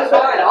 That's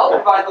fine. I'll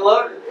provide the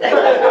loader.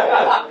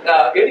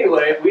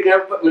 Anyway, we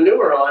never put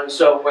manure on,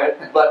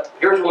 but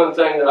here's one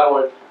thing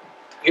that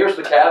here's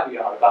the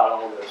caveat about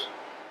all this.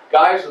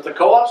 Guys, if the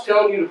co-op's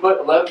telling you to put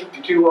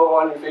 1152O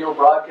on your field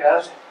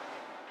broadcast,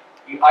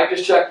 I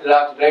just checked it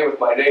out today with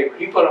my neighbor.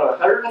 He put on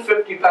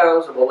 150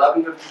 pounds of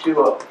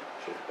 1152O.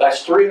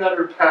 That's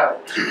 300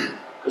 pounds,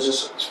 because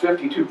it's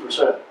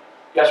 52%.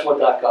 Guess what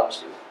that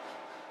cost you?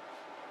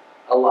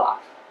 A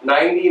lot.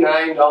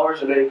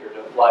 $99 an acre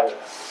to apply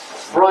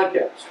that.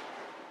 Broadcast.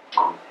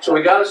 So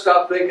we got to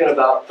stop thinking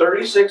about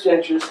 36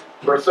 inches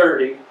or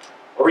 30,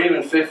 or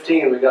even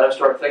 15. We got to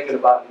start thinking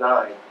about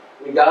 9.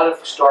 We got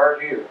to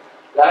start here.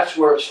 That's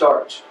where it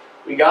starts.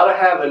 We got to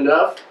have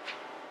enough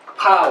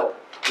power.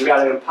 We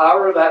got to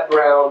empower that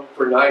ground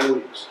for 9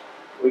 weeks.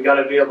 We got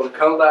to be able to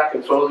come back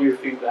and foliar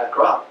feed that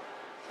crop.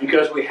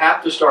 Because we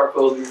have to start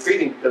foliar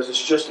feeding, because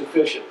it's just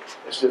efficient.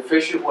 It's an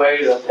efficient way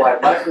to apply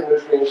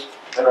micronutrients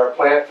and our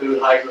plant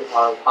food,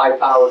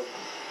 high-powered,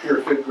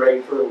 pure food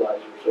grade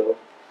fertilizer. So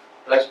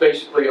that's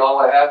basically all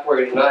I have for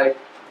you tonight.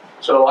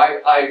 So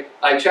I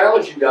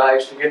challenge you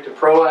guys to get to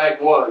ProAg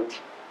 1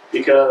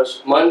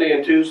 because Monday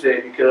and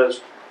Tuesday,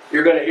 because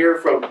you're going to hear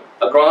from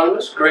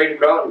agronomists, great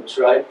agronomists,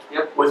 right?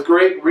 Yep. With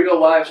great real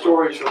life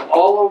stories from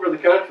all over the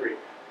country.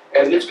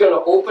 And it's going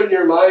to open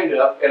your mind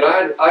up. And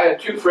I had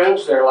 2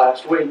 friends there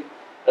last week,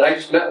 and I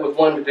just met with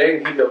one today,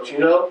 and he goes, you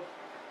know,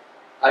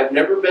 I've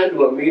never been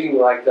to a meeting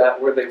like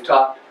that where they've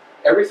talked,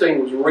 everything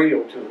was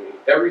real to me.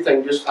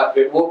 Everything just,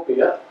 it woke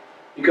me up.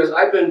 Because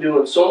I've been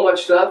doing so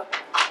much stuff,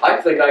 I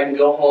think I can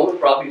go home and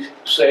probably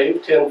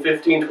save 10,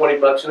 15, 20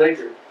 bucks an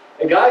acre.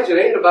 And guys, it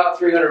ain't about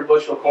 300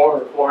 bushel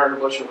corn or 400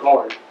 bushel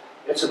corn.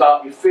 It's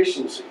about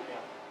efficiency.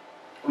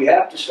 We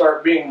have to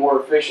start being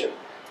more efficient.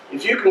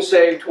 If you can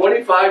save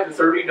 $25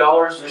 to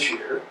 $30 this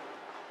year,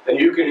 then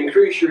you can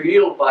increase your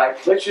yield by,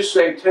 let's just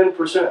say,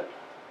 10%.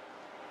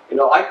 You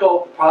know, I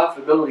call it the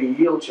Profitability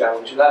Yield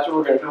Challenge, and that's what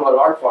we're going to do on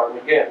our farm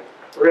again.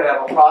 We're going to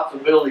have a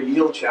Profitability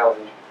Yield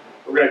Challenge.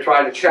 We're going to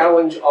try to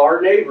challenge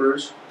our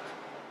neighbors.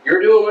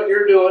 You're doing what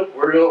you're doing,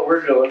 we're doing what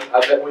we're doing.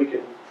 I bet we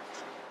can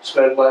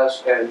spend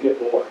less and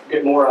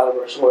get more out of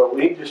our soil.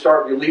 We need to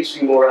start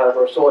releasing more out of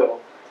our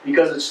soil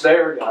because it's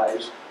there,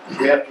 guys.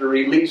 We have to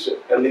release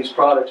it, and these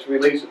products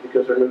release it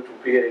because they're neutral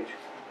pH.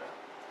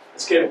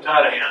 Let's give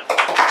Todd a hand.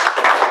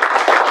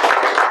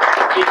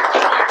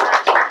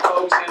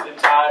 Folks into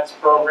Todd's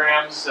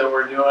programs that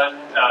we're doing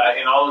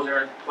in all those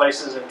different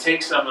places, and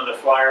take some of the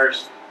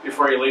flyers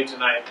before you leave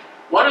tonight.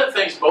 One of the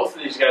things both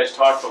of these guys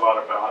talked a lot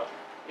about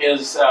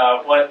is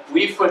what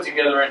we've put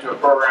together into a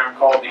program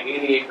called the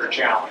 80-Acre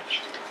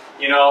Challenge.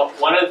 You know,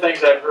 one of the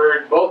things I've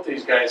heard both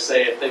these guys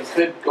say, if they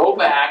could go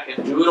back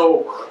and do it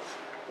over,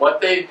 what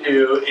they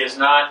do is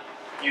not,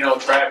 you know,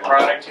 try a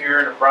product here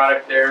and a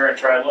product there and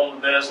try a little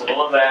of this, a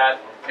little of that,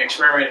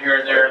 experiment here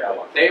and there.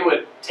 They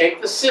would take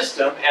the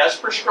system as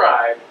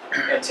prescribed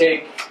and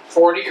take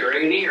 40 or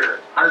 80 or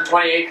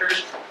 120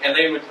 acres, and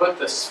they would put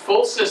the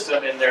full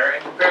system in there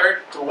and compare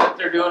it to what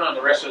they're doing on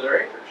the rest of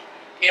their acres.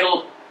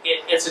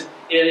 It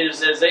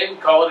is, as they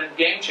would call it, a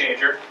game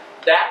changer.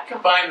 That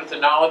combined with the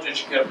knowledge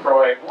that you get at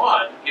ProAg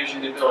 1 gives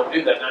you the ability to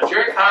do that. Now,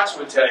 Jerry Cox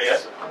would tell you,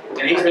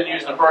 and he's been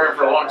using the program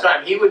for a long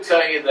time, he would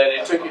tell you that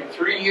it took him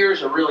 3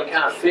 years of really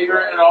kind of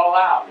figuring it all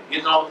out,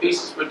 getting all the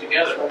pieces put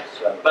together.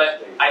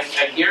 But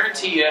I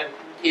guarantee you,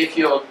 if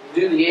you'll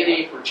do the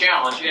 80-Acre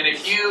Challenge, and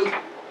if you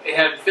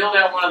have filled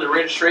out one of the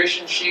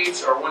registration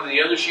sheets or one of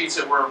the other sheets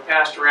that were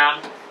passed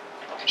around,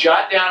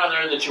 jot down on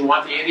there that you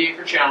want the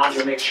 80-Acre Challenge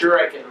and make sure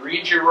I can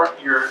read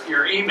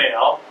your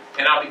email,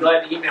 and I'll be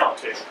glad to email it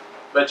to you.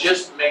 But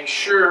just make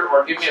sure,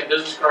 or give me a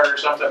business card or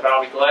something, but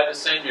I'll be glad to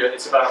send you it.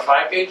 It's about a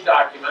 5-page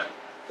document,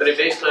 but it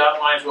basically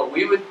outlines what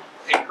we would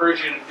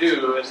encourage you to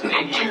do as an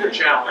 80-Acre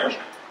Challenge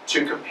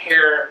to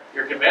compare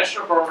your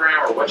conventional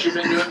program or what you've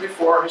been doing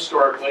before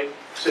historically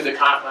to the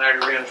Conklin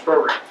AgroVantage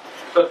program.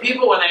 But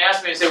people, when they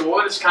ask me, they say, well,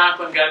 what has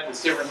Conklin got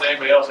that's different than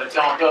anybody else? I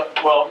tell them,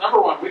 well, number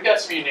one, we've got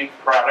some unique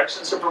products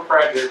and some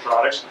proprietary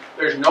products.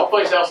 There's no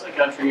place else in the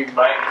country you can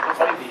buy an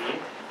Amplify D.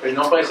 There's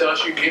no place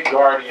else you can get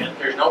Guardian.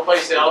 There's no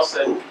place else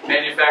that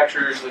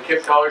manufactures the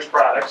Kip Colors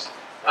products.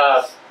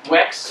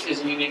 Wex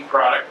is a unique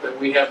product that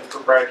we have the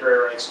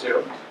proprietary rights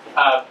to.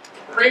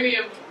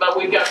 Premium, but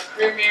we've got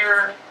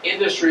premier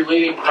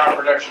industry-leading crop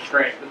production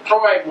training. The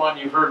ProAg one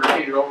you've heard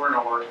repeated over and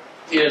over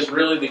is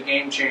really the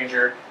game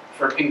changer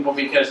for people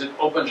because it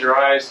opens your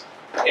eyes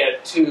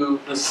to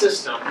the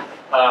system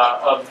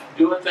of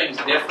doing things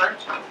different,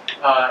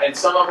 and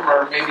some of them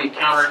are maybe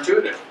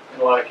counterintuitive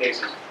in a lot of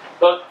cases.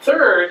 But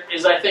third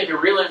is, I think,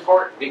 really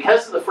important.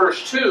 Because of the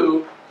first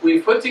two,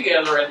 we've put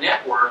together a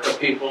network of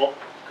people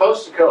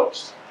coast to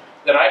coast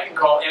that I can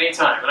call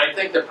anytime. And I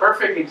think the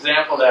perfect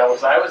example of that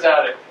was I was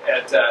out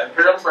at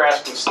Imperial,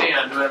 Nebraska with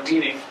Stan doing a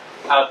meeting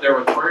out there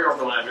with Corey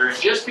Overlander,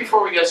 and just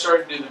before we got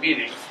started to do the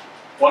meeting,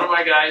 one of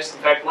my guys,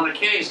 in fact, one of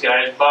Kenny's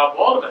guys, Bob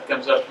Waldman,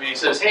 comes up to me and he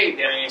says, "Hey,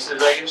 Danny," he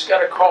says, "I just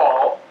got a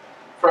call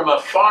from a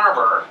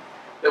farmer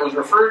that was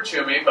referred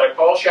to me by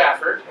Paul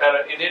Shafford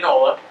in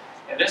Inola,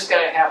 and this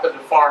guy happened to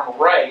farm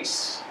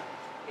rice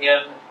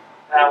in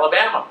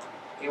Alabama.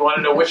 He wanted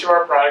to know which of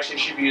our products he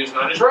should be using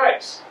on his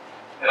rice."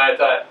 And I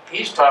thought,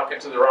 he's talking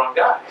to the wrong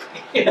guy.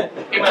 he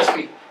must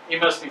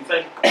be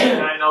thinking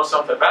I know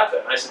something about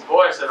that. And I said,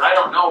 "Boy," I said, "I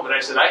don't know, but I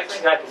said, I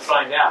think I can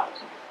find out."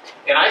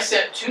 And I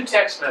sent 2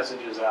 text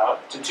messages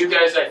out to 2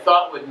 guys I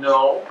thought would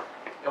know,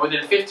 and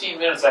within 15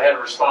 minutes I had a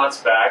response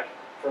back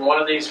from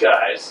one of these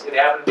guys. It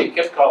happened to be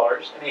Kip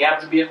Colors, and he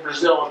happened to be in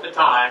Brazil at the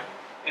time,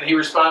 and he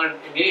responded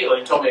immediately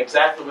and told me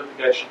exactly what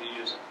the guy should be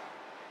using.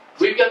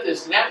 We've got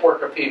this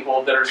network of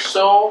people that are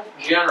so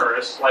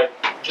generous, like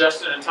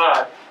Justin and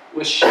Todd,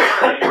 with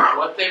sharing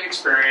what they've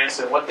experienced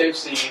and what they've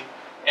seen,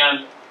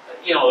 and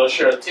they'll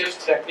share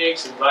tips,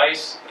 techniques,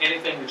 advice,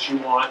 anything that you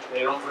want.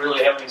 They don't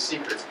really have any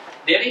secrets.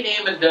 Denny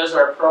Naaman does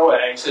our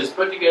ProAgs, has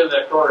put together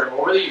that program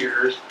over the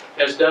years,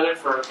 has done it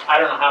for I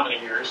don't know how many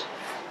years.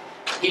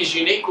 He's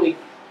uniquely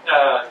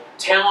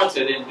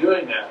talented in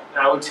doing that.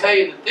 Now I would tell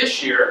you that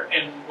this year,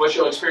 and what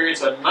you'll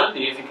experience on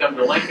Monday if you come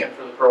to Lincoln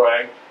for the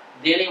ProAg,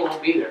 Denny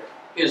won't be there.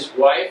 His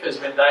wife has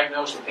been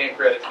diagnosed with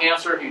pancreatic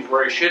cancer. He's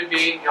where he should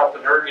be,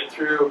 helping her get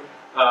through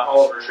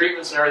all of her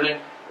treatments and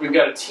everything. We've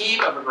got a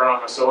team of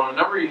agronomists, so a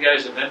number of you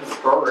guys have been to the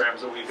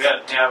programs that we've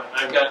had,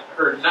 and I've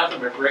heard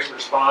nothing but great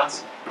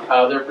response.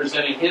 They're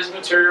presenting his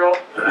material.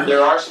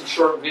 There are some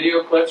short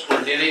video clips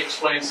where Denny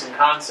explains some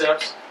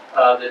concepts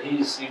that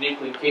he's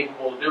uniquely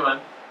capable of doing.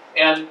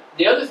 And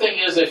the other thing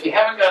is, if you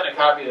haven't gotten a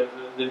copy of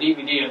the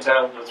DVD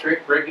entitled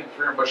Breaking the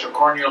 300 Bushel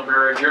Corn Yield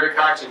Barrier, Jerry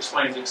Cox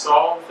explains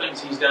all the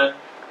things he's done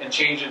and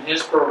changing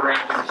his program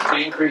to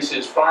increase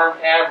his farm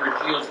average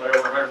yields by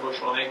over 100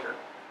 bushel an acre.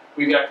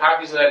 We've got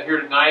copies of that here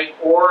tonight,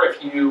 or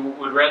if you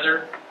would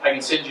rather, I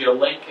can send you a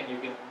link and you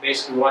can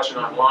basically watch it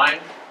online.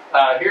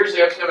 Here's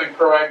the upcoming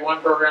ProAg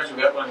 1 programs. We've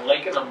got one in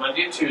Lincoln on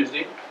Monday and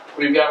Tuesday.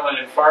 We've got one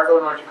in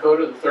Fargo, North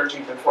Dakota, the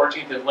 13th and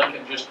 14th in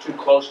Lincoln, just too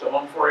close to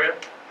home for you.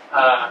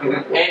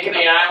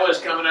 Ankeny, Iowa is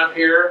coming up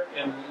here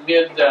in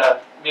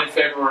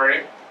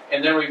mid-February.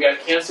 And then we've got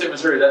Kansas City,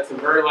 Missouri. That's the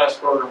very last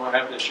program we'll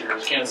have this year.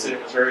 It's Kansas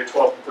City, Missouri,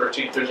 12th and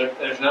 13th.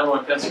 There's another one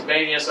in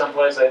Pennsylvania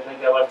someplace. I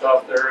think I left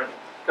off there, and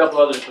a couple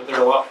others, but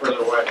they're a lot further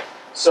away.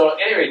 So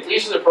anyway,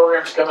 these are the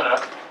programs coming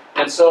up.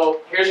 And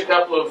so here's a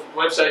couple of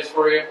websites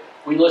for you.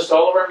 We list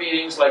all of our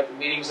meetings, like the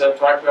meetings that I've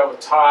talked about with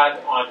Todd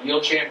on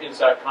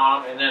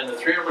yieldchampions.com, and then the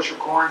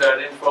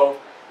 300bushelcorn.info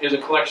is a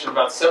collection of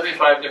about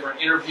 75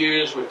 different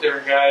interviews with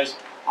different guys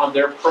on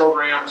their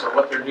programs and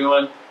what they're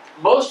doing.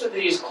 Most of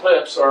these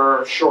clips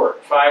are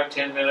short,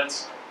 5-10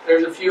 minutes.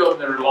 There's a few of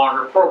them that are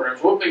longer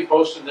programs. We'll be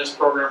posting this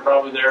program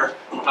probably there.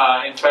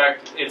 In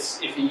fact,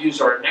 if you use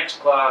our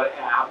Nextcloud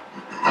app,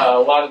 a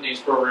lot of these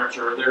programs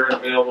are there and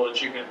available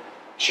that you can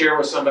share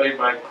with somebody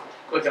by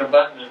clicking a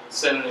button and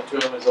sending it to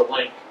them as a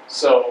link.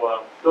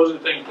 So those are the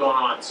things going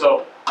on.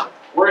 So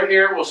we're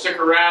here. We'll stick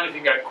around if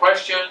you've got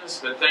questions.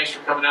 But thanks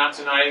for coming out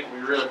tonight. We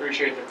really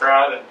appreciate the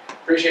crowd and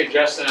appreciate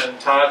Justin and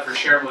Todd for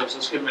sharing with us.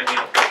 Let's give them a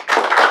hand.